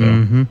reason.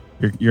 So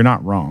you're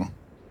not wrong.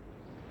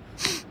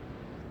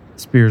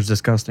 Spear's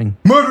disgusting.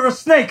 Murderous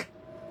snake!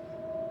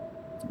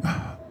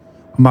 I'm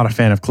not a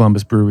fan of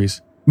Columbus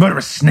breweries.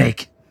 Murderous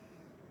snake!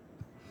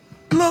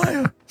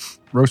 Liar!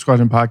 Rogue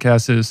Squadron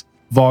podcast is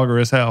vulgar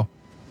as hell.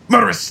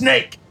 Murderous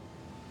snake!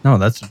 No,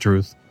 that's the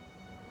truth.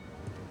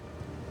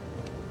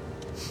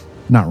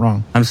 Not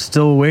wrong. I'm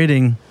still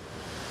waiting.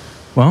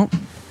 Well,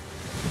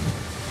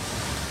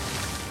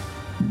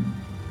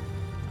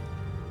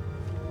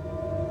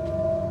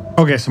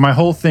 okay, so my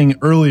whole thing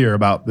earlier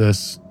about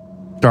this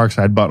dark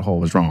side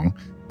butthole was wrong.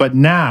 But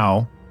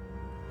now,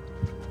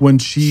 when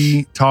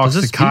she talks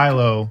to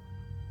Kylo,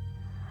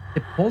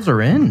 it pulls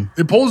her in.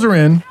 It pulls her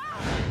in.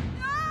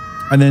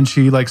 And then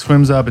she like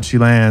swims up and she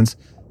lands.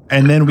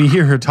 And then we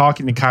hear her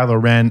talking to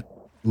Kylo Ren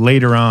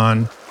later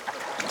on,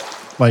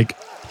 like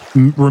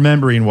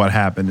remembering what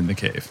happened in the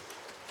cave.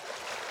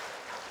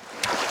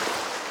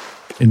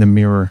 In the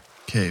mirror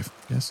cave,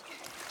 yes.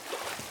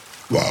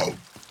 Whoa.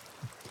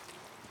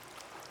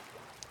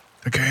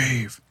 The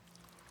cave.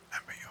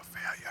 Remember your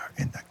failure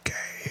in the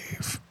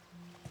cave.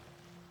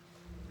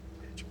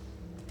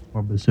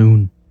 Or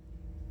bassoon.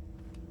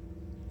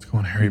 It's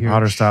going Harry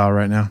Potter style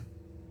right now.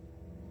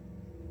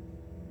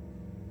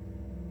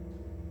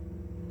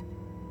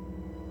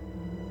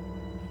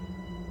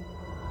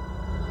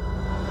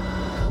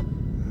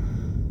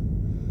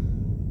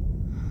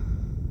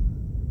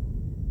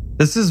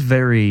 This is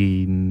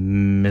very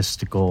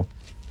mystical.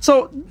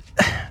 So,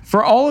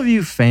 for all of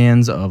you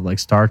fans of like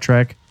Star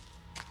Trek,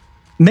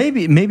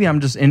 maybe I'm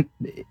just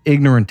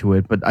ignorant to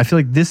it, but I feel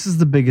like this is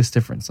the biggest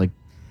difference. Like,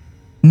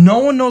 no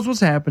one knows what's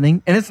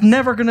happening, and it's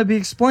never going to be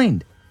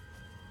explained.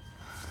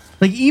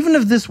 Like, even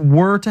if this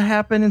were to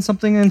happen in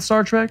something in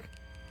Star Trek,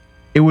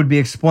 it would be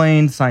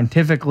explained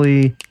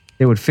scientifically.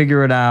 They would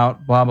figure it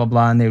out, blah blah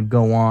blah, and they would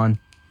go on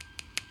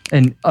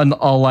and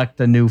elect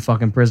a new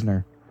fucking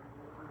prisoner.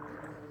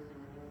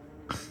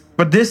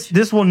 But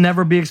this will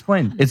never be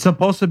explained. It's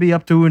supposed to be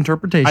up to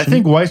interpretation. I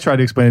think Weiss tried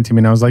to explain it to me,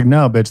 and I was like,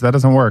 no, bitch, that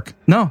doesn't work.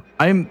 No,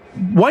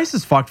 Weiss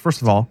is fucked,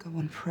 first of all.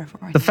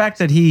 The fact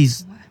that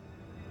his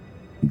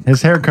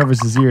hair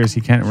covers his ears, he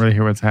can't really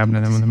hear what's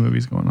happening when the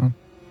movie's going on.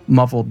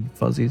 Muffled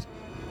fuzzies.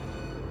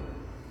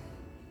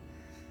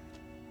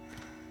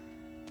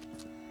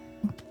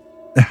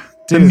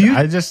 Dude,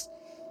 I just...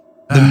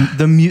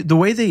 The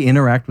way they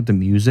interact with the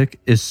music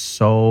is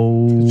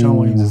so... John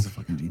Williams is a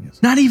fucking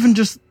genius. Not even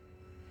just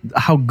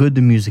how good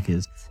the music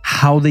is,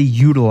 how they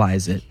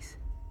utilize it,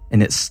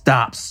 and it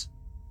stops,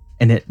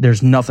 and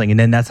there's nothing, and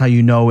then that's how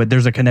you know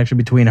there's a connection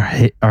between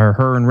her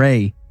and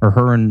Rey, or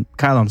her and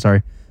Kylo. I'm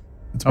sorry.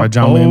 That's why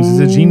John Williams is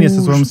a genius.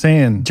 That's what I'm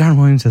saying. John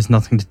Williams has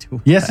nothing to do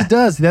with Yes, that. it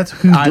does. That's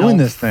who's doing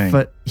this thing.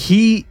 But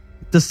he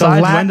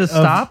decides when to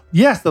stop.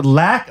 Yes, the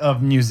lack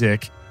of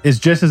music is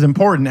just as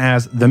important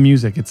as the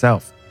music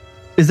itself.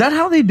 Is that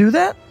how they do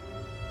that?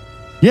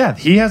 Yeah,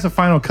 he has a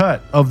final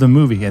cut of the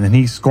movie, and then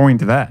he's scoring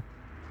to that.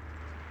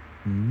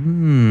 So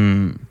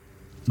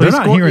They're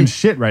not hearing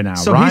shit right now.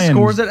 So he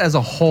scores it as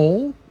a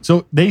whole,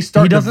 So they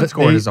start. He doesn't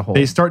score it as a whole.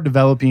 They start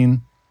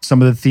developing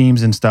some of the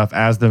themes and stuff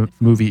as the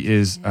movie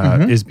is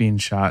being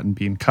shot and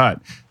being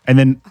cut, and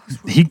then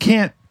he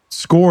can't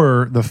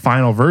score the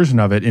final version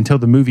of it until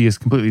the movie is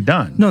completely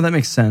done. No, that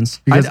makes sense.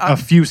 Because a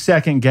few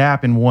second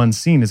gap in one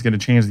scene is going to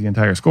change the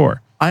entire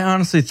score. I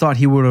honestly thought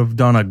he would have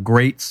done a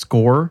great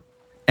score,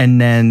 and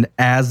then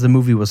as the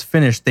movie was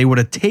finished, they would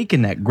have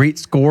taken that great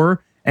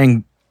score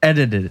and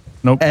edited it.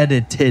 Nope.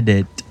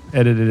 Edited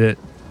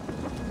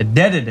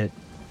it.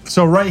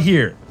 So right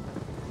here,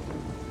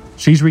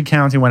 she's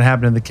recounting what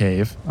happened in the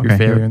cave. Your Okay,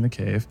 failure here. in the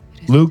cave.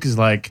 Luke is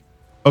like,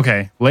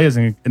 okay, Leia's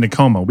in a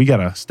coma. We got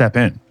to step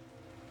in.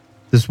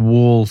 This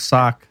wool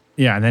sock.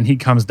 Yeah, and then he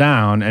comes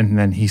down and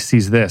then he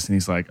sees this and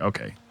he's like,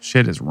 okay,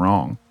 shit is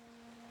wrong.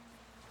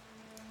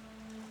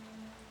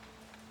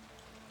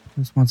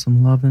 Just want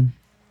some loving.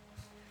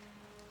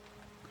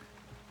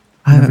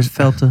 I haven't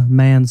felt a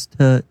man's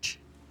touch.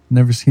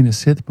 Never seen a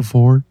Sith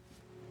before.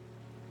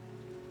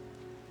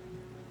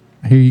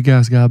 I hear you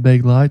guys got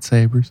big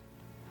lightsabers.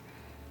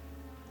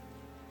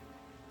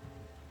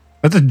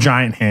 That's a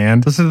giant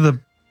hand. Listen to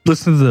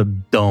the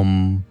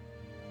dumb.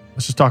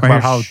 Let's just talk Right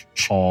about here.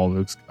 how tall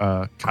Luke's Kylo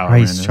Ren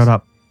Christ, is. shut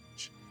up.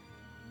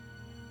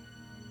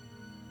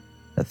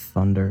 That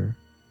thunder.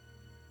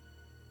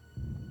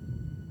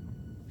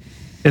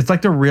 It's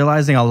like they're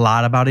realizing a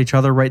lot about each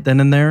other right then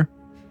and there.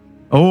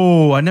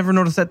 Oh, I never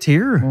noticed that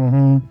tear.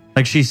 Mm-hmm.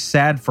 Like she's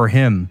sad for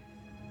him.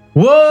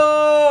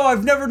 Whoa,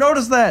 I've never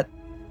noticed that.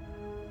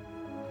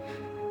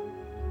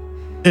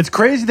 It's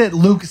crazy that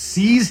Luke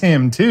sees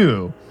him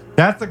too.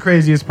 That's the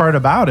craziest part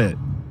about it.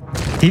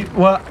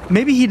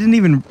 Maybe he didn't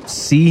even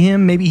see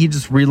him. Maybe he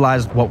just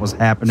realized what was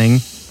happening.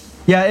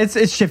 Yeah,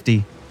 it's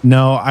shifty.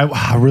 No,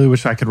 I really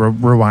wish I could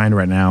rewind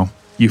right now.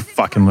 You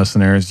fucking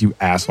listeners, you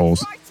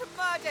assholes.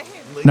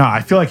 No,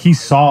 I feel like he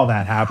saw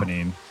that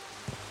happening.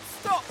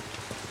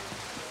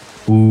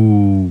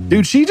 Ooh.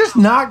 Dude, she just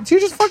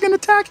fucking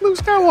attacked Luke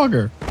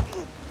Skywalker.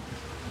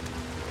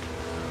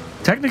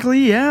 Technically,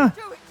 yeah.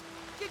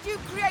 Did you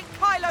create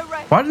Kylo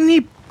Ren? Why didn't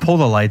he pull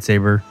the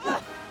lightsaber?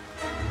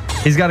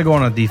 He's got to go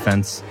on a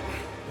defense.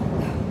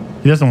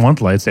 He doesn't want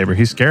the lightsaber.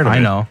 He's scared of it. I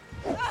know.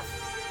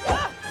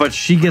 But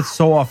she gets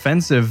so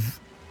offensive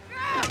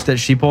that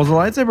she pulls the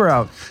lightsaber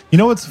out.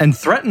 And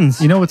threatens.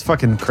 You know what's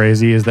fucking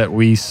crazy is that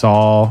we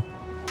saw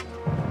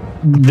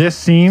this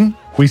scene.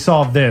 We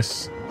saw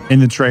this in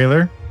the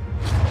trailer.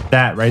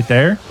 That right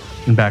there.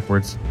 And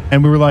backwards.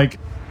 And we were like,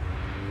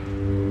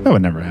 that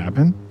would never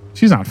happen.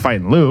 She's not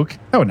fighting Luke.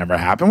 That would never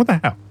happen. What the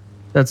hell?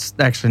 That's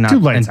actually not Two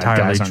light side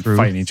entirely guys aren't true.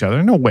 fighting each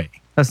other. No way.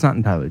 That's not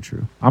entirely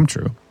true. I'm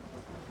true.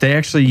 They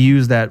actually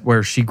use that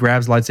where she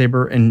grabs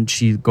lightsaber and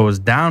she goes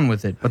down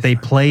with it, but they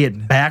play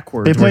it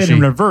backwards. They play where it in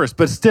reverse,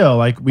 but still,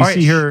 like we All right,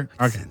 see her.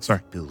 Okay,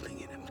 sorry.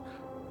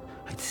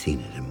 I'd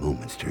seen it in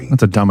moments during.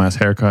 That's a dumbass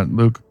haircut,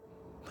 Luke.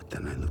 But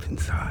then I looked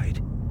inside,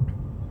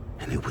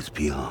 and it was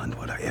beyond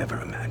what I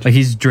ever imagined. Like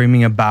he's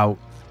dreaming about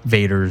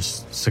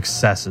Vader's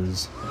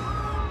successes.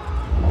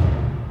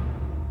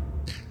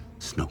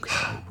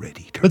 Snoke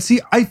ready to. But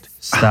see,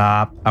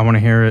 Stop. I want to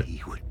hear it.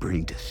 He would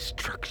bring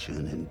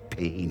destruction and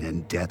pain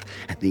and death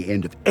and the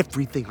end of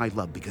everything I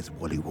love because of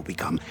what he will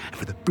become. And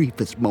for the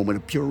briefest moment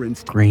of pure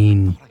instinct,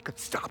 Green. I thought I could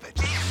stop it.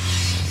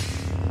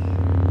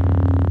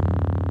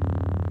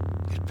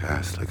 It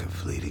passed like a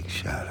fleeting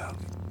shadow,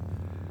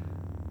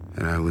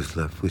 and I was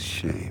left with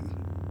shame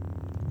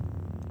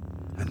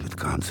and with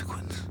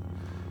consequence.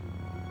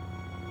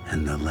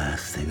 And the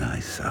last thing I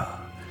saw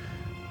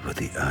were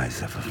the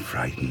eyes of a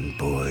frightened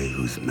boy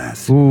whose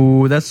master.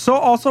 Ooh, that's so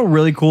also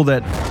really cool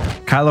that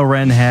Kylo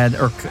Ren had,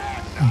 or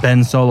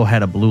Ben Solo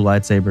had a blue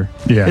lightsaber.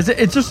 Yeah.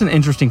 It's just an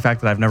interesting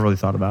fact that I've never really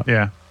thought about.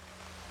 Yeah.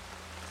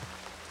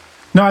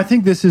 No, I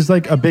think this is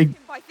like a big.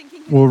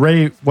 Well,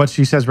 Rey, what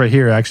she says right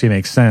here actually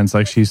makes sense.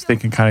 Like she's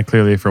thinking kind of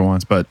clearly for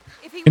once. But,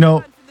 you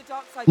know,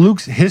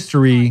 Luke's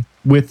history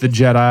with the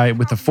Jedi,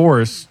 with the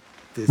Force,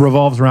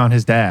 revolves around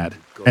his dad.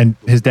 And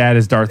his dad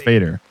is Darth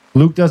Vader.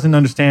 Luke doesn't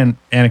understand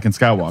Anakin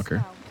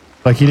Skywalker.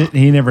 Like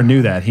he never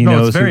knew that. He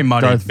knows it's very who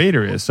muddied. Darth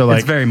Vader is. So like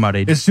It's very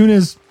muddied. As soon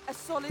as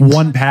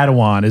one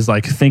Padawan is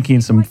like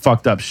thinking some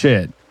fucked up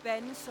shit,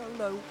 Ben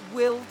Solo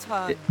will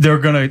turn. They're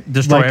gonna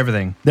destroy like,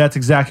 everything. That's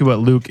exactly what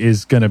Luke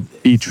is gonna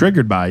be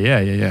triggered by. Yeah.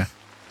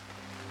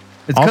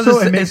 It's because Also,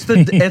 it it's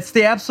makes the it's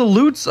the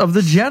absolutes of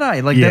the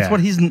Jedi. Like that's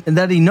Yeah.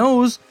 what he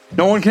knows.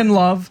 No one can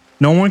love.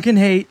 No one can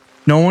hate.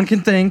 No one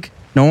can think.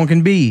 No one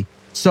can be.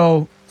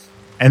 So,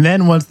 and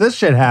then once this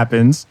shit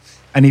happens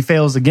and he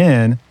fails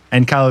again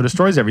and Kylo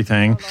destroys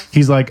everything,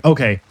 he's like,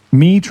 okay,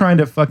 me trying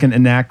to fucking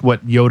enact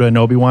what Yoda and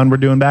Obi-Wan were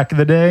doing back in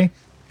the day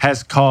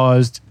has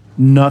caused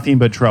nothing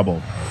but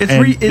trouble.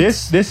 And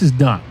this is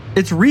done.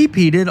 It's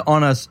repeated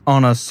on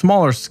a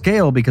smaller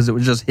scale because it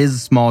was just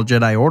his small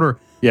Jedi Order.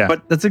 Yeah.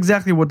 But that's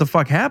exactly what the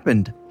fuck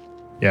happened.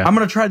 Yeah. I'm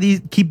gonna try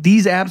keep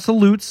these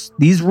absolutes,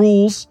 these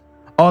rules.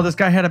 Oh, this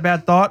guy had a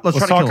bad thought. Let's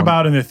try to talk kill him.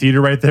 about in the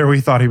theater right there.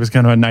 We thought he was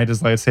going to ignite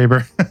his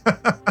lightsaber.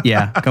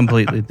 Yeah,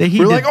 completely.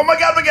 We're like, oh my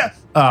god.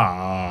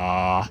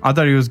 Ah, I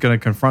thought he was gonna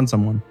confront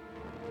someone.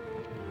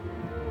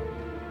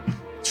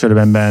 should have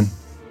been Ben.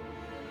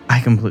 I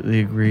completely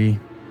agree.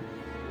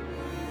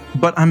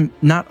 But I'm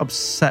not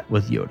upset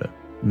with Yoda.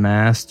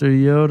 Master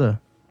Yoda.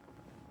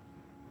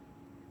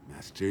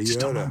 Master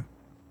Yoda.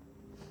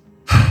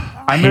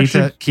 I hate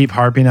to keep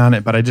harping on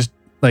it, but I just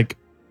like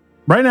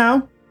right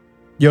now,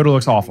 Yoda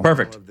looks awful.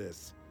 Perfect.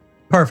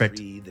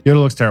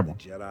 Yoda looks terrible.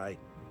 Jedi.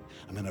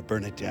 I'm gonna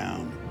burn it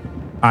down.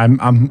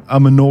 I'm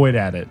annoyed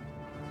at it.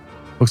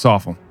 Looks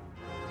awful.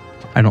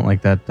 I don't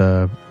like that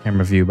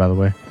camera view, by the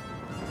way.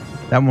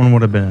 That one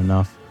would have been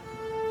enough.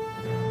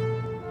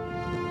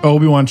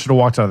 Obi-Wan should have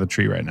walked out of the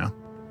tree right now.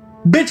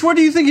 Bitch, what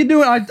do you think you're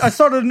doing? I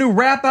started a new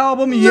rap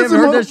album. You haven't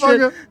heard that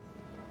shit?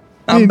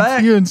 I'm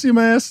back. You didn't see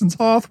my ass since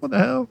Hoth. What the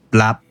hell?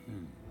 Blap.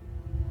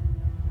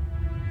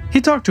 He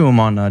talked to him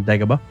on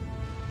Dagobah.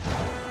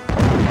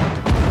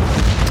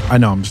 I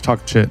know. I'm just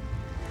talking shit.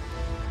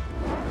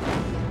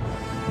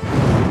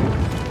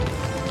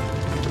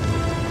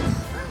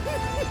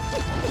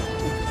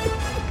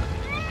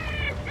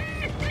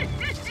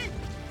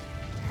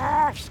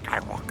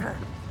 Skywalker,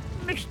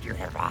 missed you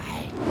have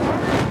I.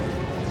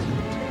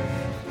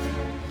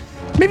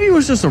 Maybe it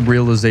was just a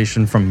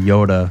realization from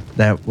Yoda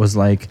that was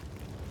like,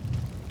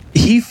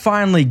 he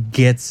finally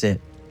gets it.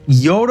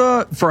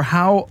 Yoda, for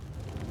how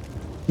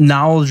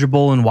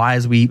knowledgeable and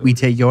wise we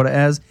take Yoda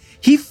as,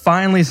 he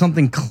finally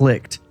something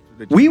clicked.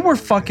 We were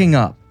fucking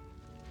up.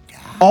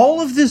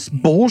 All of this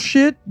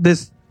bullshit,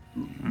 this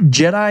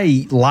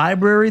Jedi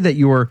library that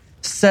you were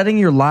setting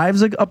your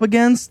lives up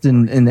against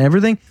and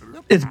everything,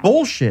 it's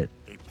bullshit.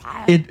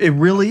 It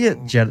really is.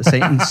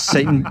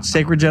 Satan,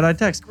 sacred Jedi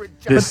text.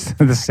 The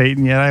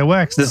Satan Jedi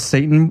Wex. The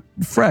Satan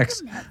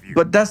Frex.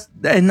 But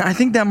and I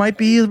think that might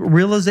be a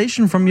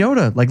realization from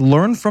Yoda. Like,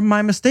 learn from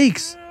my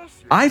mistakes.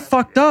 I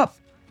fucked up.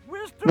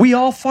 We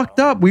all fucked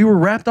up. We were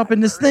wrapped up in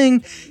this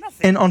thing.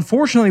 And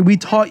unfortunately, we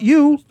taught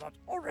you.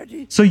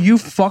 So you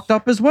fucked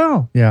up as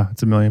well. Yeah,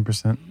 it's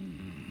 1,000,000%.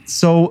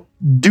 So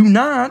do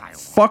not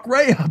fuck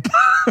Rey up.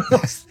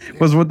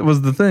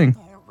 was the thing.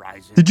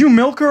 Did you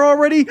milk her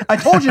already? I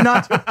told you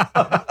not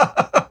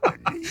to.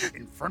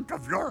 In front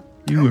of your...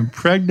 You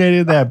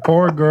impregnated that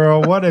poor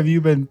girl. What have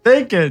you been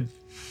thinking?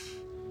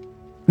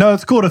 No,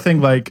 it's cool to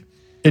think like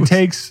it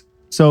takes...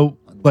 So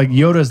like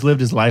Yoda's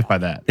lived his life by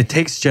that. It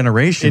takes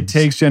generations. It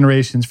takes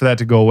generations for that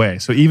to go away.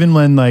 So even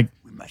when like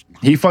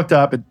he fucked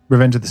up at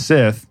Revenge of the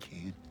Sith,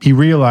 he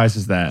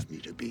realizes that.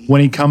 When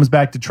he comes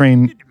back to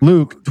train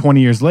Luke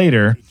 20 years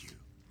later...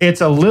 It's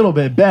a little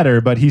bit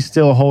better, but he's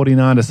still holding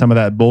on to some of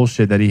that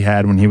bullshit that he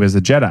had when he was a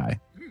Jedi,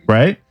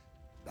 right?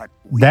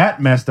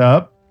 That messed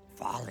up.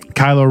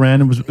 Kylo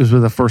Ren was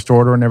with the First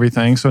Order and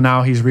everything, so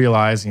now he's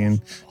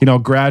realizing,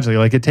 gradually,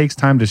 like it takes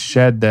time to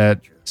shed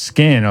that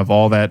skin of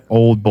all that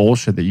old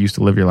bullshit that you used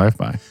to live your life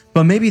by.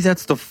 But maybe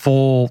that's the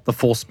full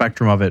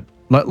spectrum of it.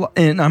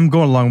 And I'm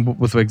going along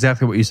with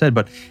exactly what you said,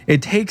 but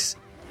it takes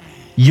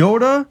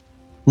Yoda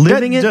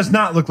living That does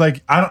not look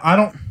like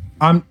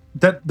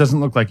that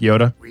doesn't look like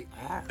Yoda.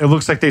 It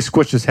looks like they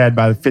squished his head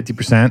by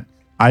 50%.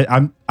 I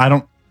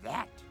don't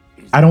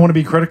want to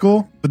be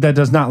critical, but that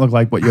does not look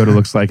like what Yoda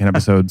looks like in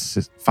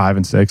episodes 5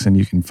 and 6, and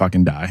you can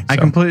fucking die. So. I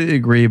completely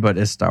agree, but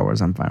it's Star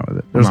Wars. I'm fine with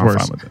it. There's I'm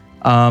worse. fine with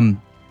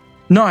it.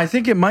 No, I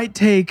think it might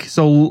take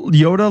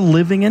Yoda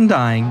living and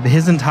dying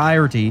his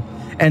entirety,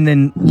 and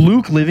then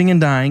Luke living and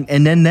dying,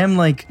 and then them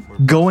like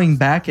going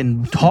back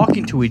and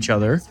talking to each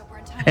other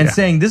and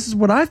saying, "This is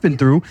what I've been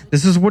through.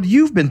 This is what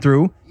you've been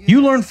through.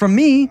 You learned from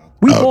me.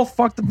 We both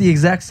fucked up the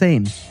exact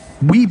same.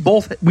 We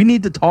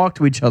need to talk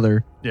to each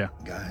other." Yeah.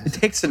 It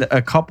takes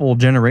a couple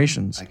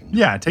generations.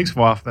 Yeah, it takes a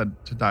while for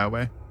that to die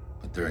away.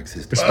 But there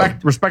exists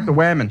Respect the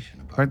whammon.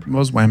 Right,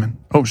 most whammon.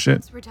 Oh, shit.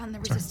 Once we're done, the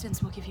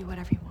Resistance will give you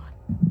whatever you want.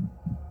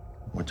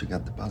 What you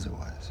got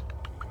deposit-wise?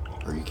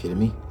 Are you kidding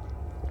me?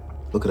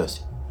 Look at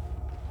us.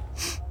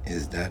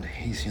 Is that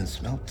Haitian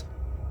smelt?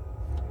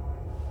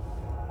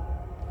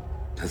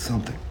 That's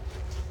something.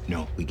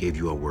 No, we gave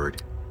you a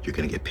word. You're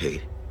gonna get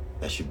paid.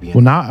 That should be.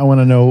 Well, now I want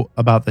to know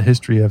about the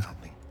history of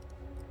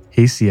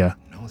Hacia,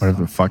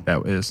 whatever the fuck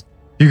that is.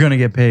 You're gonna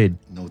get paid.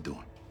 No doing.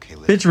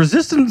 Bitch,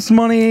 Resistance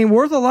money ain't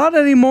worth a lot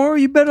anymore.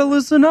 You better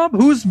listen up.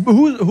 Who's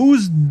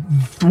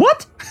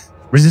what?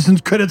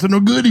 Resistance credits are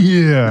no good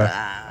here.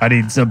 I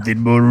need something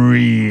more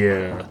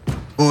real.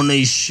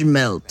 Only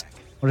schmelt.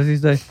 What does he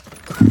say?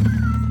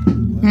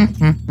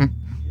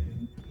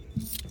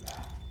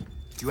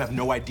 You have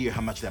no idea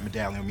how much that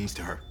medallion means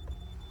to her.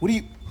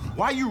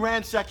 Why are you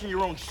ransacking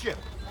your own ship?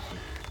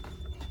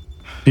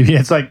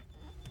 It's like,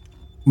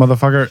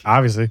 motherfucker,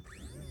 obviously.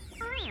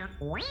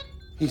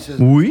 He says,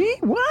 "We?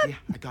 What?" Yeah,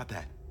 I got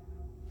that.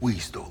 We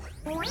stole it.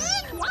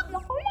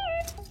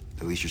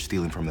 At least you're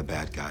stealing from the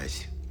bad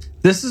guys.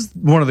 This is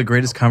one of the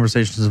greatest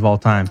conversations of all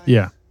time.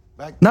 Yeah.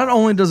 Not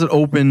only does it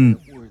open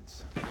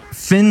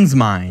Finn's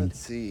mind,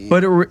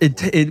 but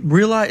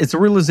it's a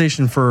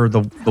realization for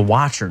the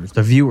watchers,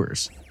 the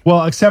viewers.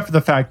 Well, except for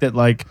the fact that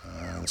like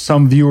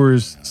some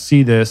viewers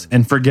see this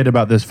and forget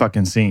about this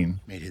fucking scene.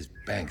 Made his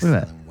bank Look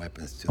at selling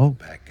weapons to Oh. the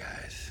bad guys.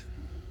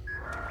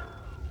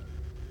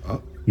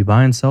 You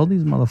buy and sell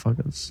these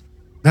motherfuckers.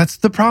 That's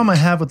the problem I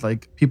have with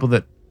like people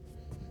that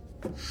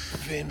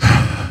Finn,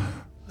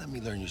 let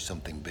me learn you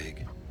something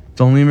big.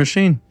 It's only a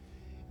machine.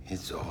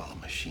 It's all a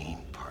machine,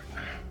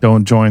 partner.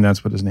 Don't join.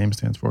 That's what his name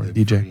stands for.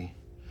 DJ.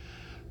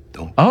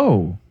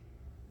 Oh.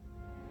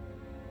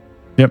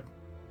 Yep.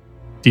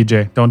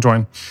 DJ. Don't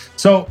join.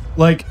 So,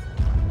 like,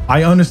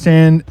 I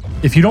understand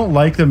if you don't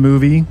like the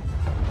movie,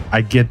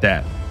 I get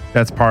that.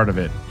 That's part of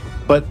it.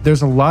 But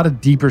there's a lot of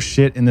deeper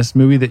shit in this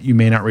movie that you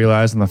may not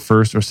realize in the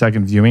first or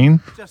second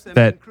viewing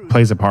that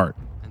plays a part.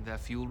 And their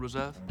fuel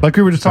reserve? Like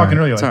we were just talking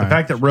earlier, like the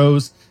fact that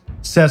Rose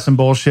says some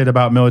bullshit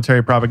about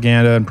military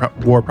propaganda and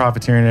war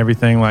profiteering and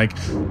everything, like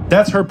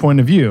that's her point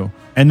of view.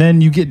 And then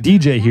you get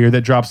DJ here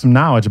that drops some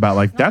knowledge about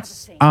like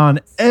that's on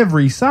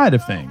every side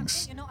of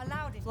things.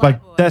 Like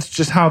that's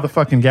just how the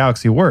fucking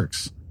galaxy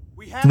works.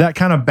 So that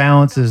kind of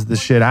balances the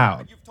shit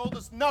out. Told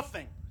us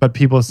nothing. But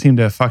people seem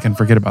to fucking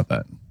forget about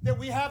that. That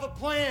we have a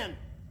plan.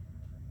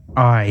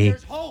 I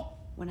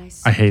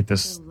hate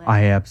this.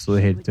 I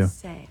absolutely hate it too.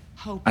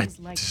 I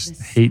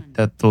just hate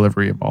that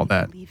delivery of all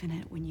that.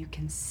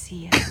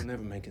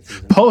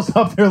 Poe's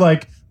up there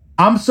like,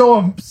 I'm so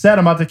upset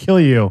I'm about to kill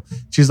you.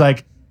 She's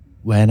like,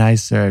 when I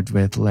served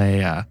with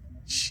Leia,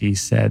 she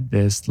said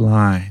this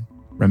line.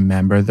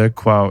 Remember the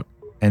quote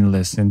and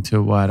listen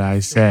to what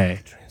I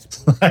say.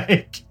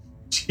 Like,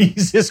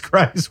 Jesus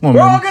Christ,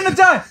 woman. We're all gonna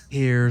die.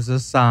 Here's a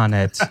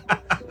sonnet.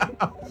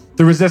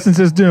 The resistance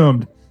is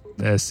doomed.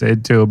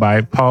 Listen to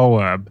my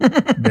poem.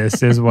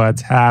 This is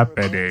what's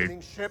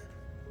happening.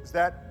 Is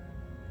that?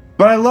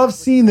 But I love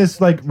seeing this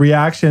like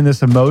reaction,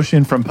 this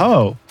emotion from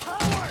Poe.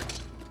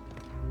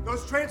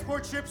 Those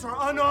transport ships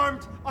are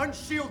unarmed,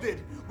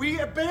 unshielded. We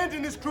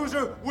abandon this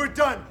cruiser, we're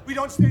done. We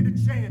don't stand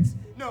a chance.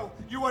 No,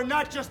 you are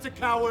not just a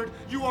coward,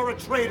 you are a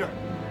traitor.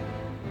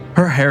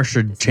 Her hair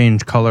should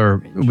change color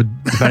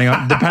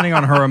depending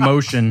on her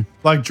emotion.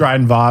 Like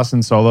Dryden Voss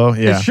and Solo.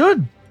 Yeah. It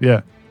should.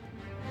 Yeah.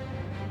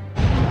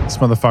 This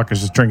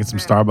motherfucker's just drinking some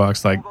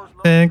Starbucks. Like,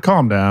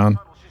 calm down.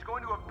 She's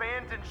going to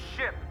abandon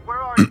ship. Where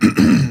are you?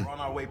 We're on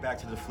our way back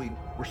to the fleet.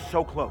 We're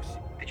so close.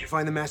 Did you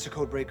find the master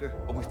code breaker?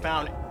 Oh, we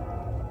found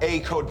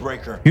a code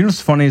breaker. You know what's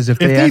funny is if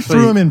they actually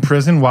threw him in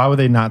prison, why would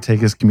they not take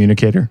his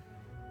communicator?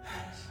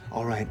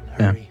 All right,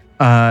 hurry.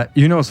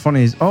 You know what's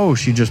funny is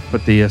she just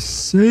put the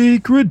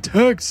sacred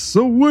texts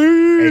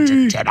away.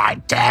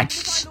 Jedi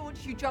texts.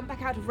 You jump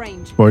back out of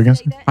range. What are you gonna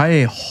say?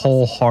 I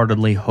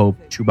wholeheartedly hope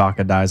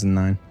Chewbacca dies in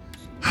 9.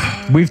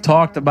 We've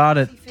talked about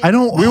it. I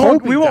don't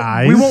hope he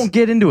dies. We won't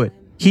get into it.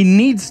 He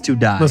needs to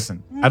die.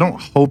 Listen, I don't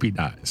hope he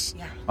dies.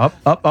 Up.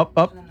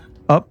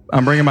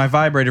 I'm bringing my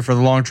vibrator for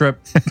the long trip.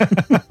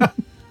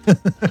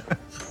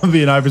 I'll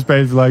be in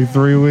hyperspace for like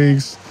 3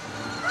 weeks.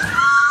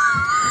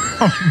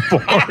 I'm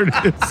bored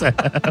as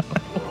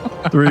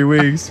hell. 3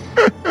 weeks.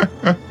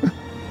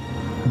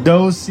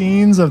 Those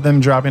scenes of them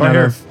dropping out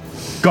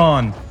of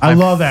gone. I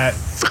love that.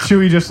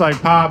 Chewie just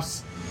like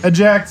pops,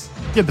 eject,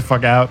 get the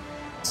fuck out.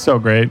 So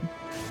great.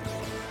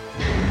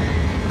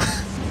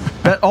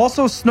 That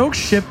also, Snoke's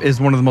ship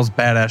is one of the most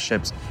badass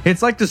ships.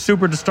 It's like the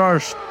Super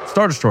Star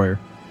Destroyer.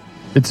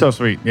 It's so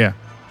sweet. Yeah,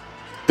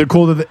 they're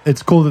cool.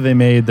 It's cool that they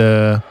made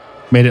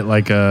it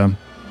like a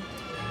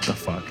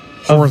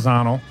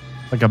horizontal,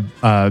 like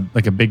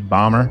a big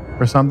bomber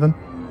or something.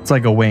 It's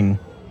like a wing.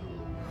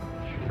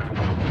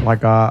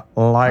 I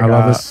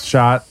love this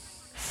shot.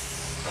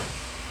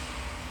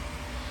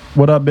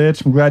 What up,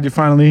 bitch? I'm glad you're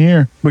finally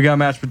here. We got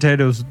mashed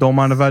potatoes. Don't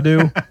mind if I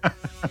do.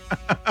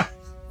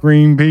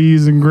 Green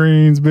peas and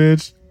greens,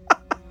 bitch.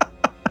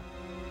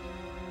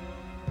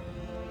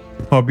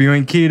 Hope you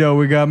ain't keto.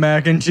 We got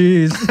mac and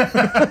cheese.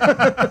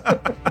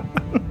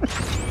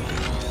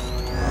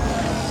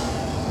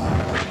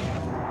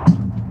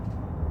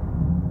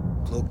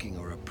 Cloaking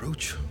our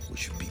approach, we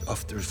should be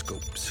off their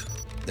scopes.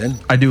 Then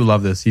I do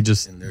love this.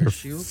 You're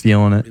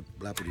feeling it.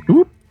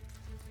 Oop.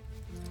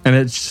 And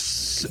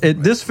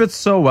this fits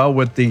so well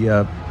with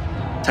the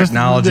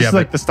technology this of is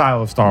like it. the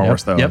style of Star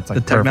Wars, though. Yep, It's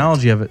like the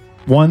technology of it.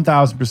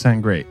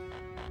 1000% great.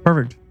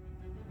 Perfect.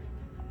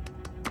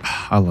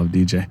 I love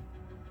DJ.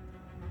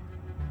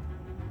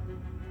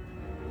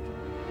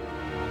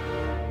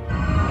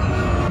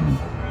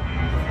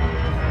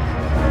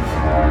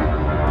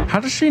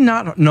 How does she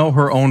not know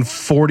her own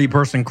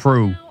 40-person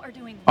crew?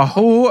 A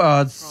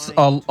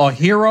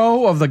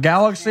hero of the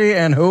galaxy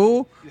and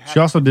who? She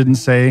also didn't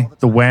say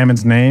the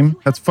Whammon's name.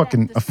 That's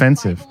fucking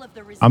offensive.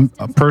 I'm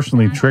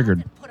personally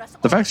triggered.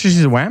 The fact that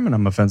she's whamming,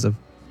 I'm offensive.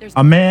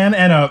 A man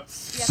and a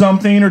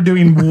something are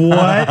doing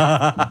what?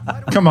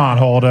 Come on,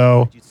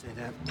 Holdo.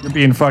 You're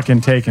being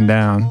fucking taken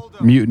down.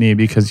 Mutiny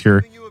because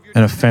you're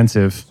an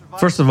offensive.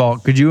 First of all,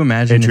 could you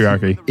imagine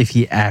patriarchy if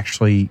he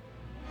actually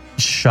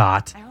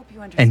shot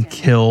and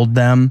killed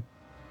them?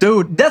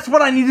 Dude, that's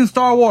what I need in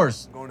Star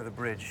Wars. Going to the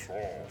bridge.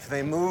 If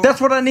they move, that's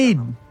what I need.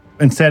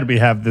 Instead, we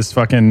have this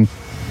fucking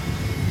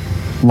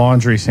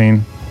laundry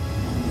scene.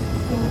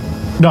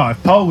 No,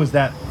 if Poe was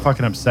that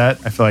fucking upset,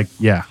 I feel like,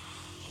 yeah.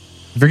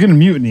 If you're going to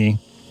mutiny,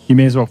 you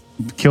may as well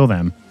kill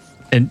them.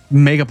 And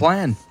make a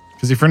plan.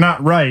 Because if you're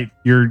not right,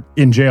 you're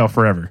in jail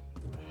forever.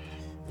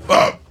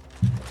 Oh.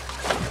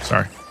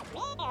 Sorry.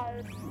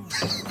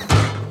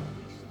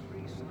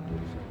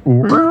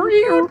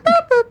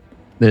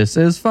 This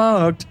is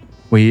fucked.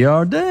 We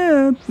are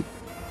dead.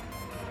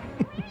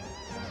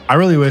 I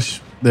really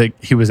wish that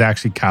he was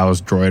actually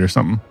Kylo's droid or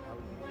something.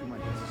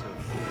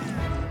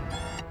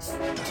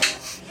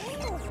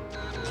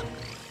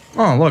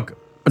 Oh, look.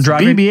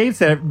 Driving BB-8's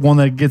that one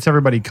that gets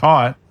everybody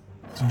caught.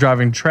 It's a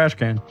driving trash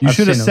can. You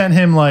should have sent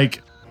him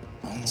like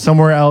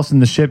somewhere else in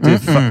the ship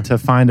to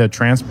find a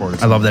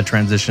transport. I love that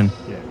transition.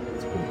 Yeah,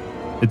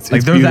 it's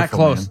like they're that beautiful,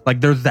 close. man.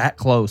 Like they're that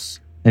close,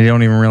 and you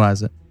don't even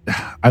realize it.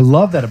 I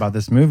love that about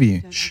this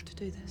movie. To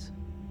do this.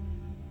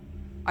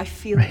 I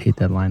feel I hate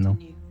that line though.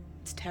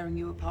 it's tearing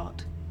you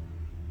apart.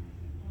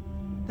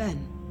 Ben,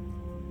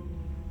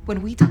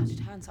 when we touched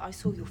hands, I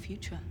saw your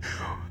future.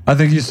 I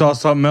think you saw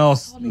something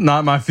else.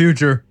 Not my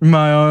future.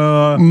 My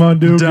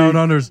doobie. down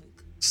unders.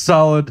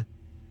 Solid.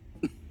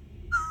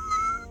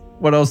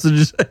 What else did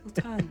you say?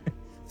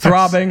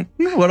 Throbbing.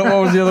 What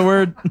was the other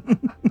word?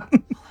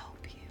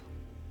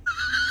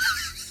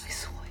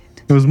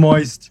 It was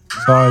moist.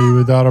 Saw you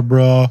without a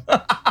bra.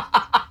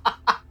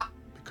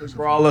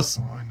 Braless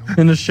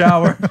in the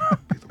shower.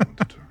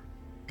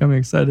 Got me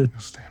excited.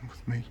 Stand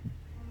with me.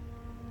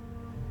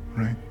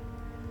 Right?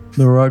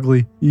 They were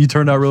ugly. You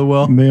turned out real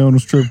well. They own a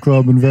strip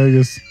club in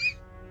Vegas.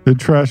 They're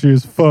trashy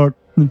as fuck.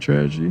 They're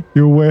trashy.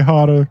 You're way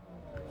hotter.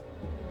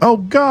 Oh,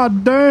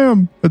 god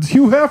damn. It's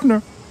Hugh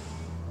Hefner.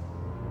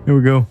 Here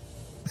we go.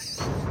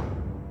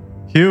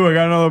 Hugh, I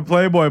got another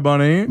Playboy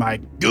bunny. My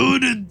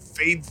good and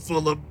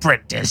faithful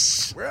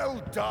apprentice.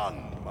 Well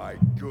done, my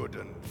good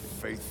and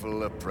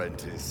faithful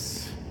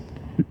apprentice.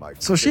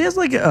 So she has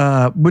like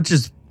which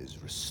is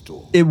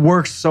it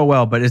works so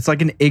well, but it's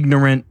like an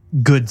ignorant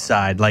good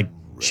side. Like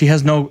she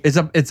has no it's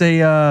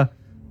a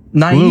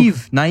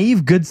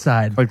naive good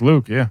side. Like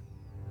Luke, yeah.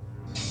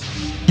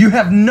 You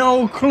have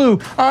no clue.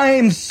 I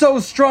am so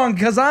strong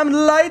because I'm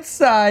light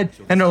side.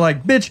 And they're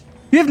like, bitch,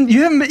 you haven't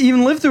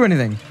even lived through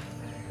anything.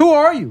 Who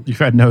are you? You've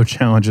had no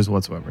challenges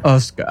whatsoever. A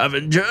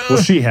scavenger.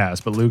 Well, she has,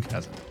 but Luke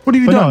hasn't. What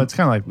have you But done? no, it's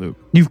kind of like Luke.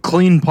 You've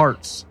cleaned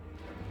parts.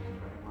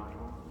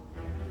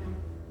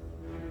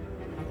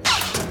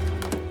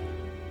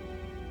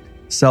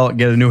 Sell it,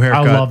 get a new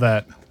haircut. I love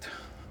that.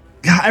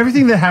 God,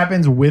 everything that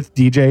happens with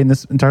DJ in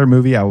this entire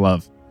movie, I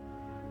love.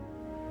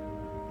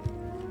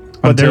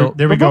 But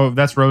there we go.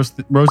 That's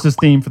Rose's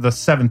theme for the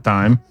 7th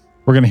time.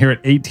 We're going to hear it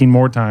 18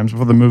 more times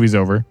before the movie's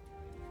over.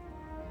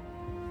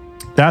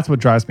 That's what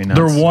drives me nuts.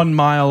 They're 1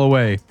 mile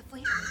away.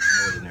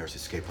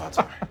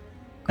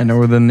 I know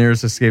where the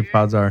nearest escape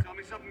pods are.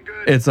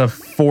 It's a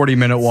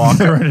 40-minute walk.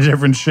 They're in a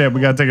different ship. We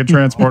got to take a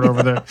transport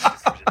over there.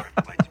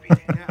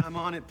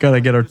 Gotta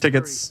get our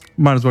tickets.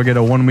 Might as well get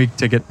a 1-week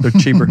ticket. They're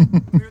cheaper.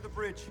 Clear the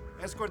bridge.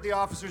 Escort the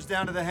officers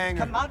down to the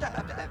hangar. Commander,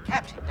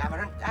 Captain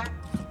Dameron.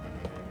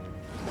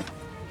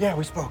 Yeah,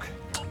 we spoke.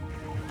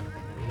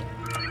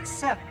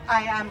 Sir,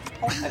 I am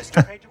almost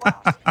afraid to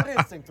ask. What do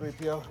you think,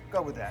 3PO?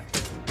 Go with that.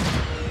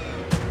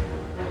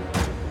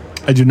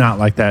 I do not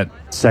like that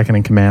second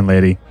in command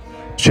lady.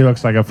 She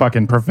looks like a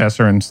fucking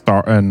professor in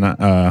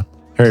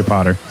Harry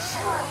Potter.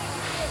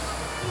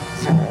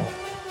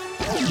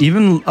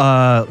 Even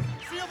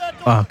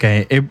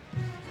okay,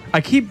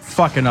 I keep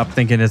fucking up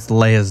thinking it's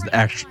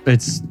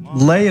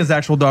Leia's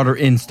actual daughter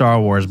in Star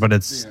Wars, but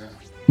it's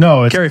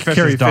Carrie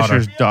Fisher's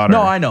daughter.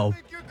 No, I know,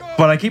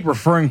 but I keep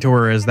referring to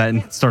her as that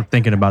and start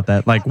thinking about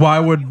that. Like, why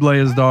would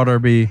Leia's daughter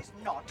be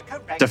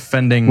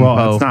defending Well,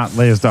 Poe? it's not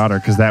Leia's daughter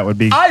because that would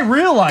be I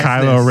realize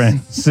Kylo this.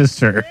 Ren's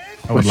sister,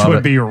 which love would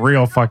it. be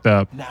real fucked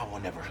up. Now or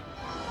never.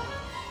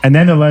 And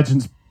then the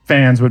Legends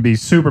fans would be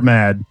super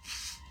mad.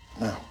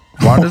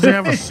 Why does he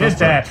have a It's sister?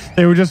 that.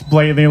 They were just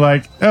blatantly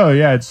like, oh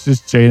yeah, it's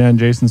just Jaina and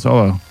Jason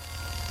Solo.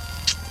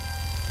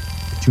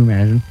 Could you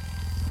imagine?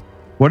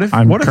 What if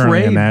I'm Ray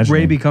currently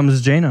imagining.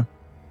 becomes Jaina?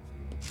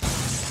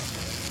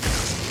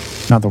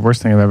 Not the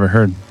worst thing I've ever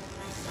heard.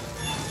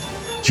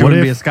 She What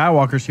wouldn't be a if-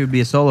 Skywalker. She would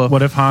be a Solo.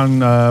 What if Han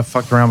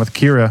fucked around with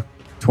Kira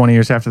 20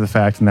 years after the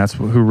fact, and that's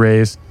who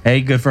Rey's?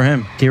 Hey, good for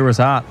him. Kira's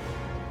hot.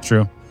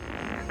 True.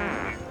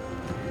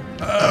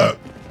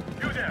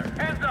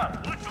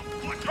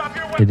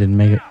 He didn't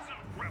make it.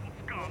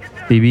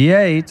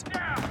 BB-8.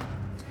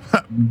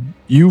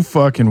 You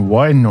fucking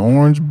white and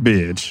orange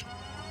bitch.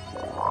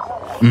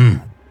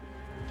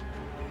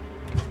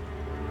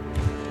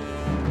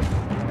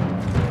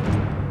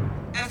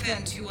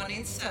 FN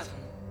 2187.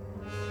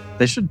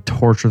 They should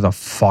torture the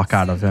fuck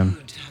out of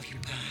him.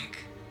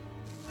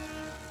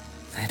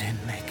 They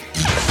didn't make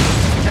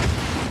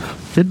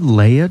it. Did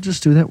Leia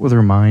just do that with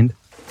her mind?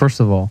 First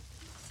of all,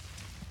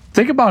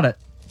 think about it.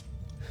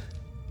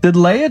 Did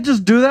Leia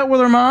just do that with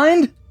her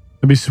mind?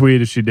 It'd be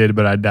sweet if she did,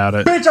 but I doubt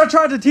it. Bitch, I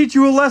tried to teach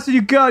you a lesson.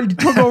 You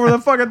took over the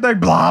fucking thing.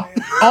 Blah.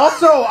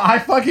 Also, I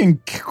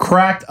fucking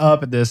cracked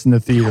up at this in the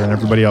theater, and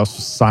everybody else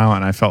was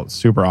silent. I felt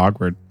super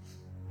awkward.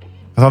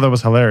 I thought that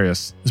was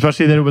hilarious,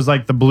 especially that it was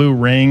like the blue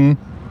ring,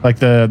 like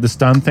the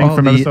stun thing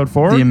from episode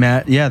 4.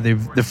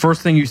 The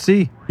first thing you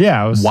see.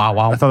 Yeah, it was.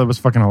 Wow. I thought it was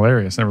fucking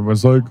hilarious. And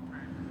everyone's like,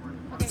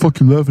 "The fuck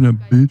you laughing at,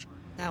 bitch?"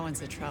 That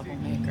one's a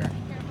troublemaker.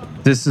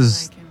 This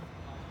is.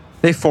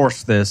 They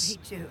forced this.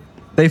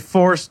 They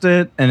forced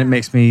it, and it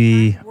makes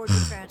me.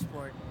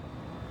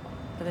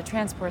 For the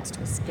transports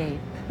to escape,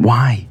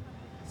 Why?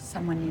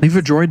 someone needs Leave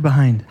a droid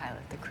behind.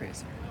 pilot the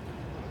cruiser.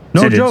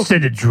 No joke.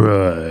 Send a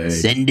droid.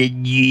 Send a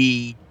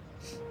yeet.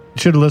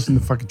 Should have listened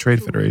to fucking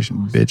Trade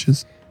Federation,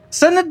 bitches.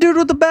 Send the dude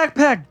with the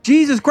backpack.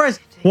 Jesus Christ.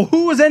 Well,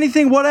 who was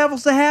anything? What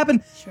else to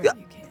happen?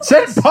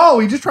 Send Poe.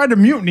 He just tried to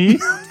mutiny.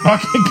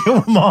 Fucking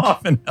kill him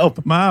off and help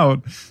him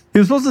out. He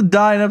was supposed to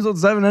die in episode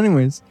 7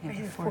 anyways.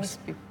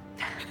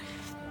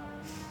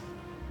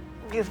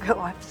 You go,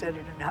 I've said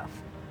it enough.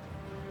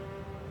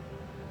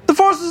 The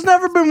Force has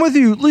never been with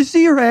you. You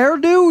see your hair,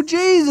 dude?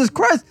 Jesus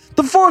Christ.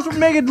 The Force would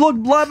make it look a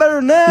lot better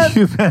than that.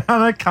 You've been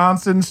on a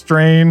constant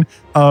strain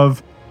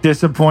of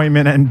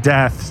disappointment and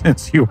death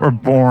since you were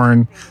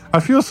born. I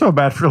feel so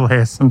bad for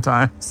Leia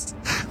sometimes.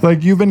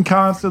 Like, you've been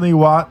constantly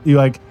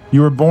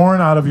you were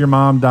born out of your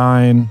mom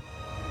dying.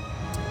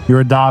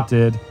 You're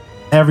adopted.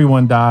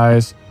 Everyone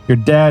dies. Your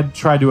dad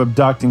tried to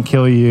abduct and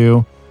kill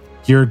you.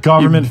 Your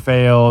government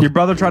failed. Your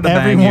brother tried to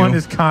bang you. Everyone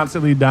is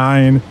constantly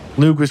dying.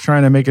 Luke was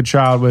trying to make a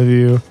child with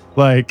you.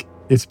 Like,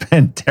 it's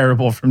been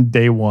terrible from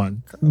day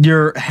one.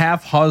 Your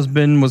half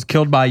husband was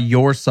killed by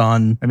your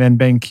son. And then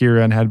Ben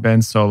Kieran had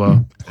Ben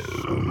Solo.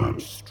 So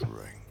much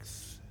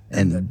strength.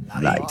 And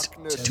light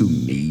to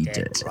meet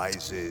it.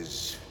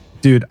 Rises.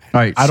 Dude, all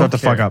right, I shut don't the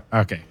care. fuck up.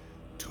 Okay,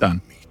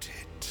 done.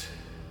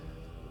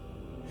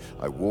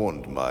 I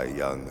warned my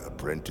young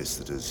apprentice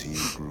that as he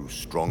grew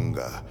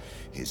stronger,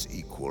 his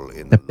equal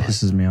in That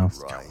pisses me off.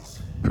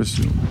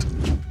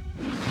 Presumed.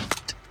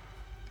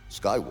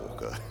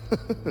 Skywalker,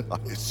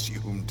 I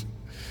assumed.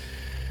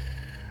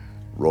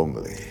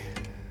 Wrongly.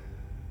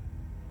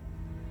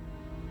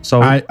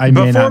 So I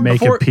may not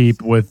make a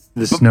peep with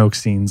the Snoke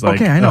scenes.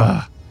 Like, okay, I know.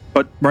 ugh.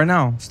 But right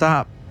now,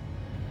 stop.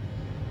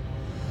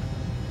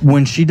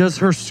 When she does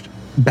her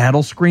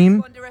battle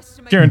scream,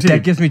 Guaranteed.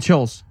 that gives me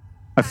chills.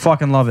 I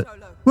fucking love it.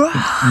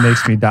 It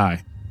makes me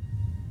die.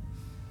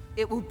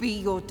 It will be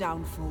your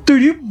downfall.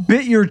 Dude, you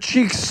bit your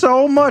cheek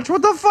so much.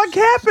 What the fuck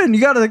happened?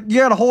 You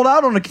gotta hold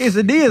out on the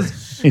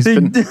quesadillas. He's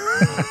been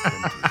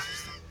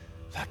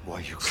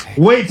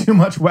way too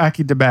much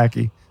wacky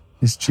tobacco.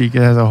 His cheek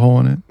has a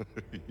hole in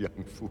it.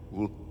 Young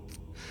fool.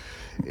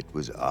 It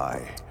was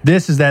I.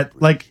 This is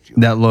that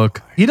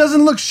look. He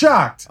doesn't look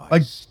shocked.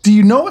 Like, do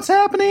you know what's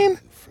happening?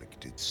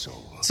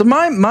 So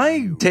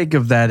my take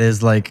of that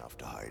is like,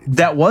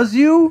 that was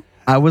you.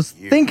 I was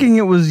thinking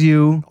it was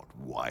you,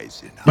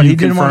 but he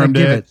didn't want to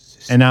give it.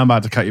 And now I'm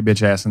about to cut your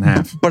bitch ass in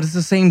half. But it's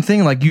the same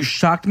thing. Like, you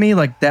shocked me.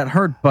 Like, that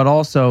hurt. But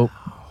also,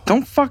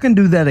 don't fucking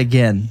do that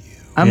again.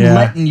 I'm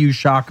letting you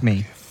shock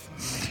me.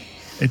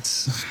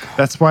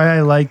 That's why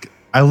I like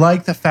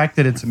the fact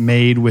that it's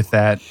made with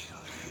that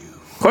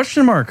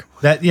question mark.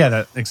 That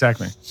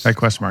exactly. That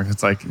question mark.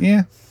 It's like,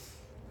 yeah.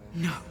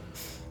 No.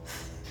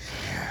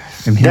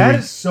 That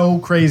is so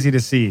crazy to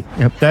see.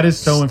 Yep. That is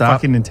so Stop.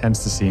 fucking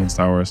intense to see in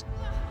Star Wars.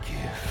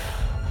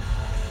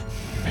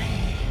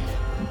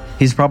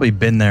 He's probably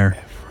been there.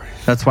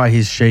 That's why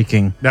he's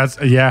shaking. That's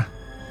yeah.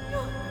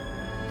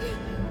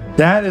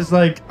 That is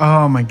like,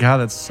 oh my god,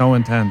 that's so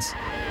intense.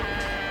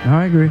 No,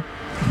 I agree.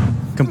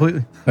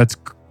 Completely. That's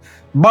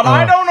But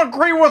I don't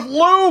agree with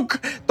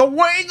Luke. The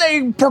way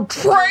they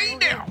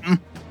portrayed him.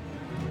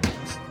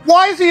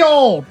 Why is he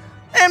old?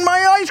 And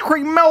my ice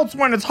cream melts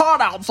when it's hot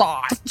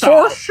outside.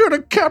 Force should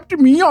have kept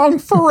him young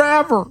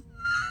forever.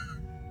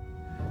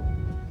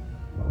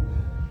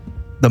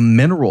 The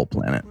mineral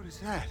planet. What is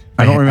that?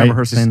 I don't remember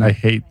her saying that. I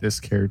hate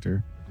this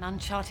character. An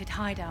uncharted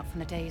hideout from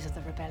the days of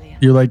the rebellion.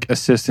 You're like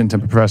assistant to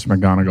Professor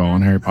McGonagall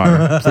on Harry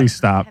Potter. Please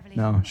stop.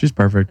 No, she's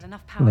perfect.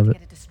 Love it.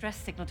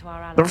 Signal to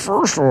our The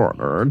First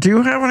Order. Do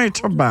you have any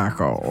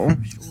tobacco?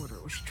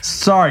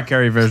 Sorry,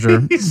 Carrie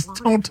Fisher. Please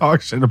don't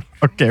talk shit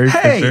about Carrie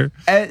Fisher.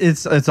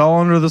 It's all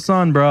under the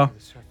sun, bro.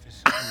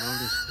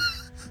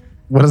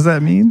 What does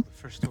that mean?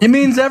 It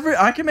means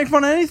I can make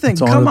fun of anything.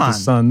 It's all Come under on. the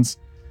suns.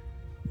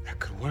 That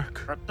could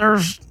work.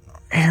 There's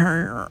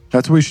air.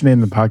 That's what we should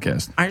name the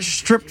podcast. I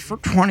stripped for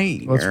 20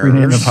 years. Let's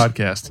rename the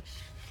podcast.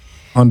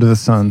 Under the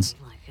Suns.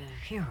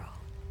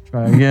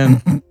 Try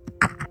again.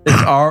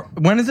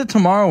 When is it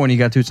tomorrow when you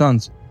got two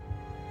sons?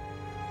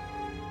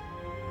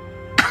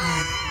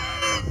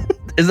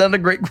 Is that a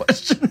great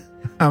question?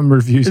 I'm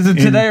refusing. Is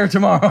it today or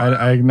tomorrow?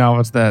 I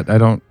acknowledge that. I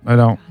don't.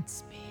 Well,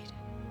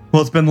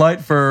 it's been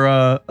light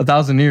for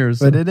 1,000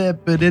 years. I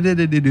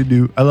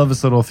love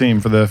this little theme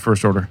for the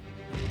First Order.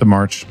 The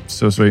march.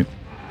 So sweet.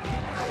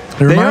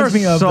 It reminds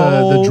me of the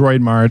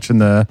droid march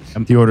and the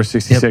Order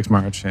 66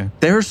 march. Yeah.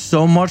 They're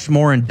so much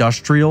more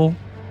industrial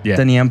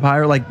than the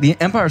Empire. Like, the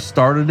Empire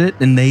started it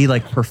and they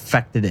like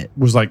perfected it.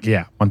 Was like,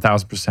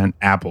 1000%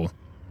 Apple.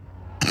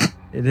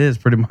 It is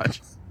pretty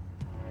much.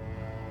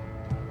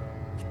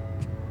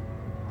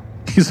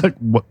 He's like,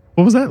 what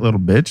was that, little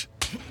bitch?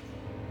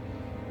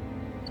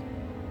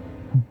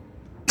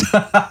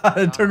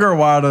 It took her a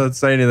while to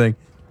say anything.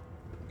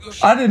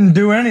 I didn't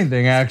do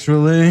anything,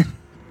 actually.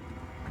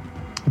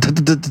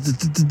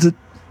 A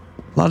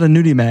lot of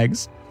nudie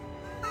mags.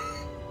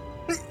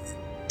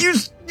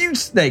 You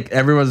snake.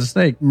 Everyone's a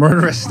snake.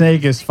 Murderous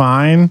snake is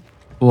fine.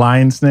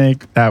 lion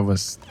snake. That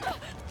was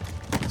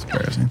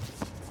embarrassing.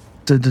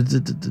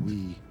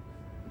 We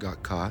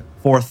got caught.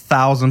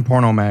 4,000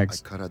 porno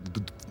mags. I cut out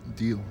the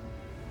deal.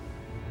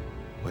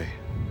 Wait.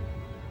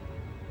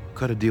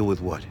 Cut a deal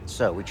with what?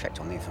 So we checked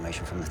on the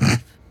information from the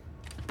thief.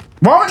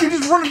 Why don't you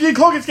just run to the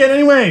cloak scan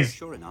anyways?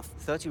 Sure enough,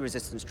 30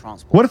 resistance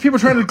transport. What if people are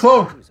trying to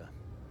cloak?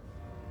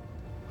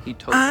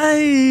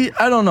 I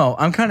don't know.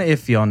 I'm kind of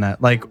iffy on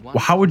that. Like,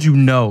 how would you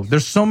know?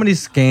 There's so many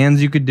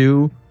scans you could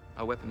do.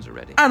 Our weapons are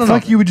ready. I don't It's know.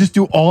 like you would just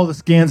do all the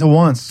scans at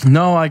once.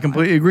 No, I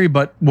completely agree.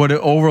 But would it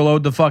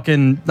overload the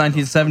fucking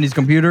 1970s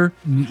computer?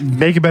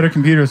 Make a better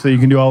computer so you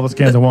can do all the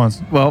scans at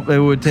once. Well, it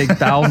would take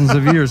thousands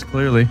of years,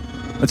 clearly.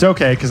 It's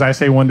okay, because I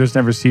say wonders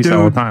never cease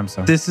all the time.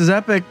 So This is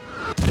epic.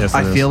 Yes,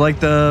 I feel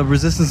like the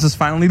resistance is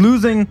finally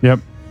losing. Yep.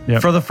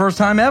 Yep. For the first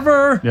time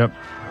ever. Yep.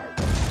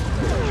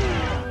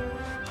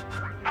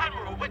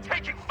 Admiral, we're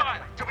taking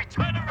fire. Do we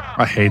turn around?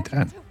 I hate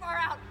that. Far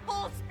out.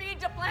 Full speed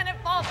to planet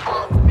fall.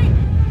 Full speed.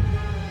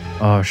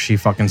 Oh, she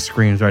fucking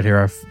screams right here.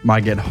 I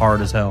might get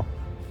hard as hell.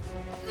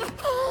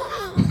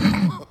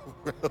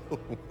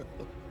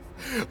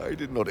 I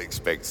did not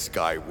expect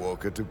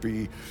Skywalker to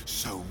be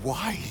so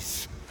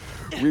wise.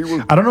 We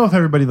will. I don't know if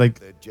everybody like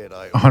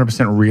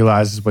 100%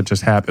 realizes what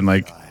just happened.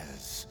 Like,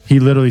 he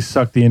literally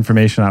sucked the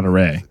information out of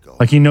Rey.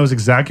 Like, he knows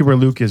exactly where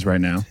Luke is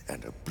right now.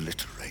 And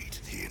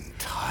obliterate the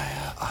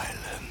entire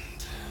island.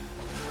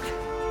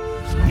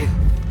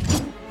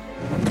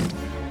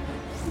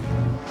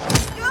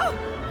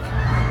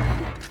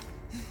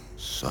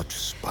 Such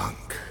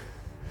spunk.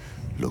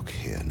 Look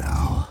here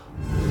now.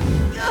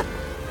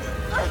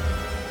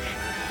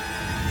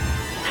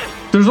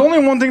 There's only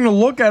one thing to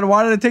look at.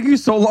 Why did it take you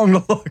so long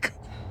to look?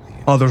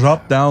 Oh, there's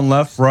up, down,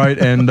 left, right,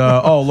 and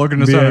look in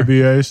the center.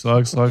 BA,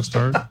 slug,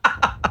 start.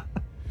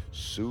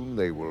 Soon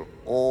they will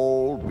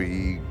all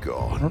be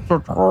gone.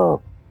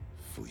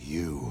 For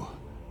you.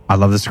 I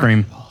love the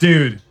scream.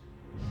 Dude.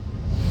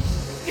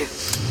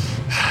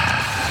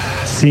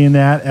 Seeing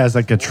that as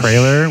like a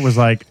trailer was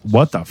like,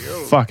 what the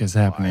fuck is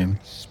happening?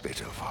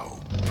 Spit of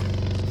hope.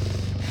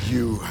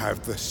 You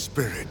have the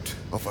spirit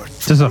of a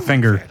Just a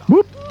finger.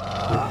 Whoop.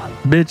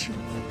 Bitch.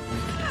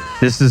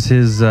 This is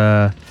his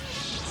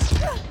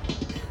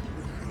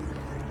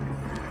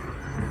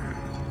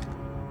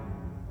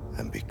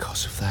And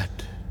because of that,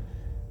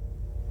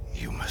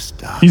 you must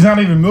die. He's not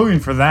even moving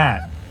for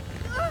that.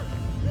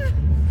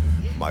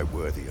 My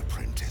worthy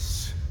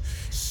apprentice.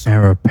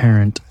 heir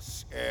apparent.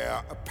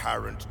 Heir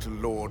apparent to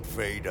Lord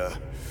Vader.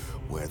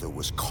 Where there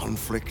was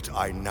conflict,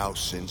 I now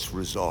sense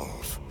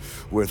resolve.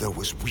 Where there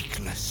was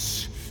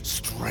weakness,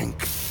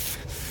 strength.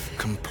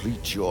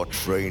 Complete your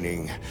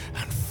training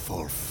and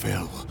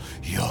fulfill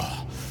your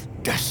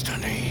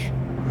destiny.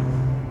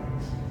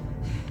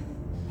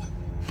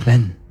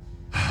 Ben,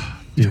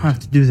 you don't have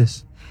to do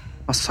this.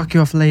 I'll suck you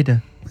off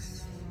later.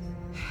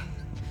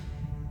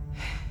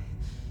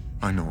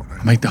 I know what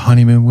I Make the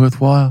honeymoon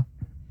worthwhile.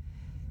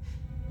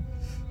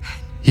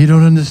 You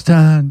don't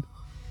understand.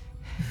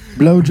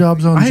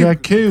 Blowjobs on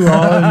Jakku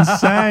are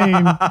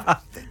insane.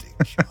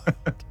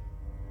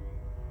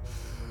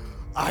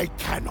 I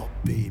cannot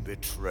be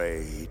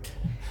betrayed.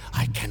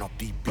 I cannot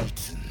be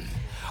beaten.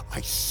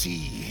 I see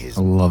his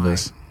I love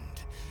this.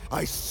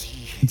 I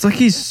see It's like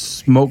he's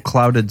smoke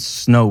clouded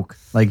Snoke.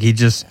 Like he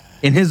just,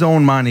 in his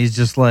own mind, he's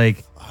just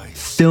like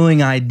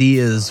filling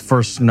ideas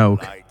for Snoke.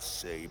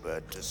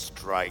 lightsaber to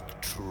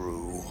strike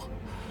true.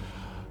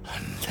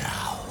 And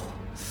now,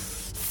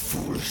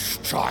 foolish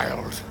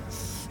child,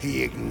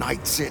 he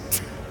ignites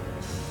it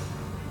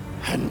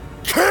and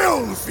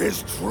kills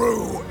his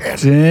true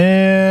enemy.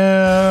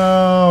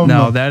 Damn.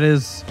 No, that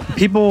is,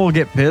 people will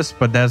get pissed,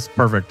 but that's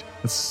perfect.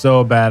 It's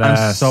so badass.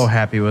 I'm so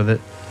happy with it.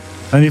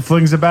 And he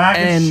flings it back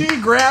and And-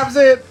 she grabs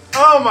it.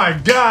 Oh my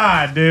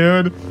god,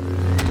 dude.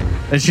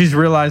 And she's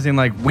realizing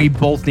like we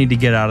both need to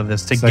get out of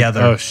this It's like,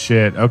 together. oh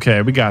shit.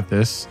 Okay, we got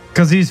this.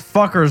 Because these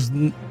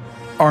fuckers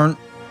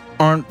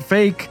aren't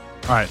fake.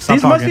 All right, stop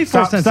These talking. must be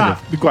force sensitive.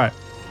 Stop. Be quiet.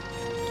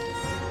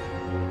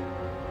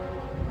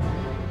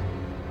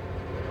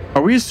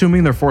 Are we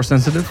assuming they're force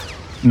sensitive?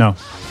 No.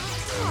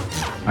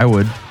 I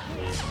would.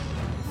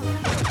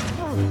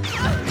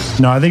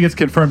 No, I think it's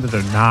confirmed that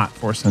they're not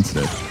force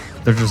sensitive.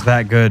 They're just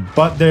that good.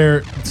 But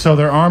their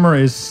armor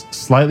is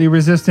slightly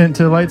resistant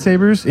to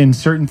lightsabers in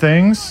certain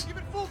things.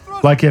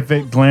 Like if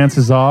it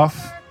glances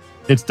off,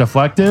 it's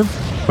deflective.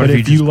 But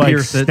if you just like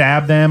pierce it-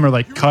 stab them or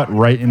like cut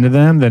right into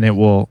them, then it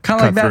will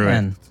Kind of cut like through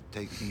Batman.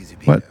 Take it easy,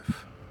 What?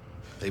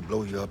 They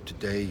blow you up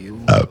today, you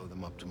blow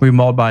them up tomorrow. We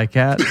mauled by a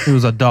cat. It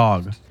was a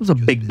dog. It was a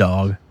big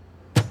dog.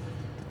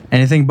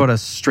 Anything but a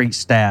straight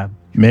stab.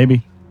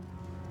 Maybe.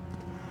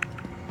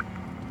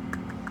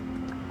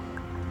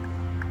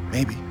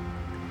 Maybe.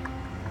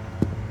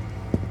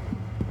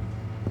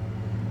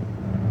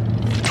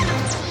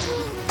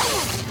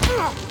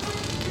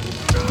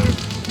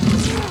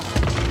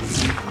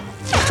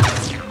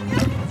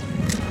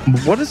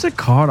 What is it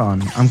caught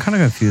on? I'm kind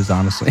of confused,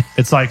 honestly.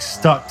 It's like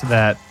stuck to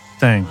that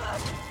thing.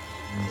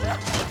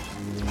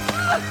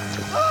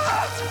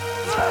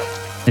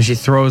 And she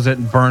throws it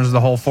and burns the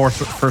whole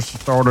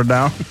first order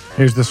down.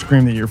 Here's the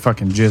scream that you're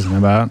fucking jizzing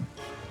about.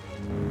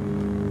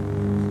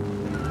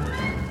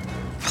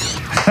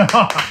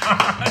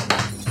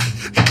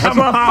 That's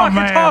what I'm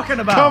fucking talking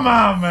about. Come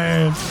on,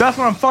 man. That's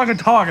what I'm fucking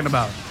talking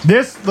about.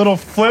 This little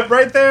flip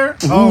right there.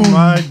 Oh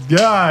my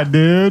god,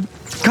 dude.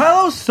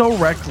 Kylo's so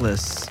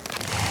reckless.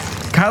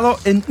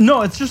 Kylo, and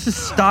no, it's just his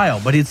style,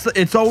 but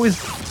it's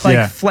always like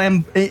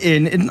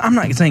and I'm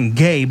not saying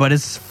gay, but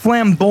it's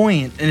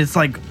flamboyant and it's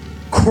like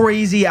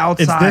crazy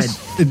outside.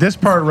 It's this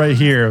part right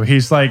here.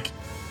 He's like,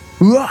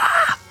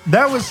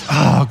 that was,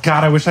 oh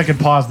god, I wish I could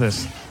pause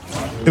this.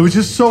 It was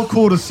just so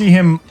cool to see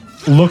him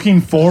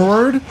looking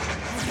forward,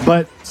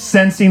 but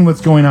sensing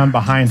what's going on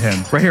behind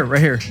him. Right here,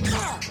 right here.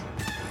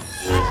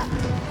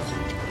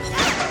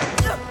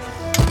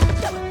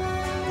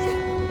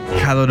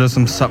 Kylo does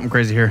something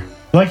crazy here.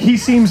 Like he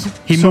seems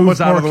so much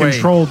more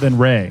controlled than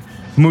Rey.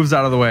 Moves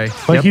out of the way.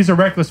 Like he's a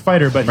reckless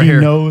fighter, but he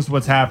knows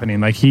what's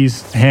happening. Like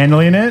he's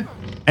handling it,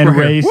 and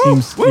Rey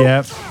seems.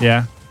 Yep.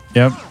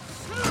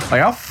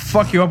 Like I'll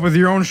fuck you up with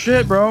your own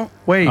shit, bro.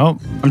 Wait. Oh,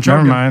 I'm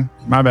trying. Never mind.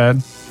 My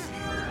bad.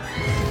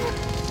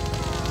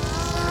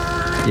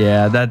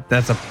 Yeah,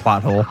 that's a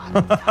plot hole.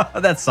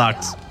 That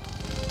sucks.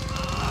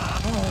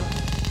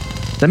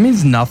 That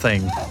means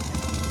nothing.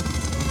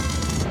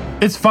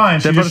 It's fine.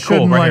 She just cool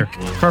shouldn't right like.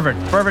 here.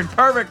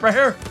 Perfect. Right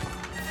here.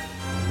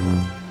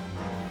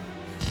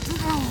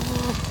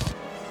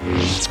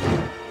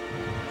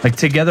 Like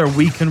together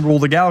we can rule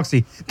the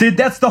galaxy. Dude,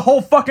 that's the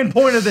whole fucking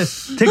point of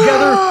this.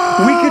 Together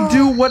we can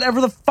do whatever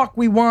the fuck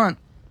we want.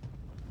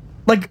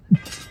 Like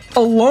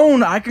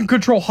alone I can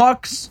control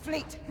Hux.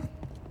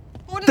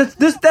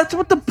 That's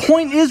what the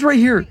point is right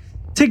here.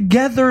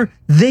 Together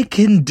they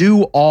can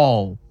do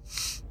all.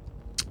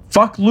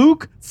 Fuck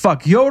Luke,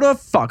 fuck Yoda,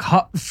 fuck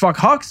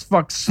Hux,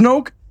 fuck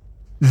Snoke.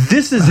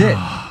 This is it.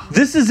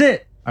 This is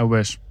it. I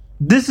wish.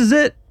 This is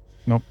it.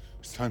 Nope.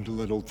 It's time to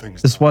let old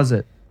things This was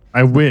it.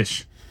 I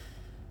wish.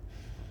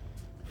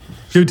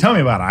 Dude, tell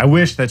me about it. I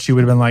wish that she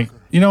would have been like,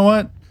 you know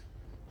what?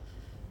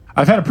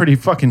 I've had a pretty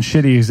fucking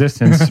shitty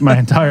existence my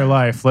entire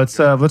life. Let's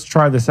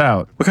try this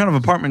out. What kind of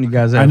apartment you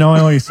guys have? I know I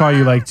only saw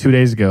you like 2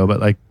 days ago, but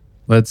like,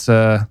 let's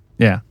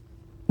yeah.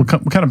 What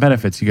kind of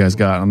benefits you guys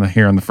got on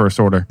the First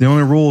Order? The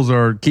only rules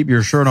are keep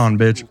your shirt on,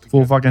 bitch.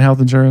 Full fucking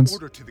health insurance.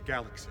 Order to the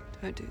galaxy.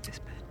 Don't do this,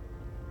 Ben.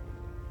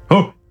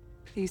 Oh.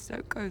 Please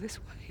don't go this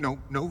way.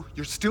 No,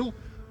 you're still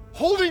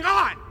holding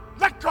on.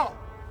 Let go.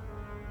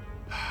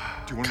 Do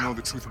you want to know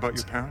the truth about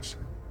your parents?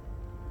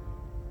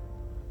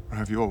 Or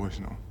have you always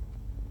known?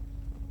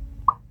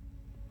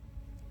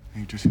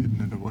 You just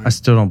hidden it away. I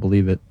still don't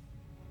believe it.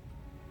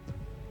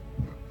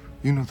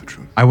 You know the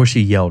truth. I wish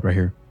he yelled right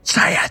here.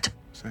 Say it.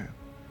 Say it.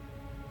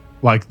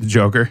 Like the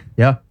Joker.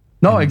 Yeah.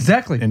 No,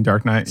 exactly. In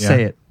Dark Knight. Yeah.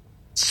 Say it.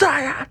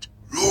 Say it.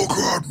 Look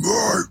at me.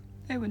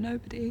 They were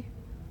nobody.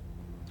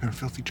 They were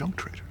filthy junk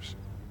traders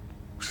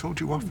who sold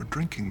you off for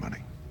drinking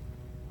money.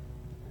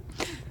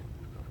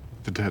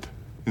 The dead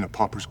in a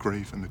pauper's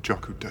grave in the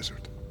Jakku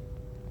Desert.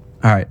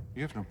 All right.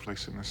 You have no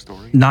place in this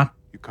story. Not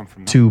you come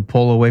from to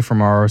pull away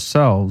from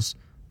ourselves,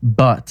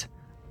 but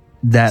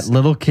that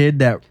little kid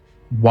that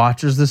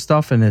watches this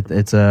stuff and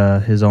it's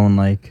his own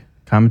like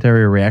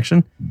commentary or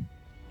reaction.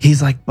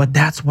 He's like, but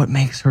that's what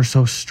makes her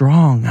so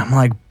strong. I'm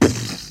like,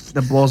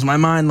 that blows my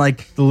mind.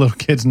 Like the little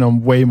kids know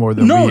way more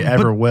than we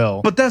ever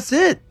will. But that's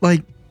it.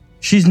 Like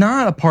she's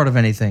not a part of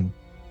anything,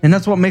 and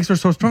that's what makes her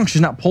so strong.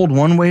 She's not pulled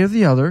one way or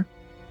the other.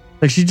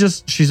 Like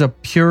she's a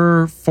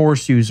pure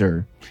Force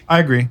user. I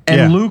agree.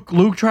 And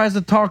Luke tries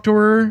to talk to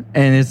her,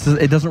 and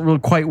it doesn't really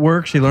quite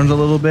work. She learns a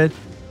little bit.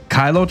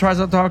 Kylo tries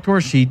to talk to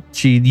her. She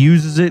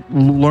uses it,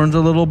 learns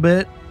a little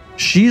bit.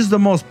 She's the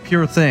most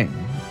pure thing.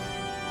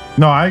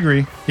 No, I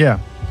agree. Yeah,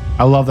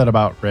 I love that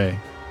about Rey.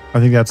 I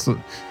think that's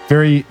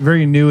very,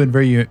 very new and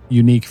very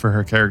unique for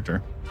her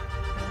character.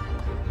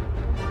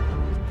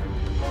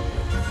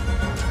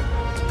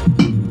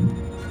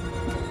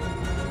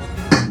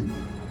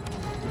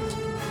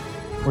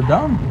 We're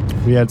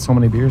done. We had so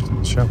many beers in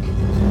the show.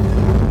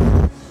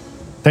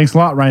 Thanks a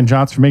lot, Ryan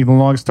Johnson, for making the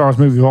longest Star Wars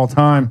movie of all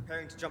time.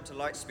 Preparing to jump to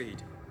light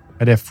speed.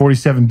 I'd have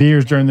 47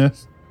 beers during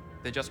this.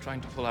 They're just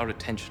trying to pull our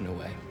attention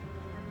away.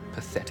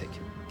 Pathetic.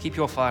 Keep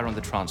your fire on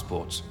the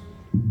transports.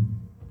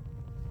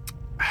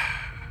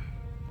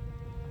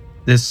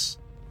 This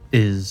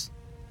is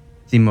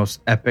the most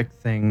epic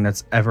thing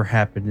that's ever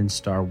happened in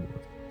Star Wars.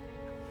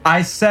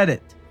 I said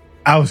it.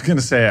 I was going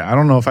to say it. I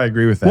don't know if I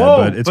agree with that,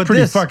 but it's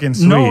pretty fucking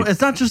sweet. No,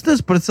 it's not just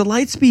this, but it's the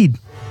light speed.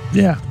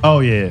 Yeah. Oh,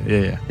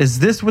 yeah. Is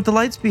this with the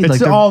light speed?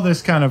 It's all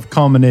this kind of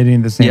culminating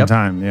at the same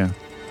time, yeah.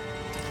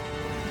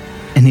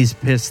 And he's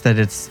pissed that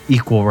it's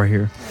equal right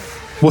here.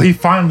 Well, he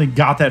finally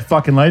got that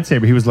fucking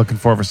lightsaber he was looking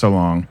for so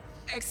long.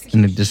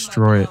 And to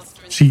destroy it.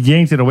 She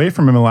yanked it away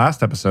from him in the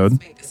last episode.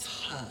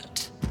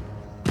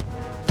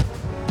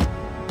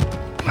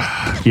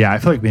 Yeah, I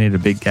feel like we need a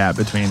big gap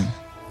between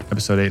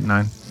episode 8 and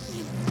 9.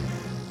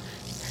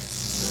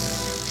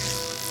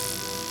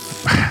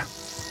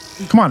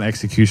 Come on,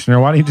 Executioner.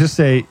 Why don't you just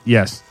say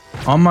yes?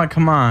 On my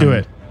command. Do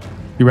it.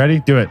 You ready?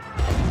 Do it.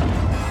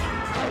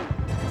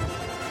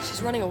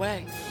 He's running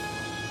away.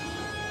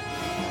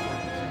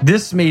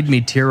 This made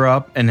me tear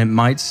up, and it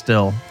might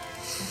still.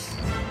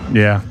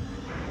 Yeah.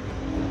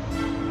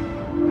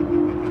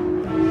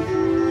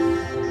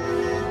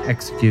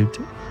 Execute.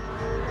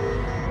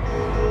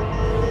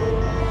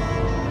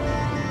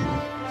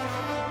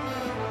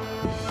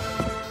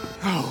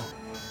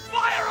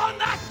 Fire on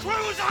that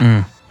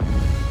cruiser!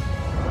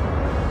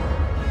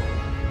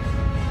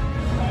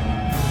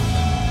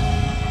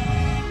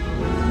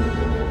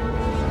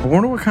 I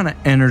wonder what kind of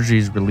energy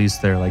is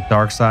released there, like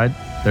Dark Side.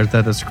 There's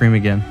that scream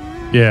again.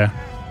 Yeah.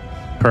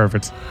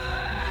 Perfect.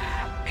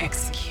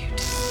 Execute.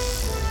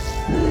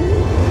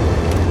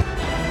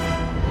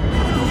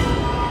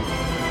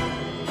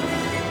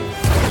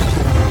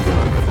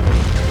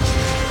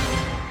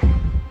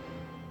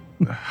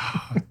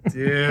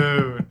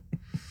 Dude.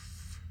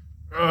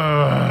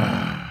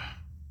 Ugh.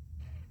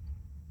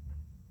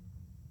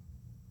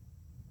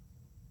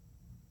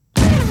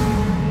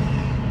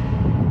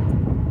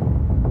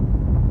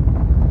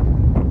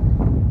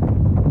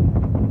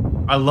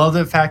 I love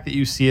the fact that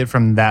you see it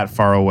from that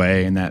far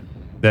away in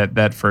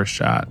that first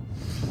shot.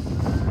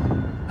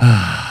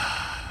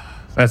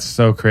 That's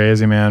so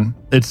crazy, man.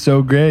 It's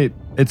so great.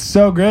 It's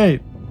so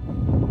great.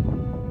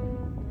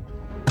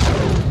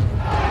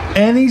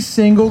 Any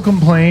single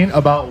complaint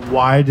about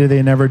why did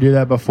they never do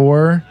that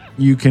before,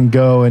 you can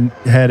go and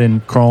head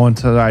and crawl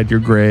inside your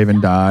grave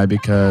and die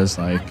because,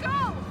 like,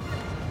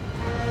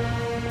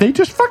 they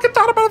just fucking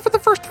thought about it for the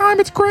first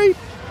time. It's great.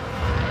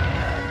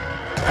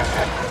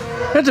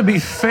 And to be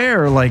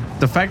fair, like,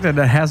 the fact that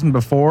it hasn't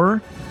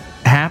before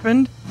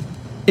happened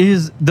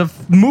is the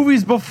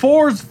movies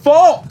before's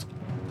fault.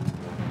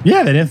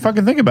 Yeah, they didn't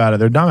fucking think about it.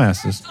 They're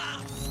dumbasses.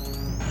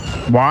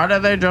 Why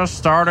did they just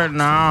start it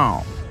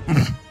now?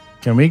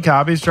 Can we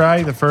copy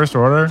strike the First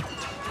Order?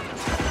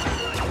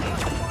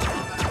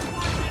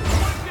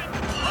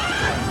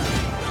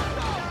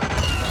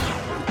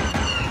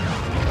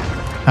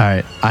 All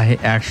right, I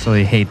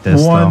actually hate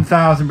this.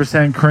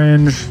 1000%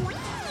 cringe.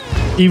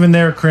 Even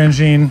they're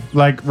cringing.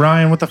 Like,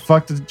 Ryan, what the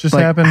fuck did just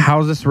happen?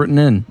 How's this written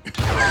in?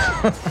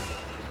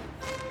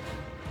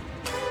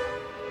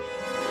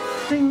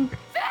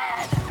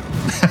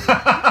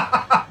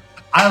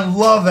 I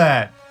love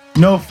that.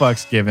 No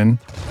fucks given.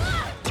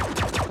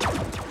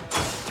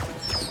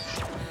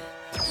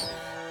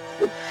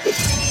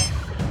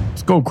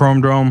 Let's go,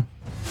 Chrome Dome.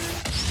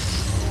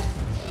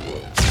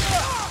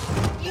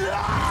 You're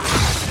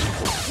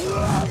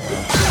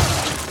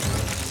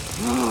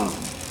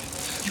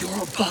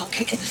a bug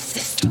in the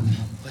system.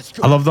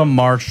 I love the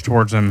march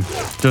towards him.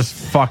 Just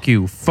fuck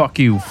you, fuck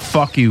you,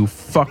 fuck you,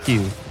 fuck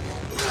you.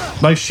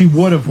 Like she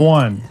would have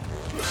won.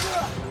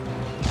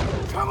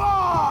 Come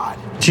on!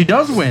 She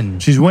does win.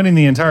 She's winning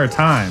the entire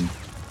time.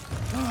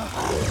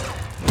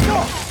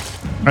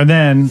 And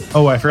then,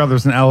 oh, I forgot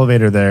there's an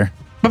elevator there.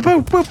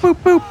 Boop, boop, boop, boop,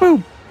 boop,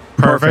 boop.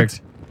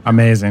 Perfect.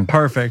 Amazing.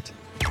 Perfect.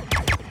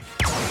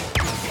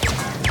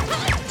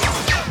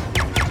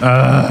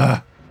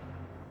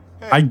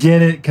 I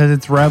get it because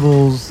it's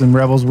Rebels and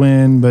Rebels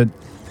win, but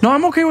no,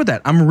 I'm okay with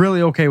that. I'm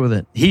really okay with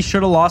it. He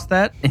should have lost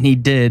that, and he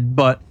did,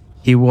 but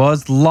he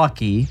was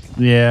lucky.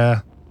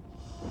 Yeah.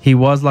 He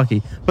was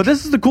lucky. But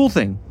this is the cool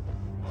thing.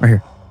 Right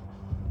here.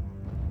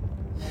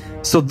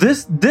 So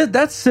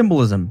that's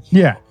symbolism.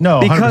 Yeah. No,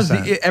 because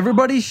 100%.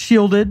 everybody's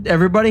shielded.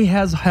 Everybody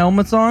has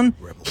helmets on.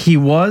 He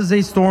was a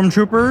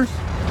stormtrooper.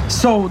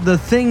 So the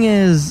thing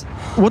is,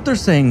 what they're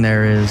saying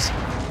there is,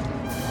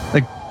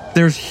 like,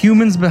 there's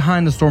humans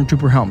behind the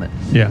stormtrooper helmet.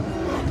 Yeah.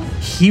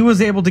 He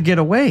was able to get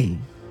away.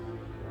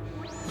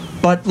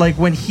 But, like,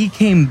 when he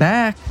came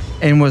back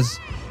and was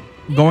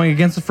going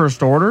against the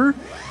First Order,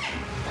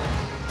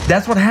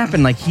 that's what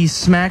happened. Like, he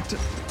smacked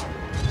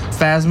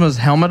Phasma's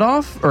helmet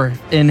off, or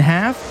in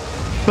half.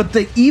 But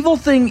the evil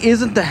thing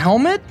isn't the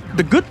helmet.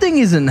 The good thing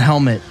isn't the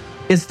helmet.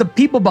 It's the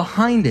people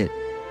behind it.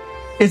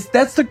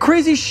 That's the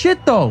crazy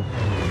shit, though.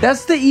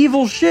 That's the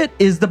evil shit,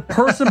 is the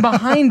person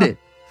behind it.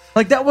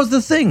 Like, that was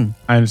the thing.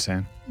 I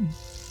understand.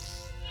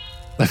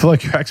 I feel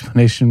like your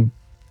explanation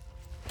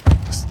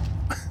just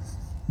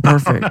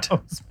perfect.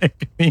 It's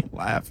making me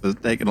laugh. It's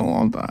taking a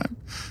long time.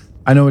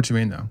 I know what you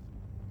mean, though.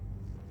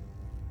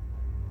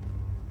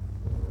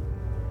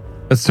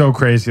 It's so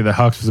crazy that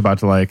Hux was about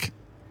to, like,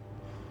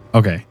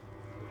 okay,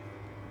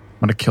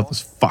 I'm gonna kill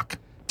this fuck.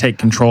 Take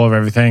control of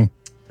everything.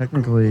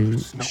 Technically,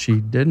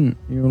 she didn't.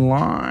 You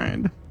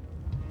lied.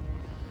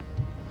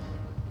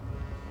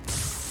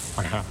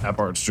 That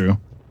part's true.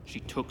 She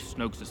took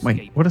Snoke's escape.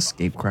 Wait, what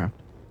escape craft?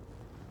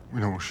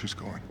 We know where she's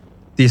going.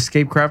 The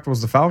escape craft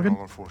was the Falcon?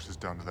 All our forces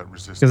down to that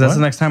resistance. Because that's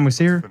the next time we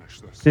see her.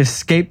 The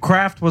escape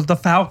craft was the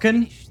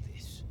Falcon?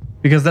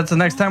 Because that's the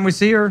next time we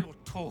see her.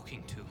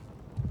 Talking to.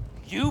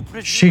 You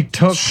She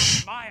took.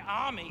 my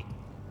army.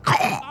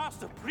 Our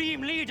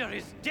supreme leader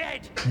is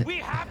dead. We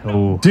have no.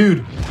 Oh. Dude,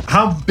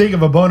 how big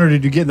of a boner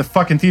did you get in the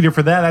fucking theater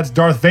for that? That's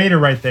Darth Vader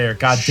right there.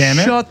 God damn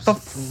it. Shut the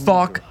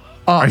fuck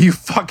up. Are you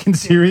fucking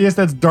serious?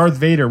 That's Darth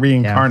Vader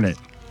reincarnate.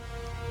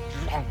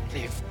 Long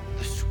live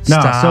the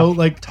Nah, Stop so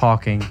like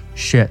talking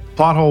shit.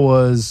 Plot hole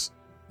was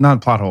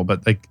not plot hole,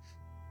 but like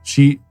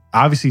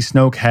obviously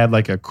Snoke had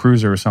like a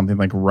cruiser or something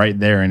like right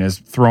there in his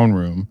throne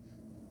room.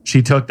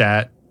 She took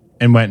that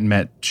and went and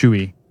met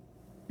Chewie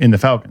in the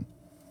Falcon.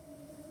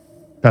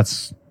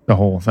 That's the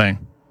whole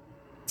thing.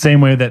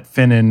 Same way that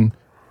Finn and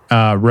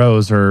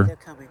Rose are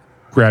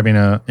grabbing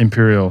a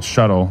Imperial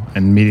shuttle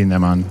and meeting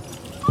them on,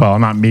 well,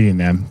 not meeting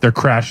them. They're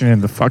crashing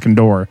in the fucking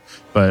door.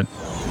 But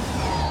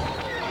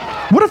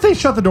what if they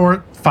shut the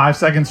door 5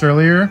 seconds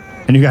earlier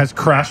and you guys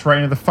crashed right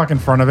into the fucking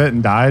front of it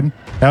and died?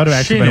 That would have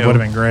actually would have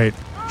been great.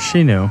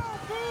 She knew.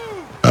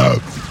 I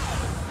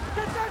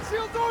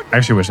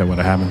actually wish that would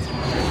have happened.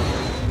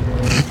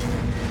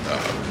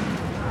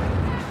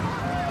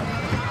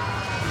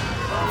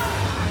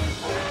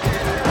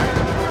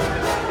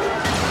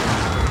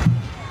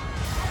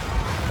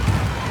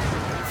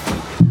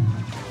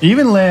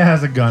 Even Leia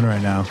has a gun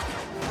right now.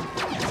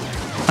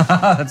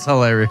 That's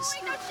hilarious.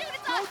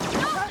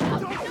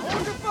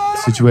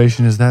 The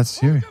situation is that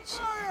serious.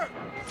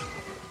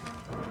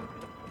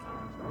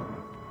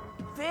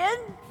 Finn?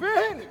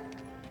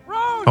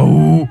 Rose!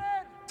 Oh.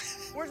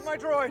 Where's my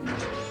droid?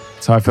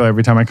 That's how I feel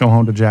every time I come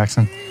home to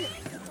Jackson.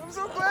 I'm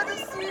so glad to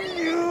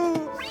see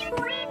you.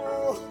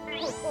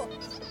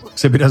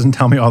 Except he doesn't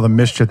tell me all the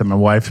mischief that my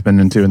wife's been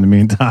into in the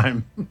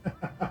meantime.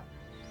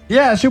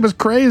 Yeah, she was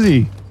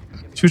crazy.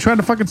 She was trying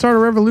to fucking start a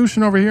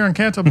revolution over here in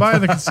Canto Bay,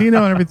 the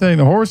casino and everything.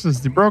 The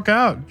horses, they broke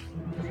out.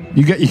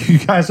 You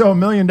guys owe $1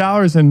 million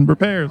in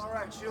repairs. All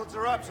right, shields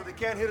are up, so they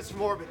can't hit us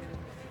from orbit.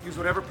 Use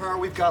whatever power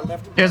we've got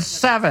left. It's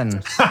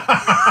 7. Personal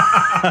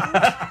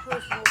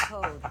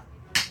code.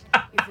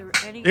 If there are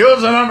any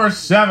Use the number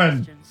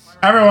 7.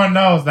 Everyone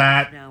knows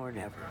that. now or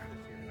never.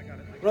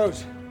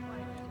 Rose,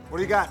 what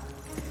do you got?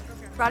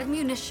 Brought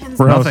munitions.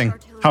 Rose, Nothing.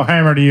 how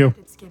hammered are you?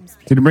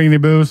 Did you bring any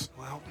booze?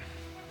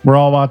 We're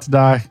all about to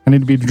die. I need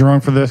to be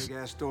drunk for this. The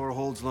gas door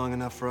holds long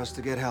enough for us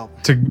to get help.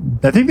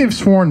 I think they've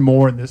sworn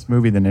more in this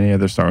movie than any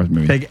other Star Wars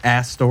movie. Big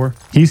ass store.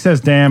 He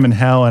says damn and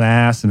hell and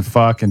ass and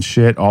fuck and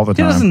shit all the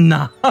He time. does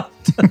not.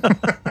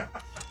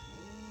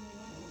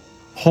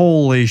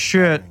 Holy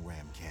shit.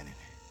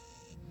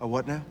 A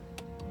what now?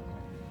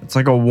 It's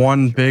like a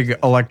one big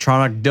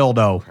electronic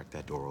dildo.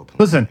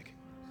 Listen,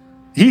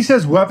 he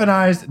says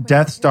weaponized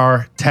Death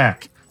Star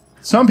tech.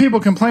 Some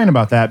people complain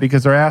about that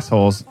because they're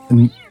assholes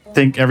and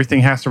think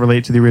everything has to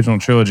relate to the original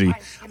trilogy.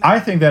 I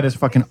think that is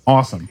fucking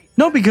awesome.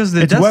 No, because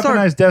the It's Death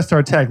weaponized Death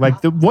Star tech.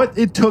 Like what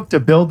it took to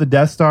build the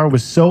Death Star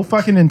was so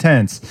fucking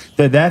intense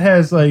that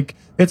has like,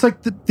 it's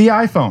like the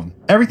iPhone.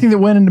 Everything that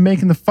went into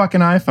making the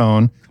fucking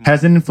iPhone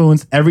has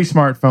influenced every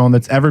smartphone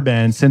that's ever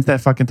been since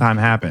that fucking time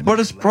happened. But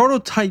it's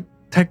prototype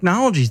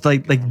technologies.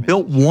 Like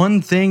built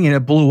one thing and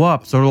it blew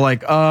up. So they're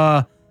like,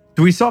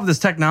 do we still have this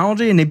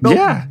technology? And they built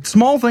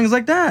small things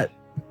like that.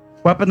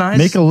 Weaponized.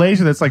 Make a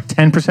laser that's like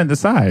 10% the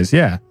size,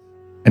 yeah.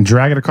 And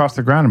drag it across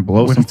the ground and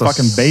blow some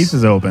fucking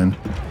bases open.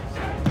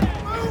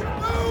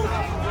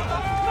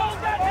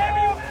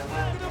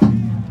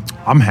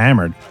 I'm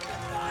hammered.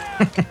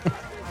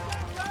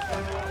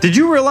 Did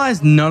you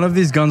realize none of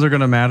these guns are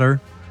going to matter?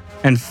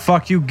 And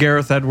fuck you,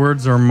 Gareth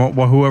Edwards, or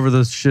whoever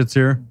this shit's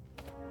here.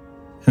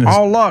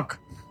 Oh, look.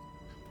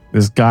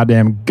 This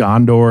goddamn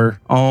Gondor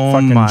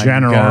fucking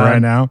general God.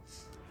 right now.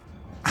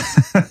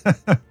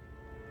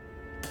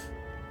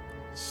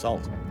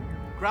 Salt.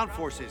 Ground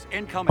forces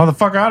incoming.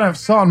 Motherfucker, I don't have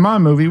salt in my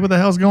movie. What the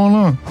hell's going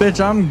on? Bitch,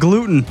 I'm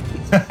gluten.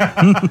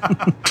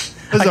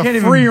 This is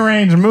a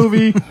free-range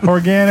movie,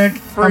 organic.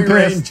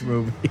 Free-range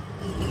movie.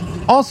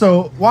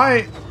 Also,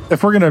 why,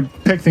 if we're going to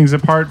pick things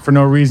apart for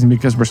no reason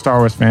because we're Star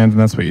Wars fans and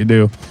that's what you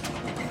do,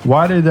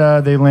 why did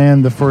they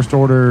land the First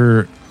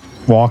Order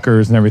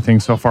walkers and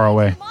everything so far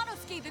away?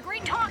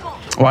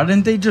 Why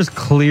didn't they just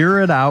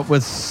clear it out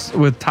with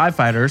TIE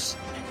fighters?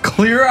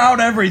 Clear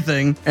out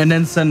everything and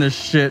then send the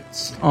shit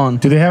on.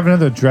 Do they have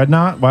another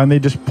dreadnought? Why don't they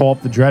just pull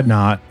up the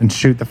dreadnought and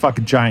shoot the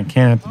fucking giant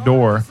cannon at the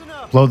door,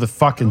 blow the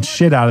fucking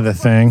shit out of the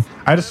thing?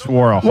 I just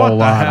swore a whole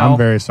lot. hell? I'm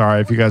very sorry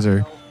if you guys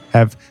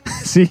have.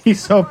 See, he's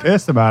so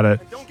pissed about it.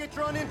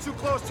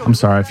 I'm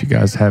sorry if you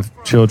guys have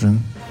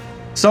children.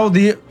 So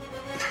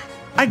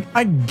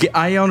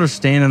I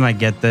understand and I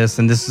get this,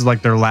 and this is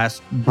like their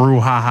last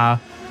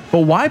brouhaha. But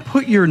why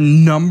put your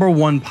number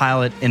one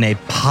pilot in a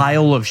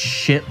pile of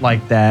shit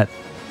like that?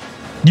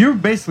 You're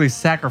basically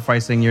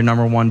sacrificing your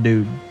number one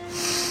dude.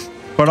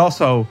 But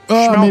also,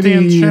 Maybe schmelty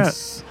and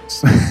shit.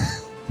 it's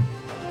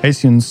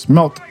Haitian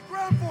smelt.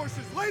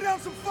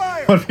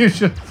 What if you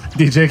should?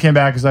 DJ came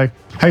back. He's like,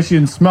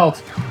 Haitian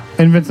smelt,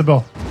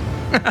 invincible.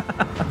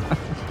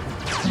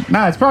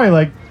 Nah, it's probably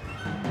like,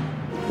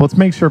 let's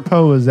make sure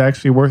Poe is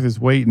actually worth his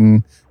weight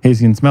in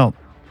Haitian smelt.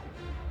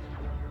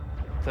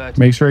 30.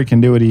 Make sure he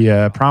can do what he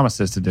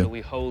promises to Will do. we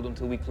hold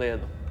until we clear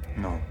them?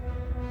 No.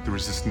 The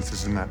resistance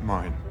is in that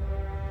mine.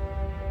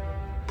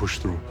 Push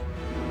through.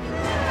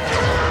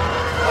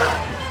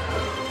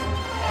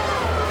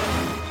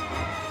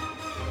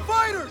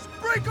 Fighters,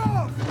 break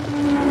off!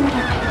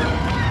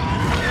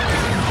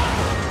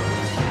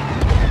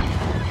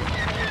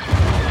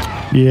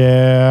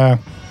 Yeah.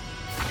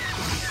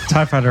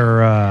 TIE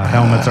fighter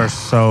helmets are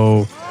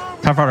so...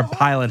 TIE fighter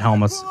pilot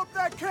helmets.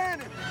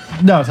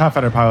 No, TIE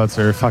Fighter pilots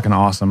are fucking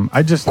awesome.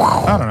 I don't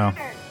know.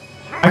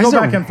 I go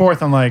back and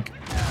forth on like,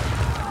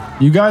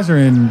 you guys are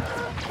in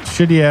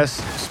shitty ass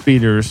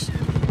speeders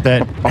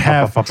that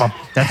have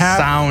that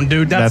sound,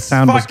 dude. That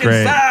sound was fucking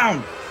great,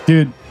 sound.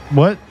 dude.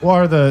 What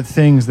are the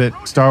things that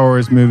Star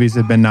Wars movies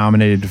have been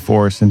nominated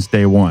for since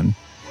day one?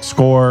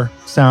 Score,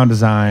 sound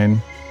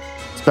design,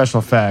 special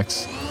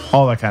effects,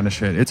 all that kind of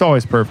shit. It's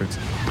always perfect.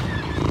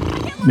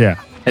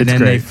 Yeah, And it's then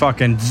great. they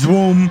fucking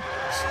zoom.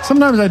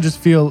 Sometimes I just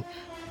feel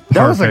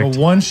that was like Perfect. a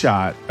one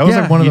shot. That was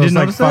Yeah, like one of you those didn't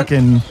like notice that?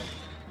 fucking.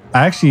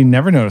 I actually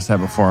never noticed that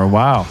before.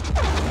 Wow,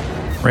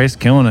 Ray's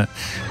killing it.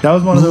 That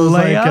was one of those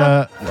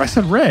Leia? I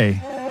said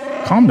Ray,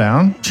 calm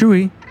down,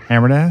 Chewie,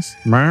 hammered ass.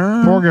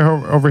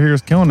 Porga over here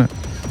is killing it.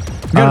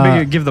 You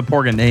gotta give the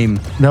Porg a name.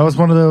 That was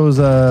one of those.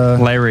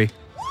 Larry.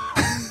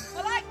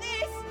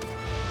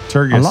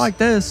 Turgis. I like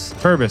this.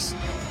 Turbis.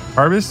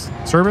 Arbus?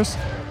 Service?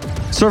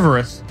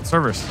 Cerberus.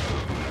 Cerberus.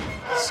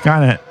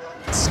 Skynet.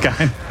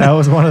 Skynet. That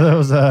was one of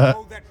those.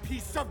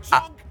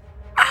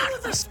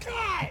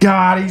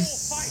 God, he's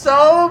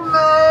so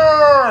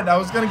mad. I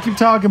was gonna keep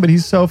talking, but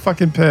he's so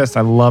fucking pissed.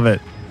 I love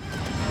it.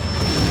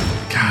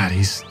 God,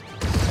 he's.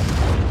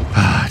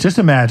 Just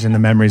imagine the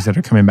memories that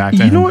are coming back to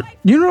him. You know what?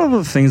 You know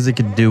the things they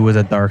could do with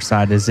the dark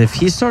side is if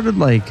he started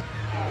like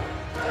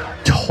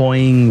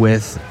toying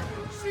with.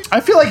 I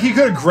feel like he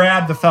could have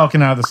grabbed the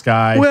Falcon out of the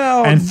sky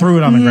and threw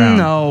it on the ground.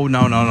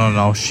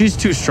 No. She's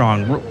too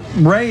strong.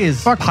 Ray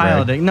is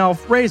piloting. Ray. No,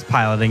 Ray's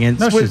piloting it.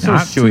 No, So she's is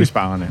not. Chewie. Chewie's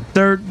piloting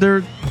it.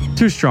 They're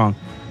too strong.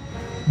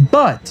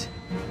 But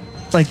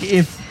like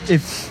if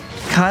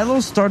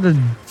Kylo started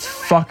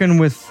fucking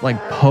with like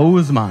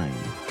Poe's mind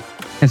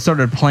and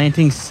started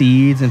planting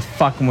seeds and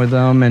fucking with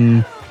them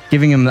and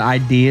giving him the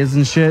ideas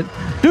and shit,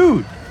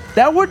 dude,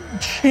 that would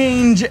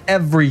change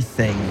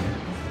everything.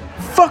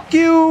 Fuck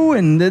you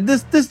and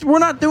this we're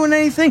not doing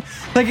anything.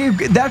 Like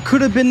that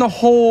could have been the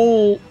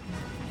whole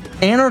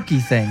anarchy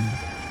thing.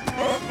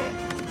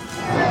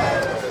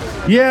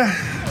 Yeah.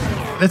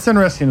 It's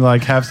interesting to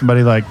like have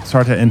somebody like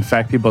start to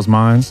infect people's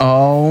minds.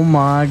 Oh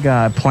my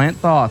god, plant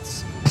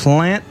thoughts.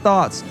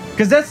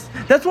 Because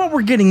that's what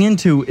we're getting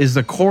into is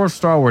the core of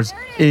Star Wars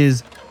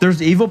is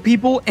there's evil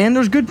people and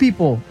there's good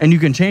people and you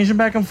can change them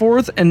back and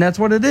forth and that's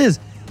what it is.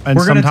 And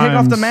we're going to take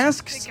off the sometimes-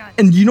 masks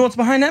and you know what's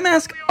behind that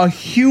mask? A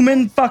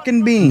human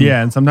fucking being.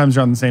 Yeah, and sometimes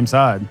you're on the same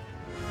side.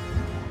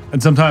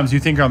 And sometimes you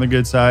think you're on the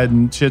good side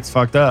and shit's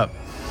fucked up.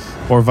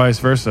 Or vice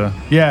versa.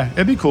 Yeah,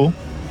 it'd be cool.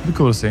 It'd be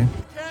cool to see.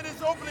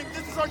 Cannon's opening.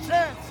 This is our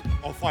chance.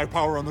 All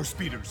firepower on those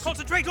speeders.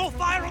 Concentrate all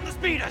fire on the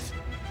speeders.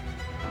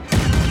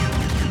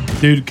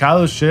 Dude,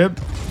 Kylo's ship,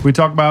 we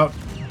talk about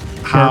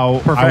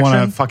how I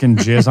want to fucking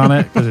jizz on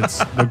it because it's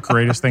the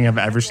greatest thing I've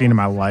ever seen in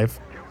my life.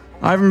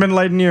 I haven't been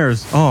late in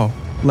years. Oh,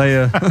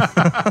 Leia.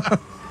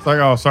 It's like,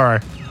 oh, sorry.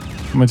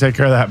 I'm going to take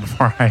care of that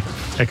before I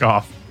take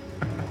off.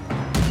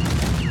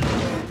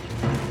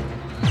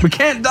 We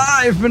can't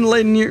die. I've been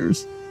late in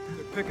years.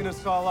 They're picking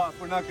us all off.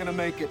 We're not gonna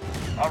make it.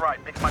 All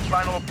right, make my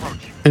final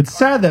approach. It's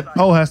sad that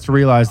Poe has to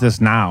realize this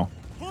now.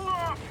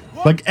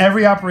 Like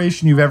every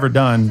operation you've ever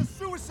done,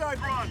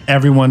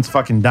 everyone's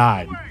fucking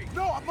died.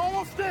 No, I'm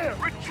almost there.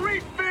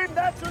 Retreat, Finn.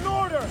 That's an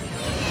order.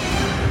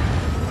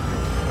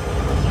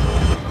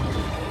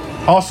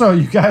 Also,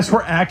 you guys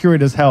were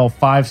accurate as hell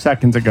 5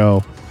 seconds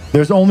ago.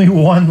 There's only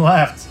one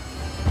left.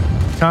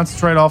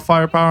 Concentrate all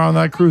firepower on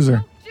that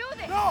cruiser.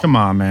 Come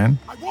on, man.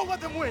 I won't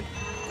let them win.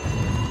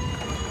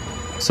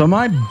 So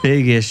my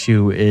big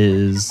issue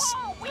is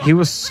he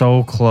was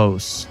so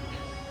close.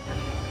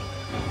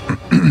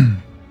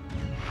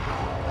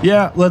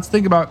 Yeah, let's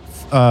think about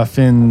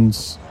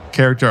Finn's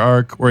character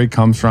arc, where he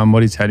comes from,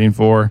 what he's heading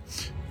for.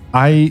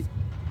 I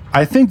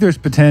think there's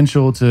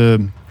potential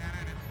to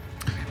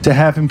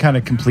have him kind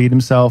of complete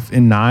himself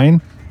in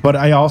 9, but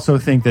I also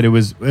think that it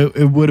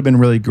would have been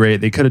really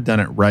great. They could have done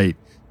it right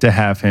to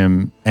have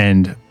him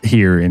end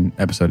here in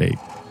episode 8.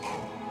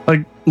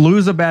 Like,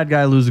 lose a bad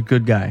guy, lose a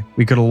good guy.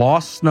 We could have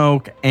lost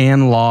Snoke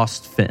and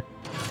lost Finn.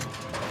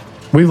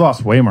 We've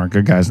lost way more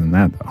good guys than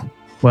that, though.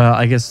 Well,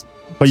 I guess.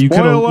 But you could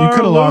have Luke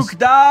lost.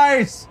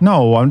 dies.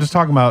 No, I'm just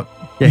talking about.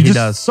 Yeah, you he just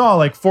does. saw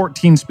like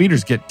 14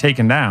 speeders get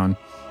taken down,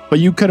 but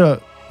you could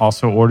have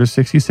also ordered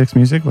 66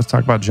 music. Let's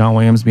talk about John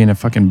Williams being a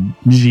fucking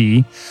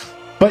G.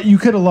 But you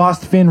could have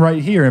lost Finn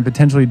right here and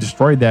potentially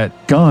destroyed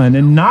that gun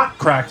and not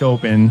cracked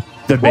open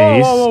the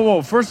base.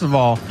 Whoa. First of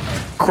all,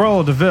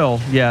 Cruella DeVille,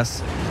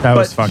 yes. That but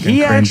was fucking he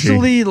cringy.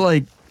 actually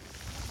like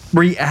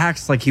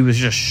reacts like he was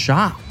just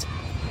shocked.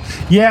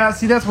 Yeah,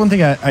 see, that's one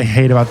thing I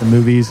hate about the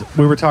movies.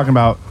 We were talking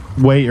about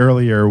way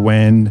earlier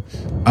when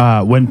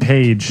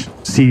Paige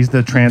sees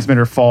the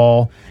transmitter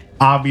fall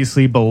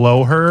obviously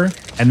below her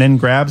and then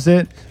grabs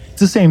it. It's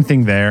the same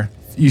thing there.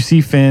 You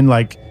see Finn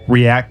like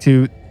react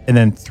to, and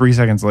then 3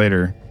 seconds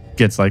later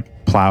gets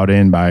like plowed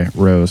in by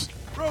Rose.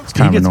 It's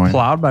kind He of gets annoying.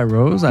 plowed by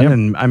Rose.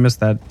 Yep. I missed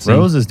that scene.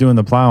 Rose is doing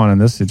the plowing in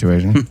this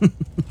situation.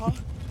 I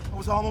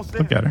was almost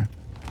there. Look at her.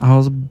 I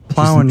was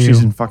plowing she's you.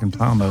 She's in fucking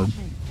plow mode.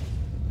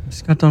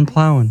 Just got done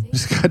plowing.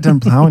 Just got done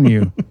plowing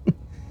you,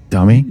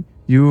 dummy.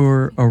 You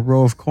were a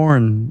row of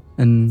corn,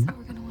 and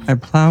I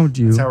plowed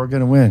you. That's how we're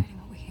gonna win.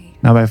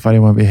 Not by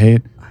fighting what we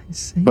hate,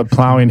 but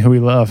plowing who we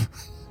love.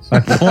 By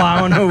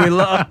plowing who we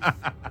love.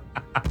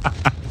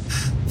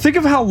 Think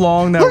of how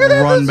long that Look at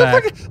that, run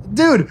that's back.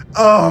 Dude,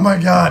 oh my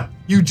God.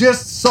 You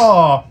just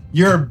saw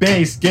your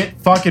base get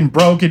fucking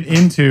broken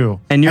into.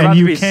 And you're about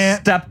to be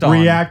can't stepped on.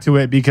 react to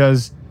it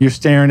because you're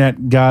staring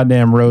at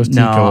goddamn Rose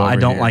Tico No, over I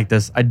don't here. like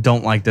this. I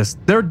don't like this.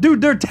 They're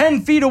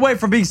 10 feet away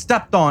from being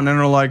stepped on, and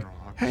they're like,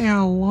 "Hey,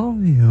 I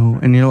love you,"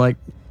 and you're like,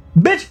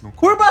 "Bitch,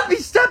 we're about to be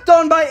stepped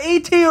on by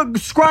AT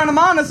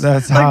Scronomanus."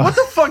 That's like, how- what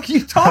the fuck are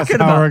you talking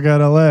That's how we're about?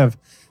 gonna live.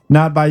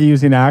 Not by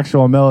using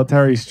actual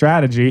military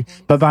strategy,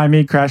 but by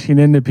me crashing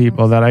into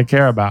people that I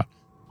care about.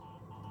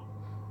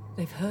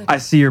 They've heard. I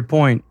see your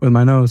point with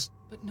my nose.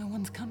 But no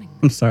one's coming.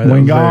 I'm sorry. That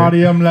was very-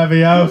 Wingardium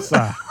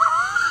Leviosa.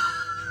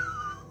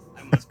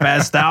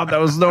 passed out. That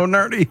was so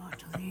nerdy.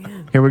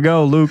 Here we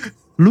go, Luke.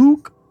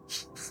 Luke.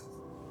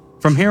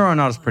 From here on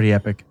out, it's pretty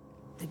epic.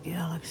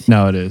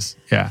 No, it is.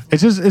 Yeah.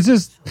 It's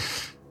just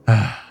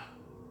The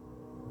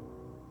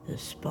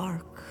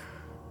spark.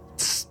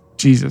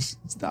 Jesus.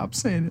 Stop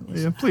saying it,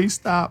 Leah. Please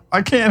stop.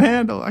 I can't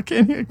handle. I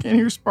can't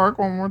hear Spark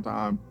one more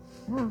time.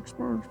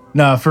 Spark.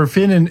 No, for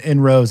Finn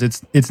and Rose,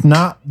 it's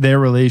not their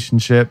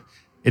relationship.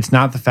 It's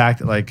not the fact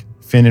that like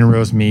Finn and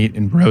Rose meet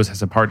and Rose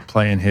has a part to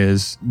play in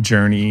his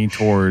journey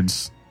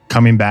towards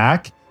coming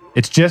back.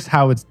 It's just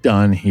how it's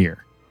done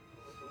here.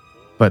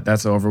 But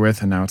that's over with,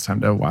 and now it's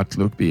time to watch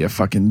Luke be a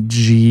fucking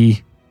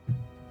G.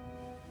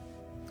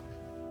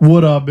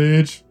 What up,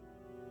 bitch?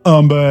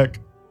 I'm back.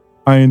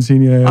 I ain't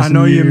seen your ass I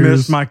know in you years.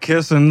 missed my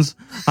kissings.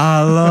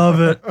 I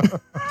love it.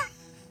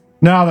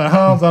 Now that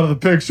Han's out of the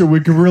picture, we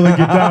can really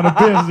get down to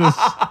business.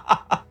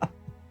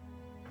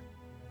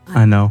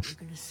 I know.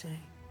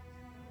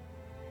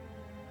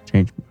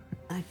 Change.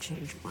 I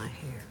changed my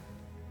hair.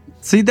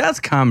 See, that's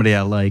comedy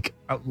I like.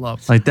 I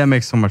love. Like that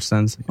makes so much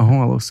sense.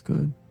 Oh, it looks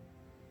good.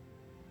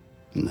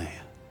 Leia.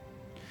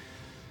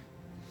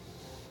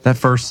 That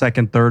first,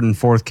 second, third, and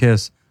fourth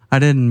kiss. I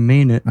didn't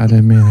mean it. I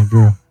didn't mean it,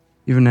 girl.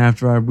 Even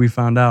after we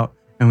found out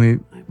and we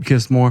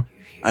kissed more.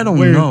 I don't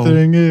Weird know.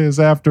 thing is,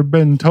 after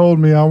Ben told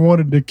me I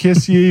wanted to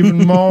kiss you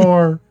even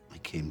more. I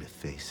came to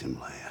face him,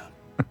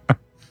 Leia.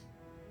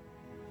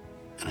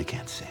 And I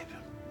can't save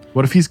him.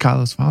 What if he's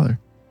Kylo's father?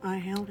 I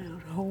held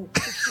out hope.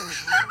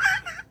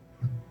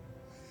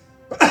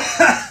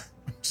 I'm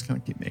just gonna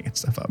keep making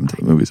stuff up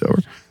until the movie's over.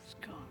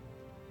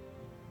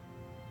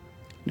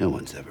 No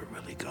one's ever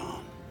really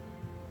gone.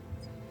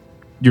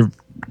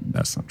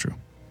 That's not true.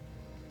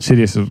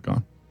 Sidious was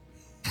gone.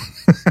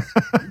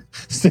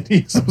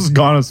 Sidious was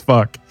gone as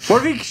fuck.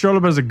 What if he showed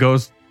up as a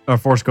ghost, a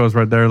force ghost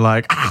right there,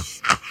 like,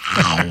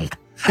 and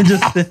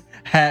just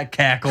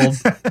cackled,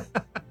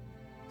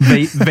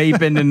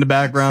 vaping in the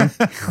background.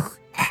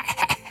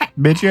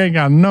 Bitch, you ain't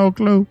got no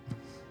clue.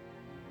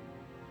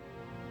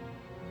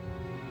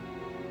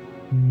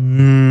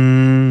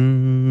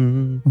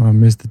 I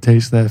miss the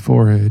taste of that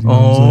forehead. You know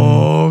what I'm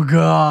Oh,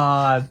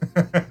 God.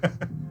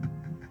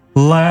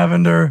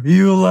 Lavender,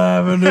 you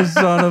lavender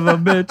son of a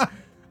bitch.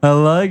 I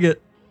like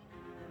it.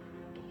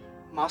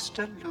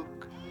 Master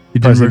Luke. He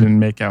didn't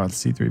make out with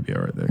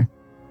C-3PO right there.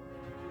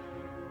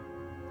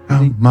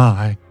 Oh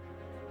my.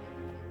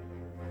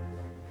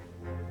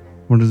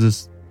 What is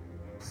this?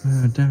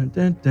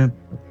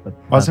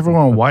 Why is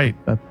everyone white?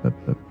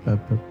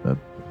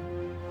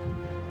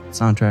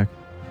 Soundtrack.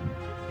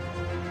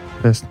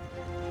 This.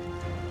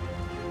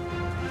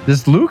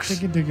 This Luke's?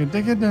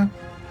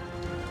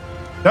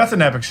 That's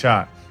an epic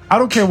shot. I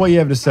don't care what you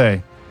have to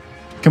say.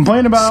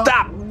 Complain about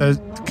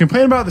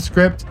complain about the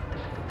script.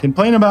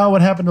 Complain about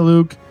what happened to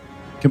Luke.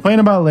 Complain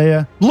about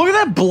Leia. Look at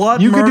that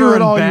blood. You can do murder, it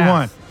and all bath. you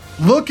want.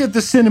 Look at the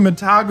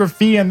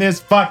cinematography in this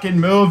fucking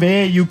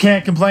movie. You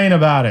can't complain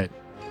about it.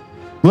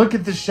 Look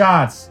at the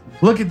shots.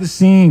 Look at the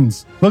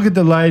scenes. Look at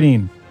the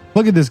lighting.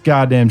 Look at this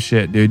goddamn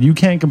shit, dude. You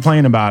can't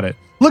complain about it.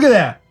 Look at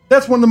that.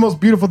 That's one of the most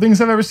beautiful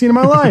things I've ever seen in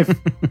my life.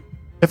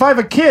 If I have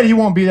a kid, he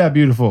won't be that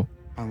beautiful.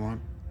 I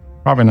want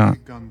Probably not.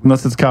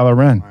 Unless it's Kylo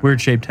Ren.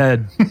 Weird shaped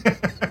head.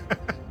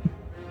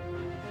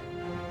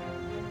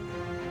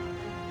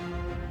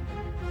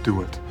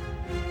 do it.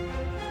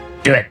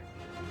 Do it.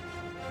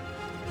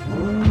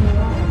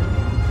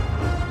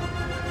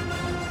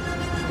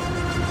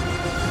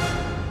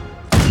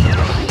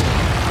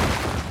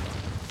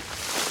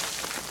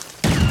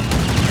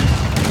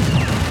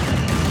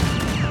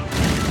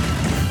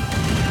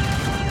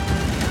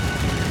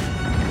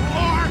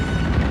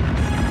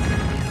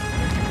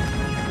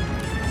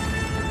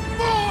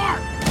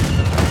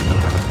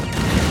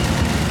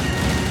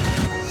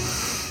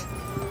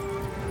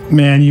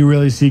 Man, you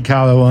really see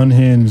Kylo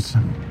unhinged.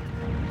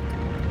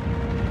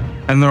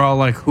 And they're all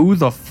like, who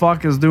the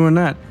fuck is doing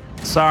that?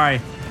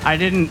 Sorry,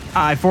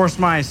 I forced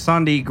my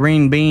son to eat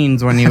green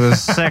beans when he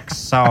was 6,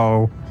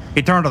 so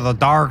he turned to the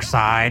dark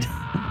side.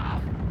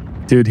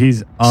 Dude,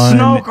 he's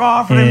Snoke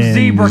offered him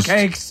zebra unhinged.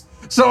 cakes,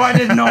 so I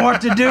didn't know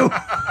what to do.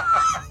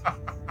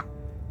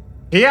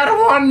 He had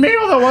one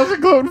meal that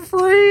wasn't gluten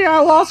free. I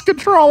lost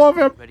control of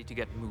him. Ready to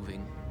get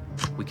moving.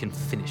 We can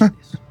finish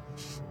this.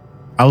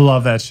 I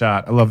love that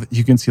shot. I love that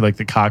you can see like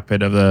the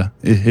cockpit of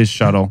his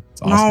shuttle.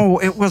 It's awesome. No,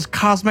 it was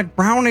cosmic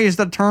brownies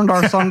that turned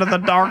our son to the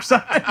dark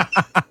side.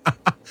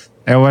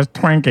 It was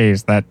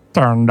Twinkies that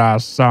turned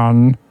us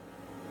son.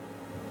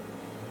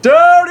 Dude,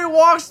 he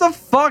walks the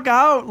fuck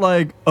out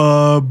like,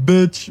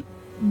 bitch,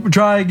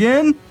 try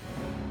again.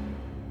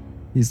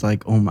 He's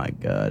like, oh my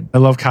God. I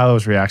love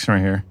Kylo's reaction right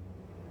here.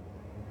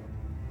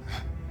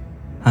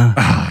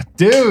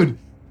 Dude,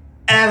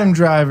 Adam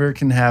Driver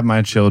can have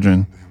my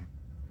children.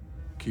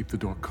 Keep the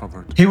door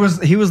covered. He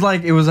was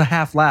like, it was a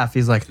half laugh.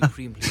 He's like,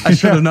 I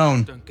should have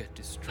known.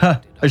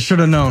 I should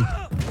have known.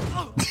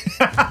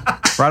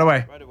 Right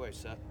away.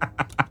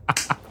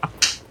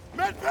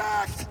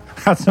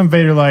 That's some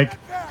Vader like,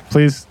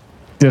 please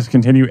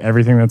discontinue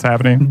everything that's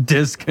happening.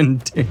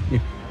 Discontinue.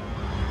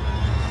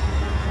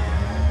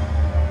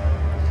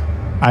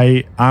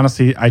 I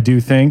do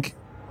think,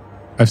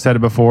 I've said it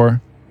before,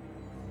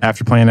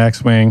 after playing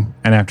X-Wing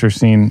and after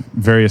seeing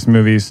various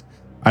movies,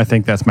 I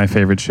think that's my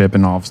favorite ship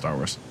in all of Star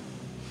Wars.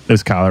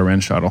 Is Kylo Ren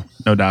shuttle,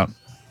 no doubt.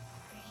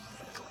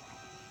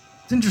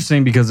 It's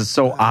interesting because it's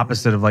so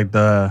opposite of like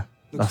the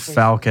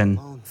Falcon.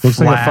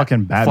 Looks like a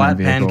fucking Batman flat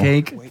vehicle.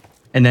 pancake,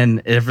 and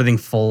then everything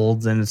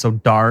folds, and it's so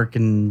dark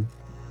and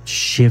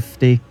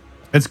shifty.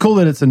 It's cool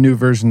that it's a new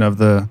version of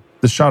the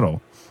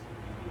shuttle.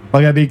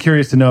 Like, I'd be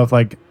curious to know if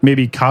like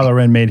maybe Kylo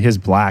Ren made his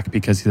black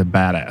because he's a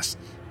badass,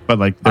 but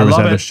like there was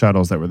other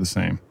shuttles that were the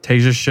same.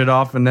 Takes his shit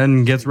off and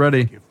then gets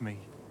ready.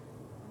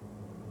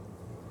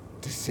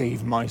 To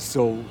save my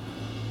soul.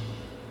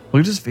 Look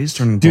at his face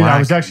turning Dude, black. I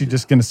was actually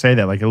just gonna say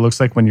that. Like, it looks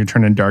like when you're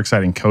turning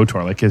Darkseid in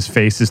KOTOR, like his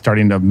face is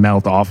starting to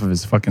melt off of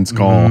his fucking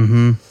skull.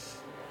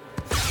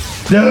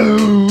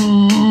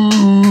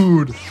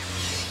 Dude,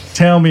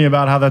 tell me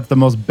about how that's the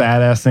most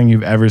badass thing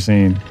you've ever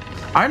seen.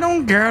 I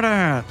don't get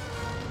it.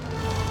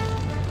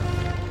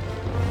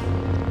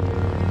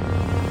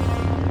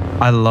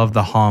 I love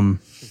the hum.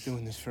 He's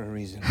doing this for a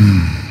reason.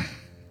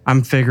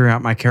 I'm figuring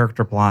out my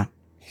character plot.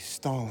 He's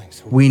stalling.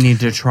 So We need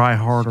to try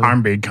harder.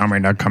 I'm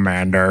becoming a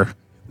commander.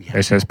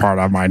 This is part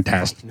of my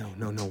test. No.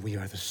 We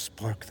are the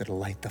spark that'll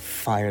light the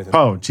fire. That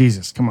Oh,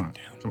 Jesus. Come on.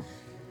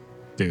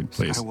 Dude,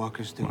 please.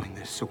 Skywalker's doing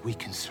this so we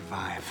can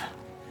survive.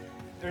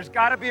 There's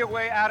got to be a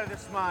way out of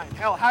this mine.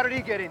 Hell, how did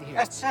he get in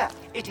here? Sir,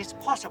 it is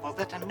possible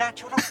that a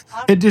natural...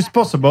 It is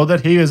possible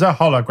that he is a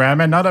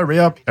hologram and not a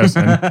real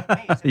person.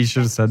 He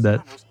should have said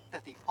that.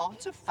 that the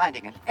odds of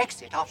finding an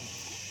exit are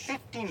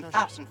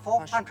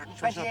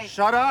 15,428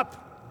 Shut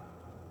up!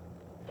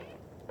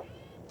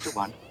 to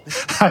 1.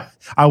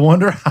 I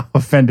wonder how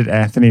offended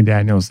Anthony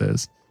Daniels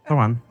is. Come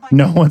on.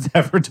 No one's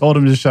ever told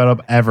him to shut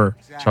up, ever.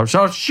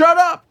 Shut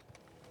up!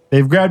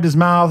 They've grabbed his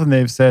mouth and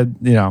they've said,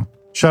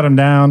 shut him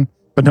down.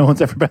 But no one's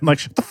ever been like,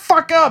 shut the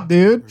fuck up,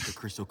 dude. Where'd the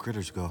crystal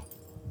critters go?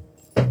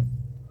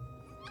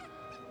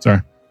 Sorry.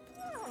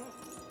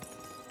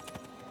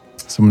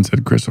 Someone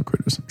said crystal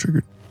critters. I'm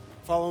triggered.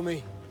 Follow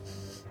me.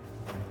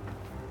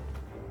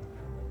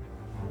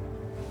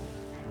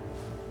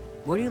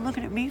 What are you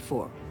looking at me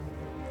for?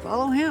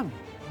 Follow him.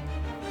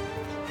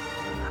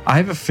 I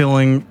have a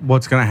feeling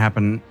what's going to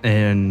happen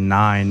in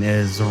 9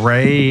 is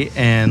Rey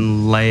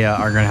and Leia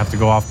are going to have to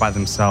go off by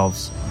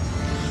themselves.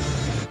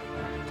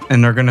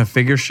 And they're going to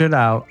figure shit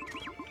out.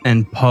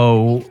 And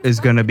Poe is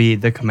going to be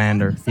the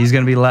commander. He's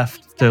going to be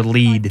left to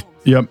lead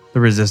the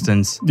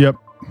resistance. Yep.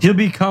 He'll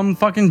become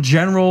fucking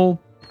General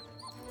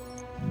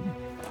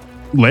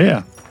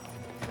Leia.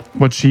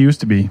 What she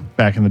used to be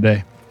back in the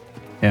day.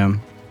 Yeah.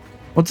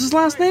 What's his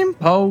last name?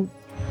 Poe?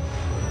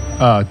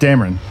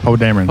 Dameron. Poe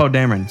Dameron. Poe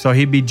Dameron. So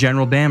he'd be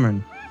General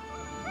Dameron.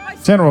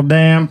 General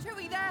Dam.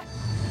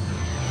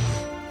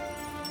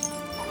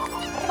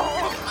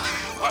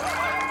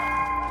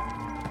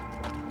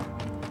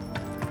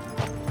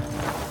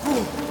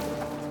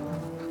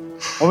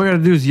 All we gotta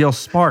do is yell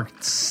Spark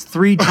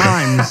 3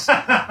 times,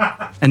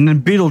 and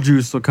then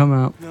Beetlejuice will come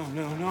out.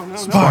 No.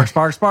 Spark,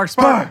 spark, spark,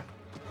 spark.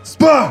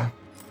 Spark.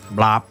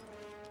 Blop.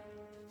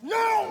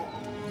 No!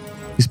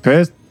 He's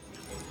pissed.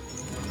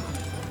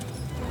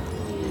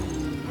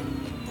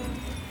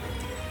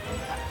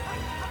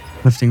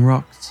 Lifting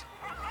rocks.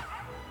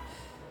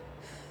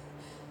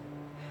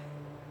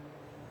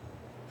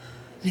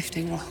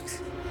 Lifting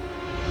rocks.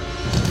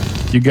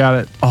 You got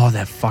it. Oh,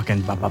 that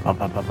fucking...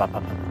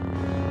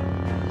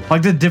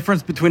 Like the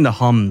difference between the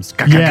hums.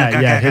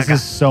 Yeah. His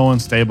is so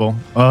unstable.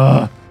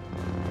 Ugh.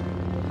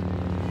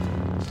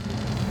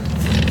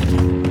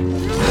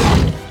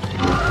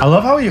 I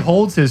love how he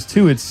holds his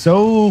too. It's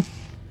so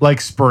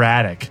like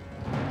sporadic.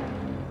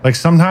 Like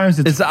sometimes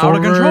it's out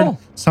of forward, control.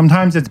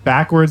 Sometimes it's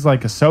backwards,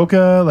 like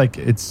Ahsoka. Like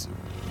it's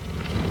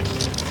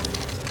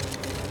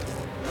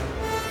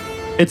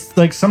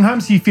like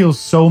sometimes he feels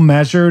so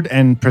measured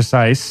and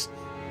precise,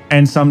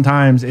 and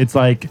sometimes it's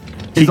like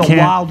He's a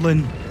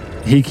wildling.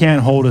 He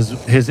can't hold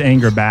his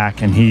anger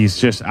back, and he's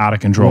just out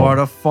of control. What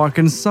a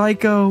fucking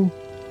psycho.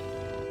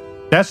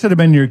 That should have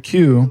been your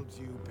cue,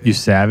 you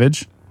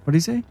savage. What'd he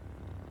say?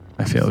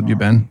 I failed you,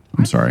 Ben.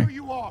 I'm sorry.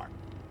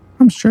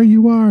 I'm sure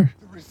you are,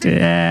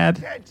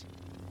 Dad.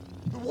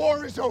 The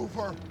war is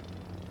over,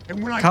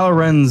 And when I Kylo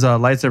Ren's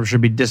lightsaber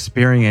should be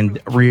disappearing and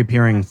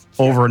reappearing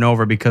over and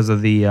over because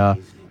of the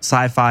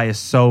sci-fi is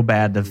so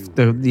bad.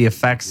 The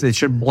effects, it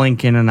should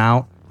blink in and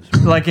out.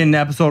 Like in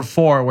episode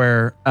 4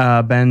 where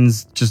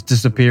Ben's just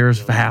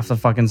disappears for half the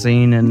fucking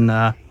scene and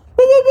whoop,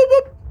 whoop, whoop,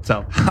 whoop.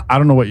 So I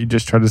don't know what you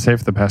just tried to say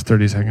for the past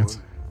 30 seconds.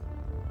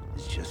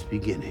 It's just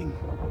beginning.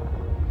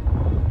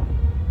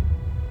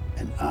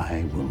 And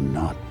I will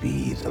not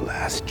be the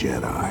last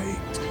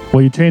Jedi.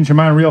 Well, you changed your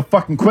mind real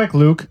fucking quick,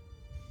 Luke.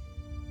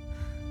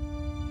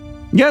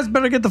 you guys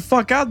better get the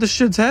fuck out. This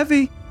shit's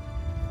heavy.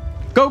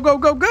 Go, go,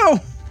 go, go.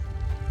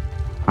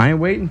 I ain't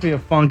waiting for you,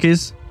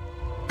 funkies.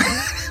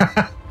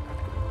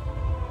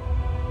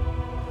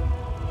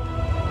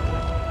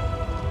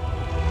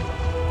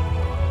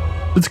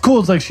 It's cool.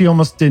 It's like she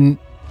almost didn't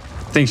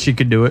think she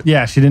could do it.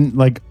 Yeah, she didn't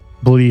like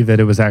believe that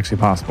it was actually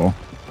possible.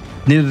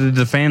 Neither did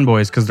the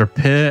fanboys because they're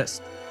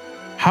pissed.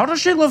 How does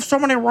she lift so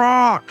many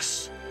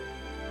rocks?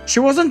 She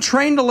wasn't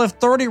trained to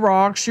lift 30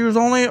 rocks. She was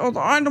only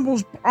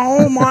animals.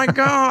 Oh my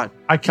God.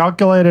 I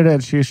calculated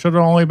it. She should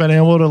have only been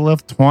able to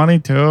lift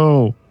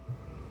 22.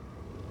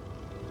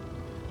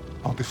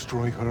 I'll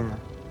destroy her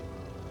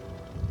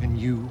and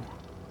you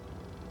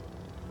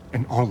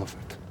and all of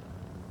it.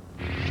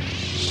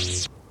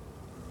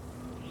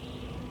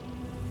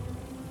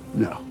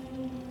 No.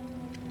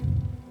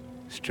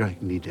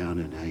 Strike me down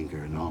in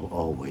anger and I'll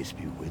always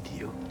be with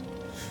you.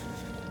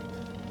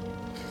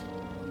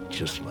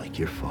 Just like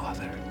your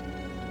father.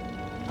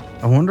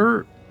 I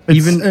wonder,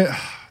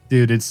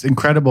 dude, it's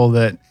incredible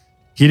that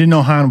he didn't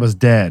know Han was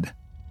dead.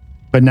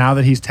 But now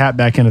that he's tapped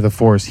back into the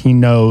Force, he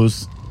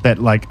knows that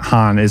like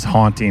Han is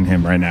haunting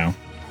him right now.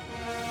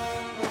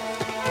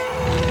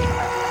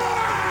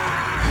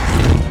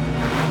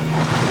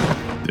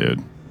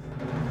 Dude.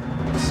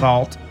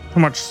 Salt. Too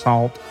much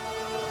salt.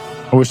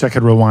 I wish I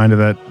could rewind to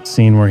that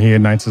scene where he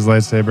ignites his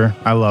lightsaber.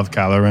 I love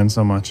Kylo Ren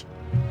so much.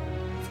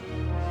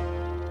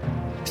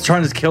 He's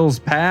trying to kill his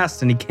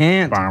past and he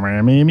can't.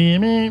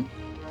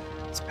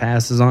 His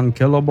past is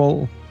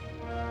unkillable.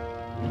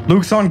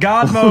 Luke's on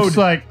God mode. Luke's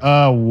like,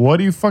 what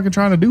are you fucking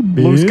trying to do,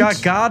 bitch? Luke's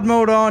got God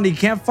mode on. He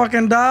can't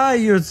fucking die.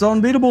 It's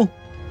unbeatable.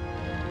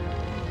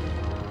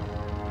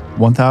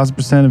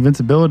 1000%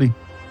 invincibility.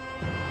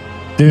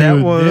 Dude,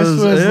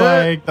 this was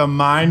like the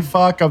mind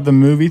fuck of the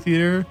movie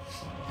theater.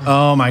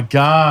 Oh my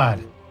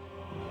God.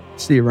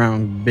 See you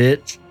around,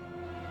 bitch.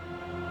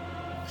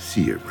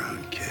 See you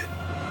around, kid.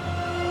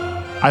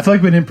 I feel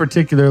like we didn't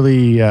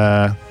particularly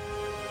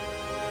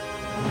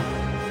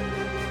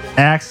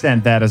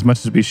accent that as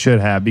much as we should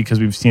have because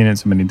we've seen it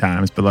so many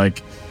times. But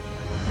like,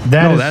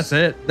 that's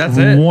it. That's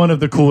it. One of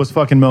the coolest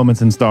fucking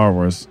moments in Star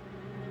Wars.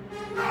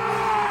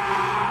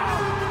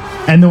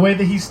 And the way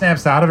that he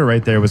snaps out of it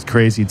right there was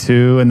crazy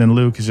too. And then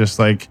Luke is just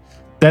like,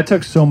 that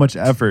took so much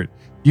effort.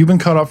 You've been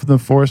cut off from the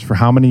Force for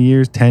how many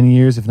years? 10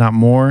 years, if not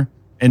more.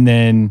 And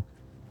then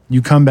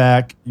you come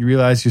back, you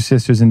realize your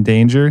sister's in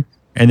danger,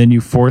 and then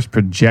you force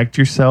project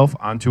yourself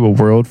onto a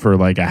world for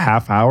like a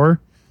half hour.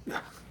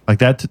 Like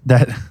that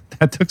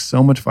took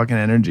so much fucking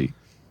energy.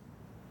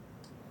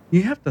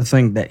 You have to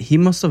think that he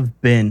must have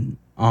been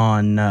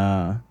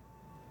on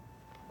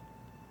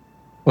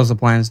what's the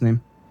planet's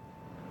name?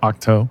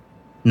 Octo.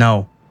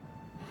 No.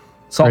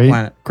 Salt Crate?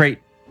 Planet. Crate.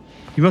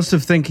 You must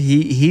have think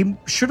he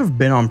should have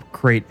been on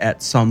Crate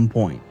at some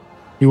point.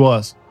 He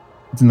was.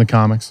 It's in the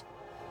comics.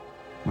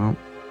 Well,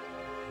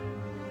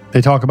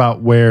 they talk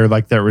about where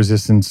like that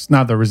resistance,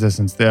 not the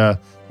resistance,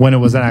 when it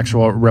was an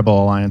actual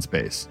Rebel Alliance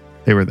base,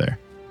 they were there.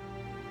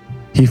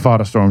 He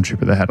fought a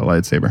stormtrooper that had a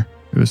lightsaber.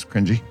 It was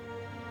cringy.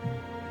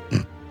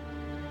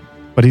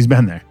 But he's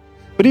been there.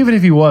 But even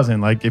if he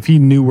wasn't, like if he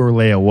knew where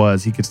Leia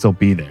was, he could still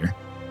be there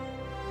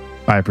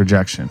by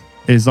projection.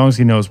 As long as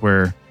he knows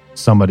where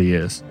somebody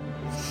is.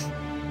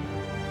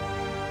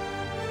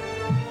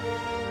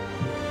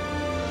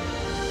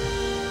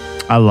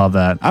 I love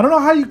that. I don't know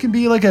how you can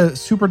be like a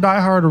super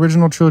diehard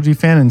original trilogy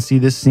fan and see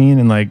this scene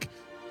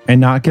and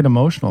not get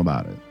emotional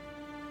about it.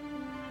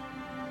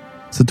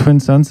 It's the Twin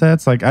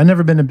Sunsets. Like, I've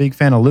never been a big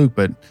fan of Luke,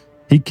 but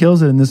he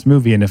kills it in this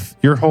movie. And if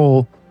your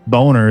whole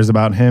boner is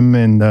about him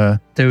and the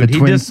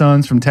twin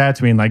sons from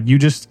Tatooine, like you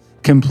just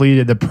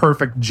completed the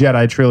perfect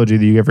Jedi trilogy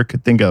that you ever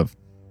could think of.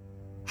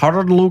 how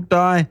did Luke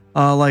die?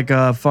 Like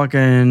a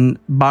fucking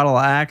bottle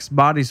of Axe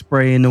body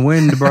spray in the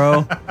wind,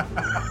 bro.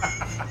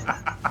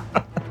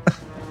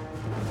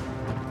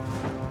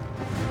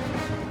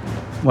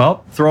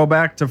 Well,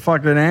 throwback to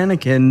fucking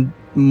Anakin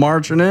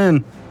marching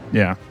in.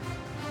 Yeah.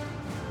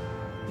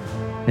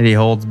 And he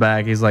holds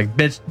back. He's like,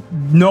 bitch,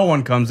 no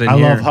one comes in I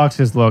here. love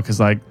Hux's look.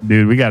 Is like,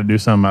 dude, we got to do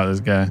something about this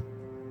guy.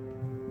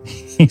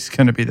 He's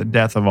going to be the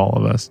death of all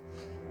of us.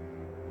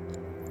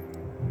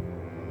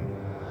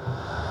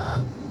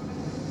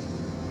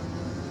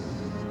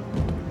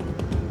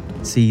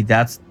 See,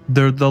 that's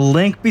the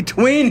link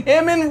between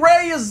him and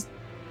Rey is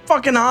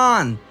fucking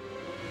Han.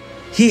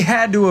 He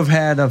had to have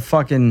had a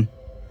fucking...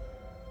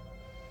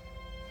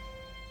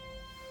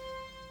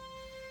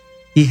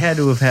 He had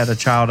to have had a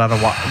child out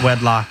of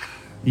wedlock.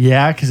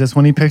 Yeah, because that's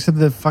when he picks up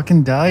the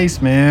fucking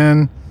dice,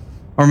 man.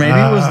 Or maybe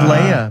it was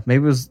Leia.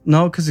 Maybe it was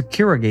no, because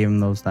Akira gave him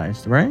those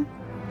dice, right?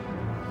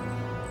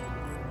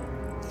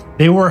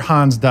 They were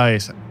Han's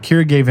dice.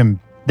 Kira gave them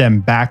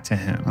back to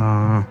him.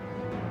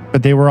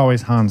 But they were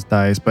always Han's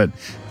dice. But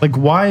like,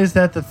 why is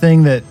that the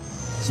thing that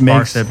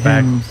makes it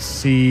him back.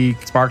 see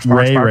Spark,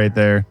 Rey spark. right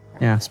there?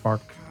 Yeah,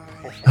 spark.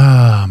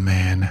 Oh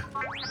man,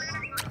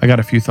 I got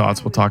a few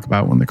thoughts we'll talk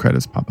about when the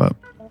credits pop up.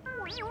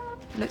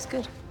 Looks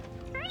good.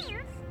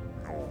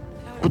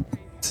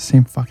 It's the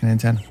same fucking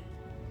antenna.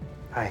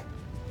 Hi.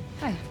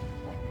 Hi.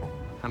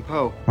 I'm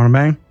Poe. Wanna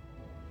bang?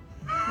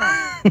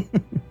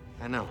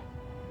 I know.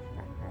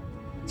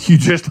 You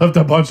just left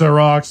a bunch of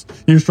rocks.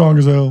 You're strong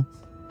as hell.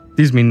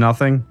 These mean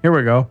nothing. Here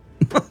we go.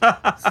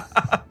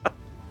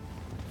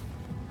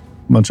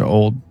 Bunch of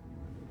old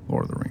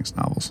Lord of the Rings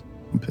novels.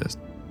 I'm pissed.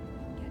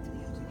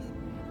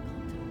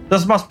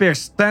 This must be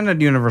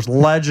extended universe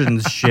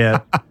legends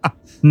shit.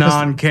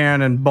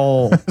 Non-canon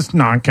bull. This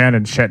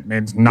non-canon shit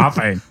means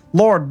nothing.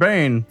 Lord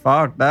Bane.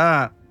 Fuck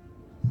that.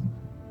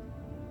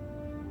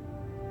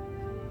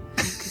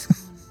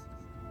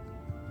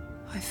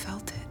 I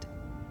felt it.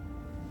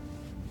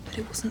 But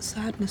it wasn't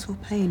sadness or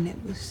pain, it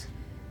was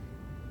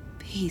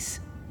peace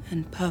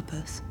and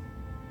purpose.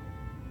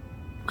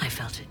 I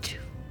felt it too.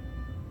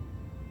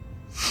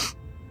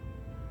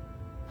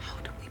 How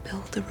do we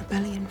build a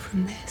rebellion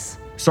from this?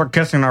 Start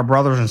kissing our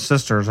brothers and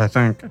sisters, I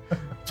think.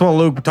 That's what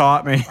Luke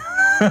taught me.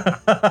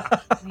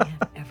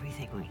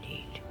 Everything we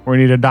need. We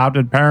need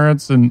adopted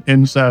parents and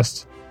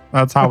incest.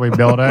 That's how we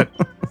build it.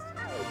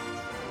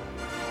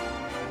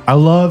 I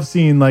love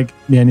seeing like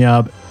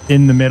Nyanyab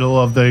in the middle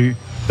of the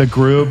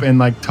group and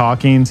like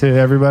talking to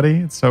everybody.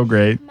 It's so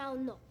great.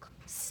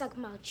 Suck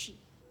my cheek.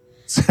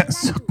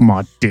 Suck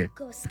my dick.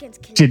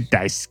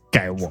 Jedi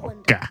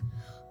Skywalker.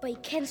 By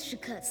Ken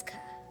Shikutska,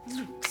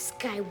 Luke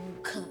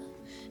Skywalker,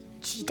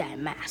 Jedi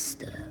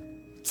Master.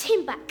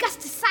 Timber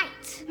Gust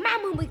Sight,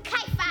 Mamu with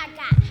Kai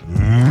Faga.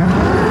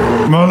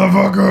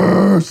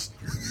 Motherfuckers!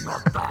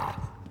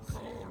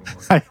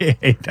 I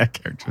hate that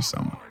character so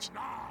much.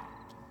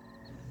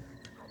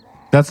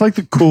 That's like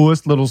the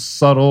coolest little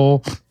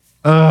subtle.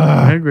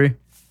 I agree.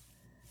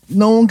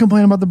 No one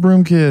complained about the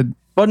broom kid.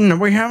 But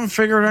we haven't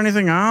figured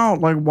anything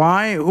out. Like,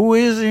 why? Who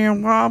is he?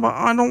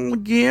 I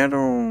don't get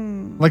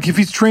him. Like, if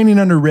he's training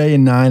under Rey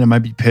in 9, I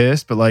might be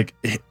pissed. But like,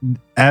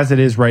 as it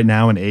is right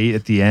now in 8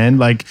 at the end,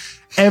 like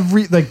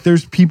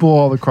there's people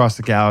all across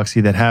the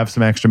galaxy that have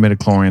some extra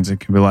midichlorians and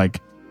can be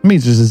like, let me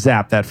just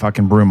zap that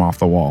fucking broom off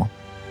the wall.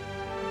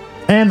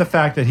 And the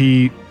fact that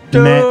he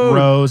met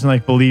Rose and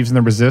like believes in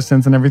the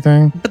resistance and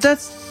everything. But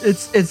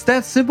it's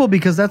that simple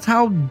because that's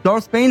how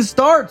Darth Bane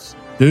starts.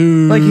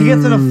 Dude. Like, he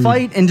gets in a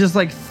fight and just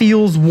like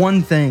feels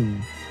one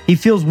thing. He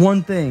feels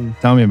one thing.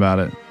 Tell me about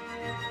it.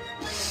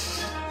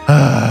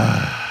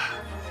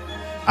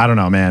 I don't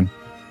know, man.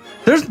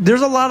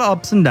 There's a lot of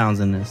ups and downs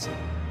in this.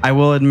 I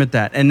will admit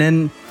that. And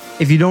then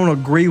if you don't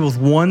agree with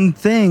one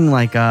thing,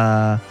 like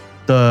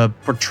the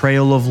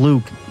portrayal of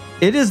Luke,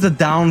 it is the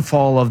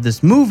downfall of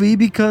this movie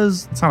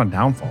because it's not a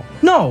downfall.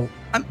 No,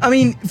 I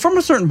mean, from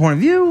a certain point of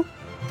view.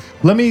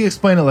 Let me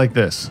explain it like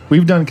this.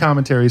 We've done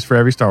commentaries for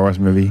every Star Wars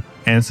movie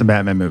and some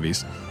Batman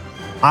movies.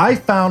 I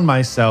found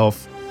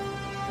myself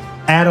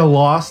at a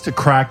loss to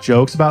crack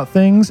jokes about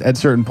things at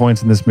certain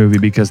points in this movie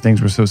because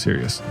things were so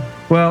serious.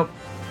 Well,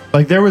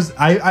 like there was,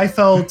 I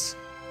felt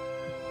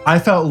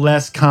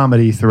less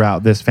comedy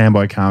throughout this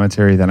fanboy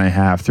commentary than I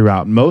have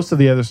throughout most of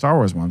the other Star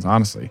Wars ones,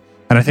 honestly.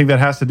 And I think that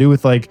has to do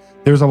with like,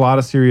 there's a lot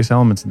of serious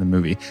elements in the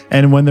movie.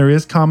 And when there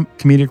is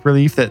comedic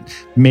relief that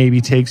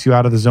maybe takes you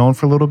out of the zone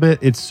for a little bit,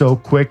 it's so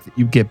quick that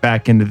you get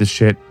back into the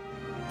shit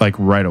like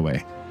right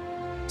away.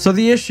 So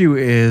the issue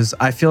is,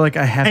 I feel like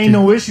I have Ain't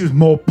no issues,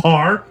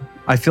 Mopar.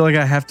 I feel like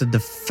I have to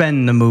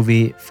defend the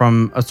movie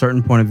from a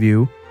certain point of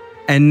view.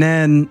 And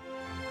then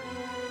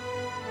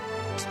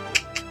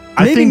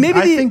I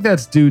think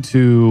that's due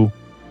to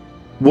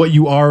what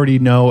you already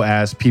know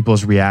as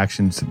people's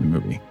reactions to the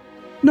movie.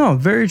 No,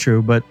 very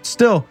true. But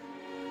still,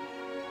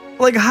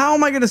 like, how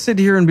am I going to sit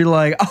here and be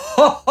like,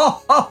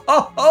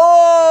 oh,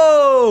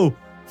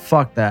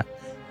 fuck that.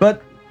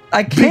 But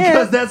I can't.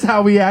 Because that's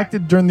how we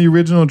acted during the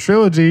original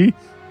trilogy.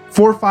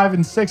 4, 5,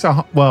 and 6.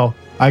 Well,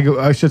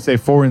 I should say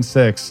 4 and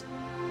 6.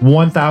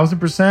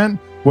 1000%.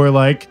 Where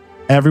like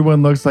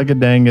everyone looks like a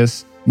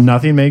dangus.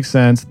 Nothing makes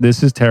sense.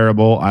 This is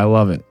terrible. I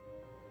love it.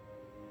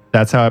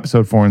 That's how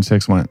episode 4 and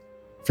 6 went.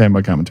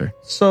 Fanboy commentary.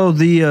 So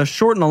the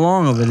short and the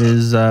long of it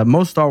is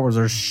most Star Wars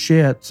are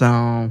shit.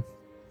 So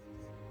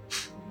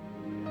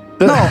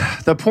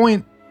the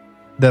point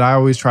that I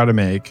always try to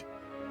make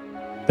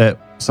that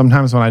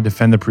sometimes when I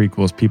defend the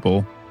prequels,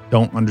 people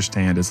don't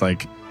understand is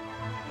like,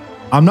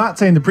 I'm not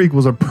saying the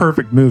prequels are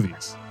perfect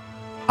movies.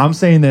 I'm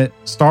saying that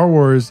Star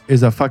Wars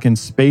is a fucking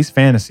space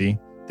fantasy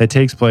that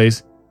takes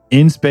place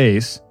in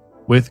space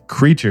with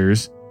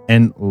creatures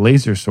and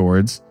laser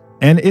swords.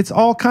 And it's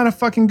all kind of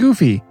fucking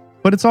goofy,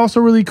 but it's also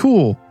really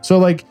cool. So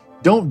like,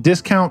 don't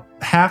discount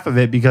half of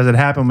it because it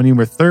happened when you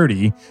were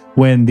 30,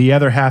 when the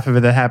other half of it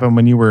that happened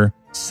when you were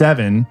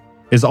 7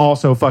 is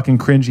also fucking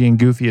cringy and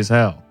goofy as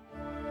hell.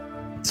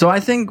 So I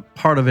think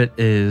part of it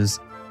is,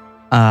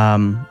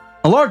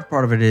 a large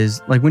part of it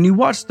is, like, when you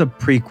watch the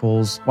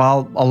prequels,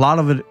 while a lot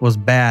of it was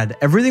bad,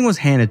 everything was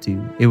handed to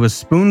you. It was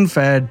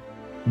spoon-fed.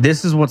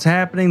 This is what's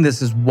happening.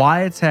 This is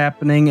why it's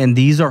happening. And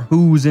these are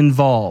who's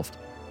involved.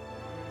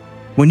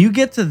 When you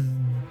get to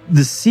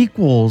the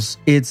sequels,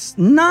 it's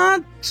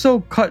not so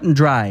cut and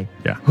dry.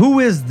 Yeah. Who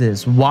is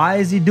this? Why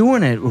is he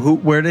doing it?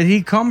 Where did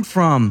he come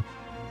from?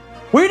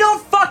 We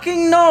don't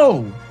fucking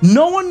know.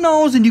 No one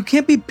knows, and you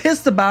can't be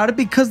pissed about it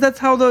because that's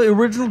how the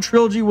original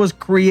trilogy was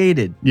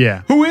created.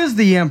 Yeah. Who is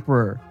the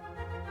Emperor?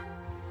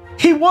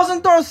 He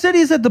wasn't Darth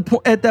Sidious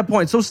at that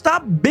point. So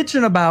stop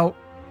bitching about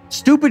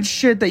stupid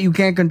shit that you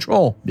can't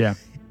control. Yeah.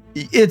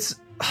 It's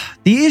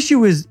the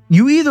issue is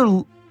you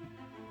either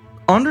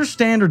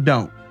understand or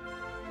don't.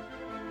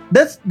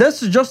 That's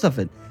the gist of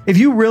it. If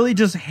you really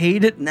just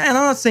hate it, and I'm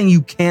not saying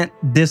you can't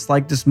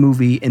dislike this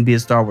movie and be a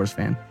Star Wars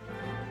fan,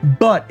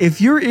 but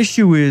if your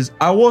issue is,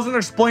 I wasn't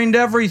explained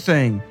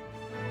everything,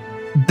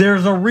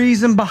 there's a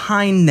reason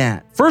behind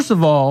that. First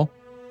of all,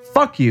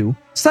 fuck you.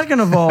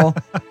 Second of all,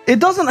 it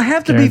doesn't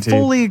have to Guaranteed. be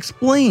fully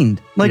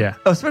explained. Like,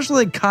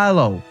 especially like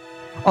Kylo.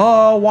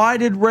 Oh, why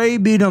did Rey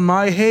beat him?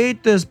 I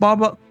hate this, blah,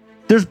 blah.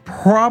 There's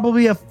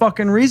probably a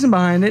fucking reason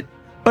behind it,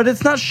 but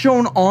it's not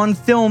shown on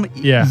film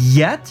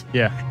yet.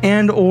 Yeah.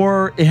 And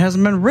or it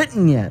hasn't been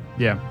written yet.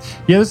 Yeah.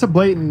 There's a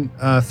blatant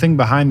thing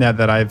behind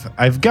that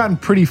I've gotten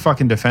pretty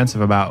fucking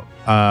defensive about.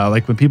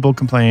 Like when people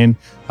complain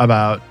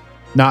about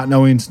not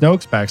knowing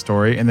Snoke's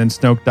backstory and then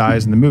Snoke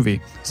dies in the movie.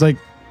 It's like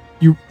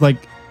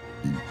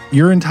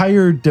your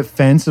entire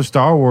defense of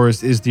Star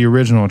Wars is the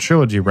original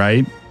trilogy,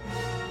 right?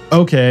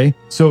 Okay,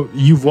 so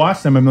you've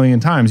watched them a million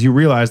times. You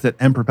realize that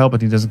Emperor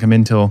Palpatine doesn't come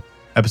in till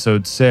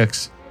episode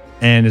 6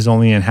 and is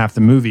only in half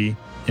the movie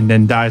and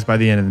then dies by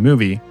the end of the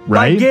movie,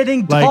 right? By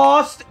getting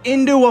tossed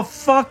into a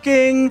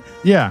fucking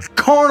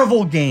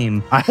carnival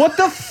game. What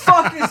the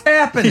fuck is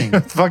happening?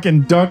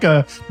 Fucking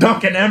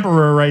Duncan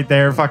Emperor right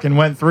there fucking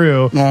went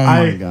through. Oh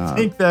my God. I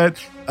think that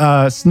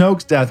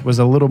Snoke's death was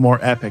a little more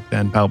epic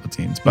than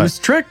Palpatine's. But He was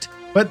tricked.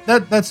 But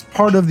that's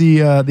part of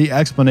the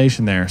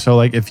explanation there. So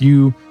like if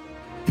you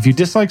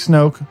dislike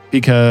Snoke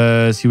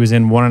because he was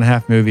in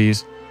 1.5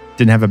 movies,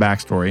 didn't have a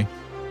backstory,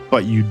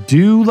 but you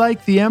do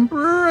like the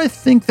Emperor, I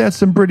think that's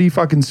some pretty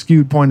fucking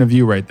skewed point of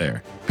view right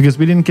there. Because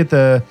we didn't get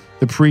the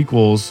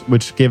prequels,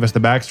 which gave us the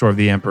backstory of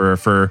the Emperor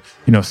for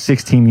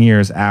 16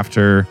 years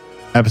after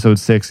episode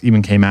 6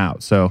 even came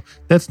out. So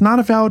that's not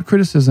a valid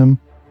criticism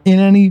in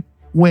any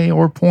way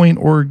or point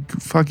or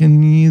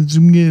fucking.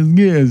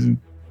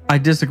 I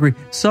disagree.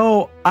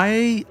 So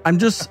I'm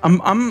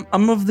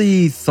of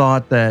the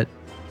thought that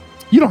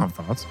you don't have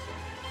thoughts.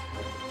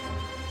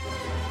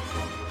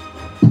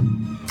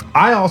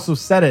 I also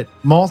said it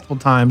multiple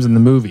times in the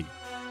movie.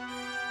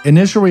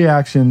 Initial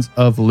reactions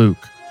of Luke.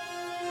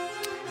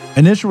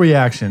 Initial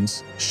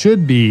reactions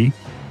should be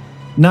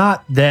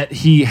not that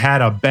he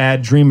had a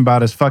bad dream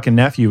about his fucking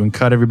nephew and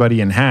cut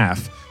everybody in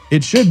half.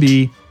 It should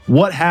be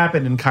what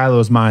happened in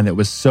Kylo's mind that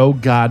was so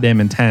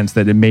goddamn intense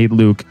that it made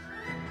Luke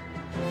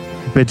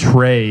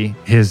betray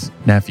his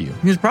nephew.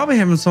 He was probably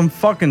having some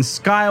fucking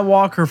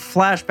Skywalker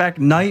flashback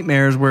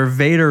nightmares where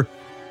Vader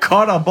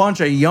cut a bunch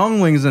of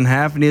younglings in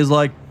half and he's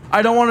like,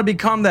 I don't want to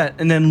become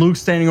that. And then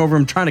Luke's standing over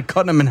him trying to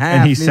cut him in half.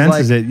 And he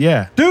senses it,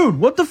 yeah. Dude,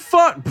 what the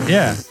fuck?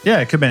 Yeah, it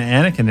could have been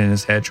Anakin in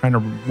his head trying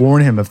to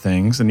warn him of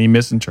things and he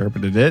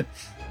misinterpreted it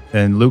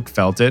and Luke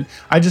felt it.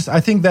 I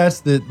think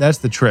that's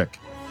the trick.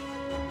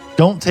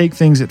 Don't take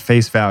things at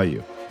face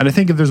value. And I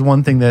think if there's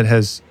one thing that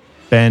has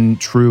been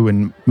true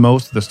in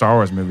most of the Star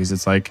Wars movies,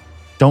 it's like,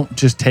 don't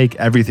just take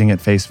everything at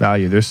face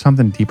value. There's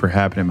something deeper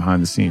happening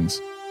behind the scenes.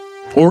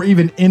 Or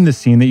even in the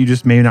scene that you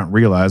just may not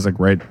realize, like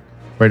right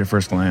at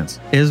first glance.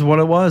 Is what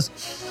it was.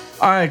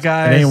 All right,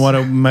 guys. It ain't what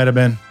it might have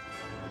been.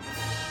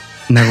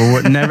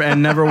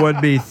 Never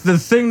would be. The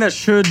thing that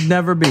should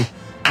never be.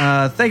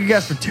 Thank you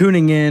guys for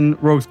tuning in,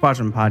 Rogue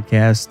Squadron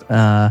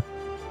Podcast.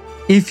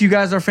 If you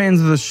guys are fans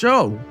of the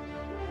show,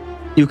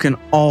 you can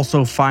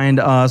also find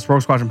us,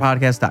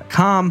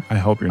 RogueSquadronPodcast.com. I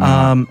hope you're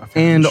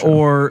not.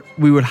 Or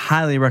we would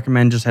highly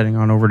recommend just heading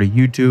on over to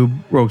YouTube,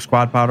 Rogue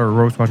Squad Pod or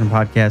Rogue Squadron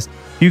Podcast.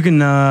 You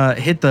can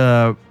hit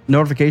the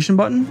notification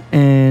button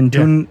and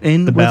tune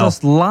in with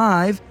us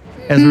live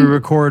as we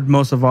record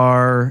most of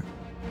our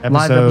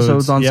live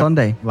episodes on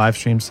Sunday. Live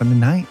stream Sunday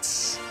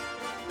nights.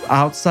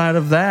 Outside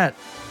of that,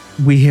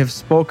 we have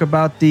spoke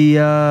about the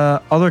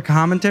other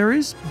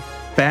commentaries.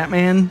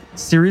 Batman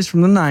series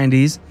from the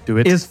 90s. Do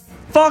it. Is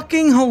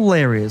fucking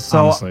hilarious.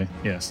 So honestly,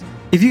 yes.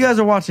 If you guys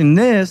are watching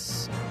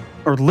this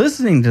or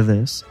listening to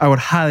this, I would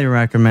highly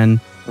recommend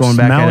going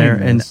back in there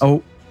and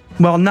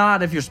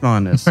not if you're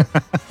smelling this,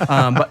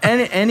 but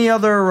any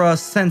other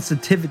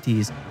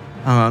sensitivities,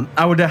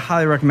 I would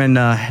highly recommend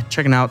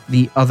checking out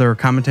the other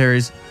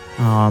commentaries.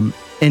 And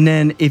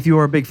then if you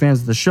are big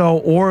fans of the show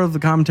or of the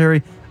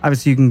commentary,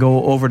 obviously you can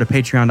go over to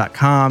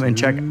patreon.com and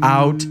check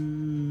out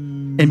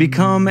and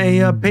become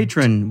a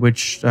patron,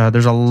 which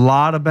there's a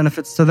lot of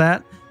benefits to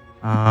that.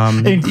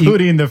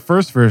 Including the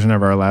first version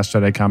of our Last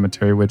Jedi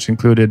commentary, which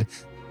included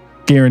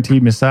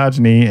guaranteed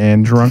misogyny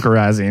and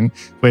drunkerizing,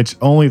 which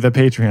only the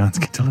Patreons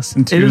get to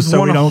listen to. It is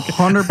so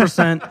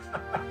 100%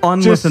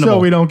 unlistenable. Just so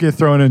we don't get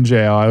thrown in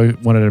jail. I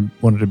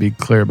wanted to be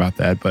clear about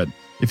that. But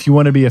if you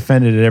want to be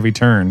offended at every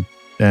turn,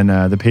 then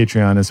the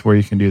Patreon is where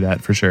you can do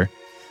that for sure.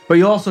 But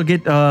you also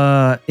get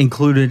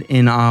included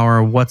in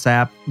our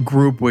WhatsApp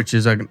group, which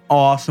is an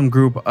awesome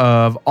group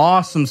of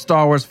awesome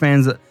Star Wars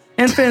fans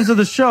and fans of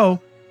the show.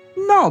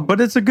 No,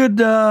 but it's a good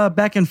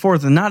back and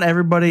forth. And not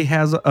everybody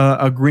has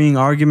agreeing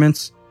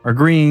arguments,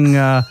 agreeing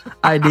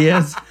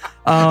ideas.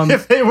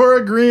 If they were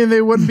agreeing,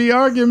 they wouldn't be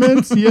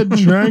arguments. You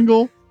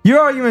jangle. Your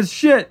argument's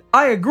shit.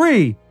 I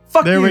agree.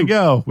 Fuck you. There we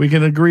go. We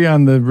can agree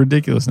on the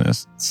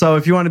ridiculousness. So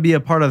if you want to be a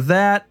part of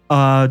that,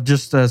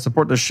 just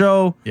support the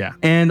show. Yeah.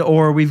 And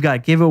or we've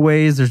got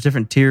giveaways. There's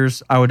different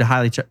tiers. I would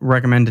highly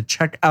recommend to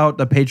check out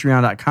the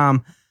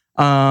patreon.com.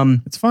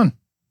 It's fun.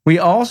 We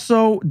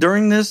also,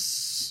 during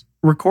this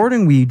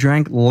recording, we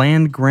drank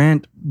Land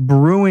Grant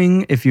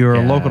Brewing. If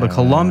you're local to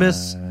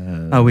Columbus,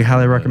 we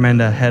highly recommend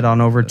to head on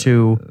over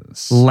to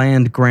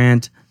Land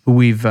Grant, who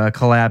we've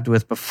collabed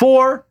with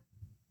before.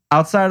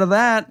 Outside of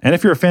that, and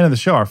if you're a fan of the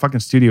show, our fucking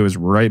studio is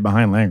right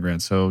behind Land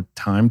Grant. So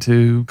time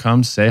to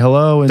come say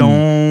hello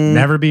and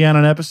never be on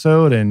an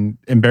episode and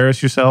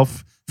embarrass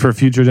yourself for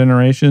future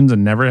generations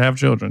and never have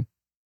children.